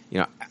 you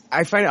know,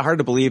 I find it hard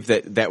to believe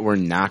that we're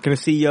not going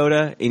to see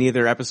Yoda in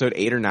either episode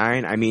 8 or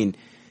 9. I mean,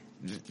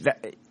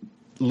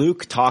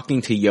 Luke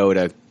talking to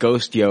Yoda,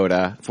 Ghost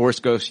Yoda, Force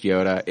Ghost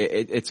Yoda,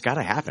 it's got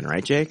to happen,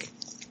 right, Jake?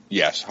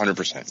 Yes,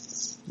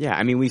 100%. Yeah,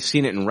 I mean, we've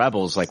seen it in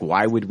Rebels. Like,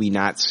 why would we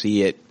not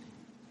see it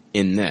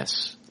in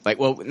this? Like,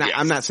 well,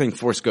 I'm not saying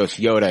Force Ghost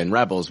Yoda in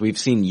Rebels. We've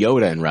seen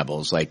Yoda in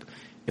Rebels. Like,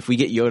 if we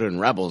get Yoda in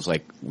Rebels,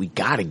 like, we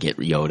gotta get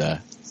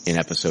Yoda in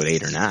episode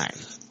 8 or 9.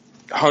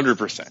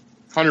 100%.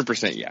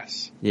 100%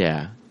 yes.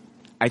 Yeah.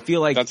 I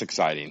feel like that's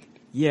exciting.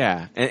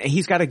 Yeah. And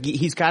he's kind of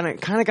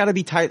got to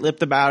be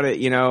tight-lipped about it,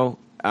 you know.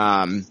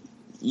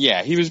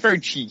 Yeah, he was very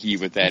cheeky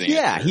with that answer.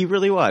 Yeah, he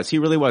really was.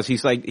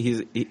 He's like,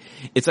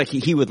 it's like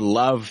he would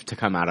love to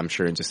come out, I'm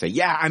sure, and just say,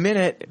 yeah, I'm in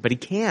it, but he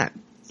can't,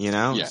 you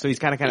know? Yeah, so he's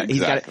kind of,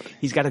 exactly.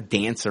 he's got to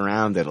dance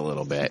around it a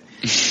little bit.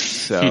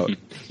 So,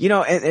 you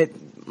know,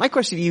 my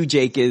question to you,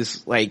 Jake,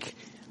 is like,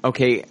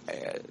 okay,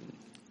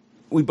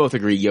 we both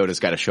agree Yoda's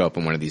got to show up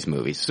in one of these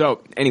movies.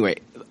 So anyway,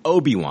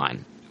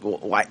 Obi-Wan,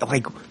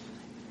 like,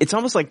 it's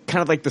almost like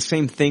kind of like the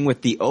same thing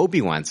with the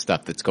Obi-Wan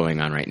stuff that's going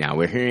on right now.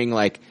 We're hearing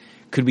like,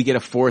 could we get a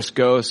Force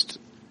Ghost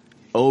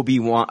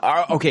Obi-Wan?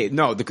 Okay,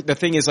 no, the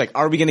thing is like,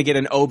 are we going to get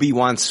an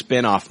Obi-Wan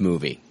spin-off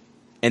movie?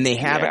 And they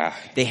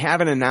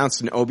haven't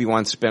announced an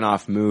Obi-Wan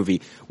spin-off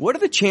movie. What are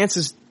the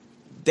chances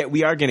that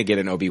we are going to get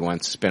an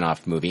Obi-Wan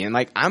spin-off movie? And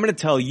like, I'm going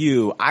to tell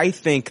you, I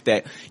think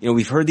that, you know,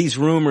 we've heard these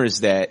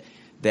rumors that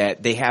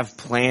they have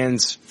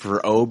plans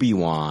for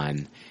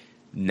Obi-Wan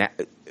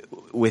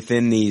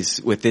within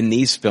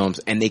these films,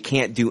 and they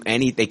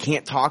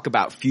can't talk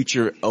about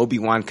future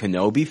Obi-Wan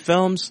Kenobi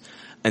films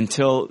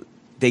until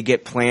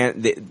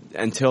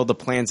until the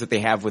plans that they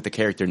have with the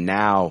character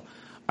now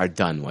are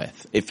done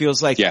with. It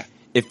feels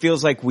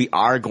like we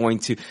are going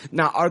to.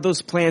 Now, are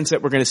those plans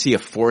that we're going to see a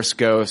Force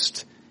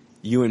Ghost,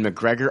 Ewan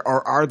McGregor,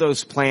 or are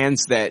those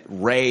plans that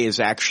Rey is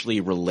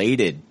actually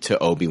related to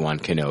Obi-Wan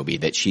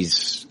Kenobi, that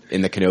she's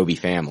in the Kenobi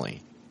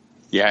family?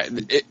 Yeah,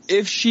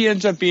 if she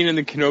ends up being in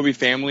the Kenobi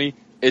family,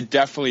 it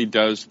definitely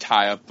does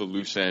tie up the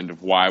loose end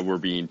of why we're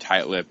being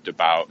tight-lipped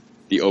about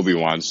the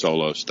Obi-Wan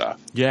Solo stuff.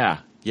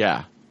 Yeah,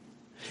 yeah.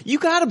 You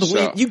gotta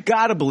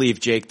believe,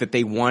 Jake, that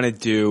they want to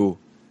do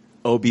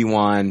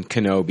Obi-Wan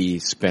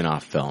Kenobi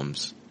spin-off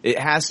films. It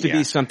has to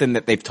be something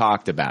that they've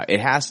talked about.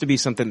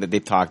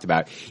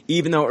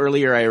 Even though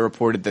earlier I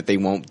reported that they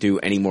won't do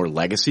any more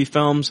legacy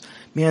films.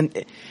 Man,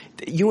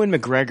 Ewan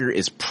McGregor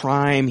is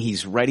prime.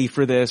 He's ready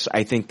for this.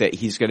 I think that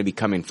he's going to be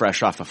coming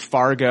fresh off of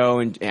Fargo,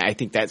 and I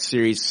think that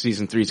series,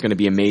 season 3, is going to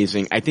be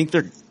amazing. I think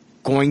they're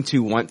going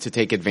to want to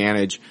take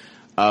advantage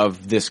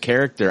of this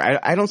character.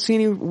 I don't see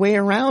any way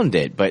around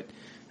it, but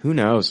who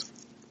knows?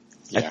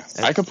 Yeah,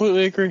 I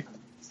completely agree.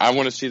 I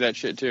want to see that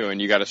shit too,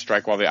 and you got to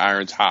strike while the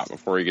iron's hot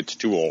before he gets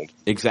too old.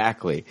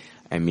 Exactly.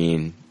 I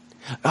mean,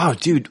 oh,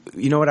 dude,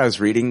 you know what I was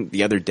reading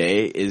the other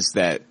day is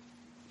that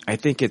I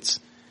think is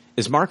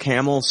Mark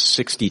Hamill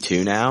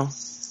 62 now?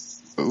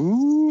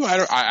 Ooh,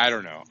 I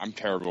don't know. I'm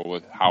terrible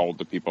with how old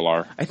the people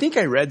are. I think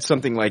I read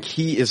something like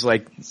he is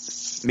like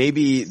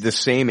maybe the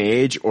same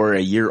age or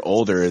a year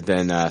older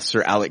than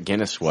Sir Alec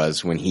Guinness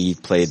was when he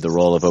played the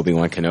role of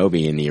Obi-Wan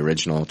Kenobi in the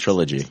original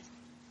trilogy.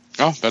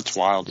 Oh, that's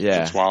wild. Yeah.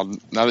 That's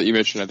wild. Now that you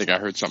mentioned, I think I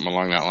heard something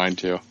along that line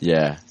too.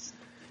 Yeah.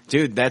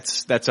 Dude,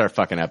 that's our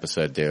fucking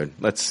episode, dude.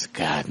 Let's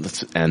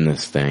end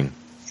this thing.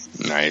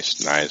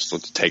 Nice.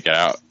 Let's take it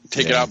out.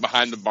 Take it out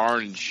behind the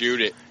barn and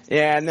shoot it.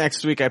 Yeah,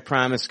 next week, I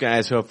promise,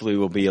 guys, hopefully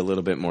we'll be a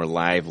little bit more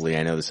lively.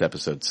 I know this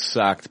episode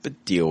sucked,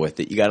 but deal with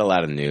it. You got a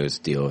lot of news.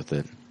 Deal with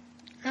it.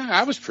 Yeah,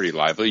 I was pretty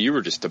lively. You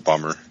were just a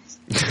bummer.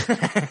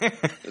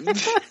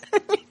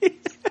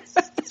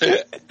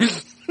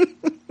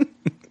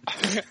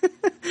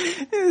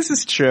 This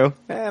is true.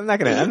 I'm not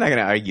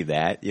gonna argue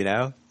that, you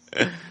know.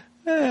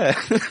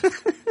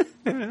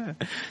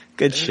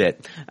 Good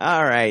shit.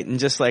 All right, and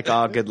just like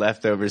all good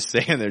leftovers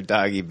stay in their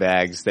doggy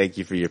bags, thank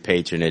you for your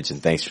patronage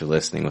and thanks for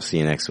listening. We'll see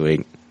you next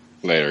week.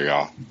 Later,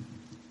 y'all.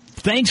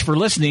 Thanks for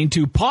listening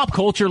to Pop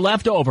Culture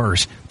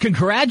Leftovers.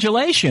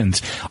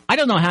 Congratulations. I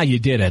don't know how you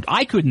did it.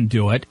 I couldn't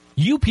do it.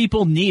 You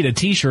people need a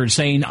t-shirt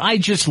saying, I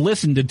just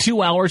listened to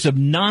 2 hours of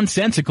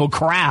nonsensical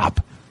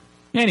crap.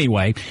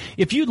 Anyway,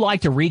 if you'd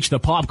like to reach the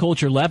Pop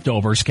Culture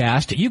Leftovers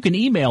cast, you can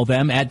email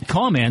them at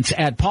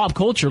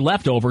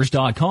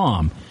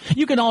comments@popcultureleftovers.com.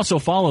 You can also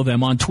follow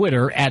them on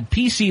Twitter at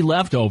PC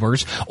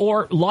Leftovers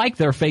or like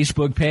their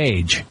Facebook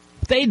page.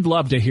 They'd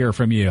love to hear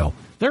from you.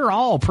 They're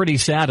all pretty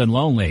sad and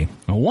lonely.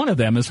 One of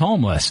them is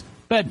homeless,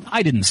 but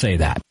I didn't say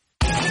that.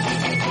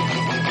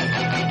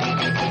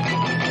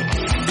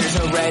 There's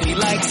already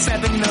like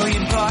 7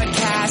 million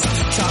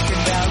podcasts talking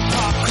about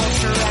pop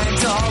culture and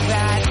all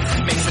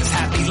that. Makes us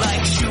happy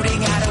like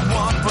shooting at a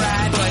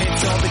wombat, but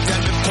it's all been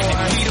done before.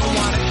 And we don't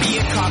want to be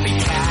a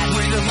copycat.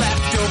 We're the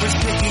leftovers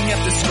picking up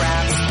the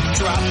scraps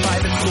dropped by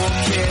the cool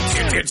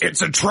kids.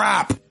 It's a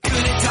trap.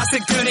 Good and toss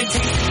it, good and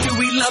taste it. Do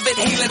we love it?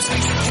 Hey, let's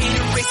face it, can't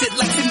erase it.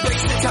 Let's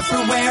embrace the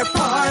Tupperware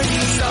party.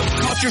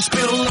 Subculture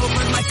spill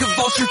over like a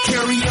vulture.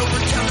 Carry over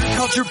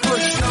counterculture,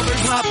 pushover,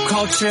 pop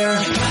culture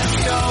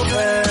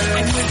leftover.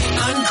 And with the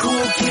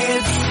uncool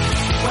kids,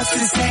 what's to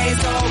say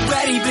has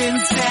already been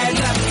said.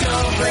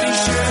 Leftover. Pretty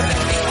sure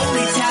that the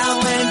only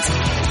talent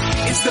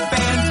is the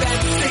band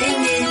that's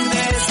singing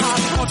this.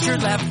 Pop culture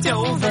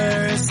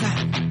leftovers.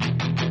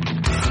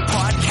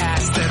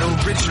 Podcasts that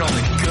are original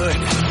and good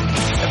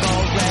have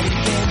already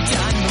been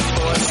done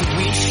before, so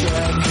we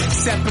should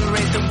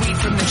separate the wheat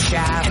from the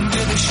chaff, and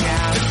we're the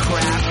chaff, the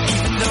crap,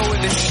 even though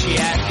we're the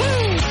shit.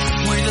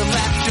 We're the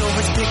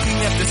leftovers picking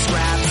up the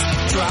scraps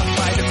dropped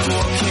by the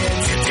cool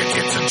kids.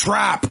 It's a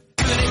trap.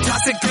 Good and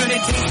toss it, good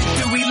and taste it.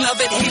 Do we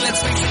love it? Hey,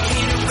 let's face it,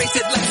 can't erase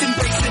it. Let's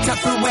embrace the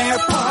Tupperware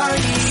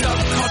party.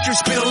 Subculture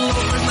spill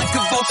over like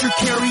a vulture.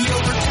 Carry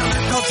over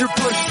counterculture,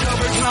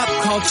 pushover, pop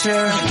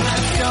culture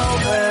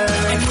leftover.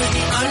 And with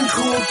the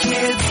uncool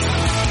kids,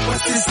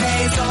 what's to say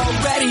has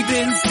already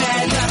been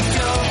said.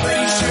 Leftover.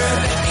 Pretty sure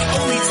that the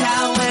only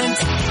talent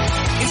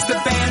is the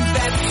band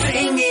that's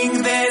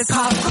singing this.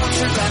 Pop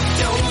culture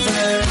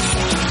leftovers.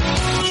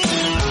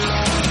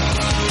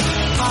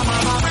 Pop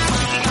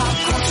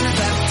culture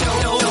leftovers.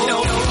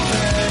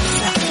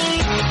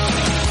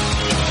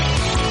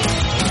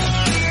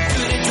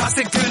 Good and toss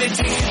it, good and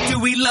taste it. Do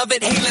we love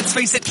it? Hey, let's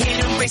face it,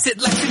 can't erase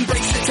it. Let's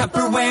embrace the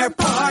Tupperware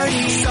party.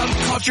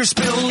 Subculture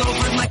spill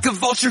over like a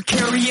vulture.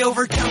 Carry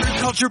over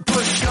counterculture,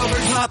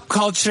 pushover, pop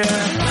culture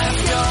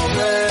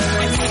leftover.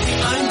 And with the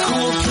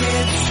uncool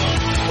kids,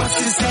 what's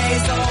to say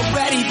has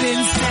already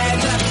been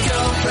said.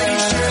 Leftover. Pretty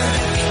sure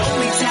that the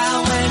only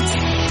talent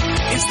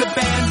is the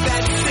band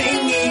that's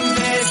singing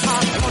this.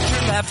 Pop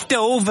culture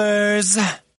leftovers.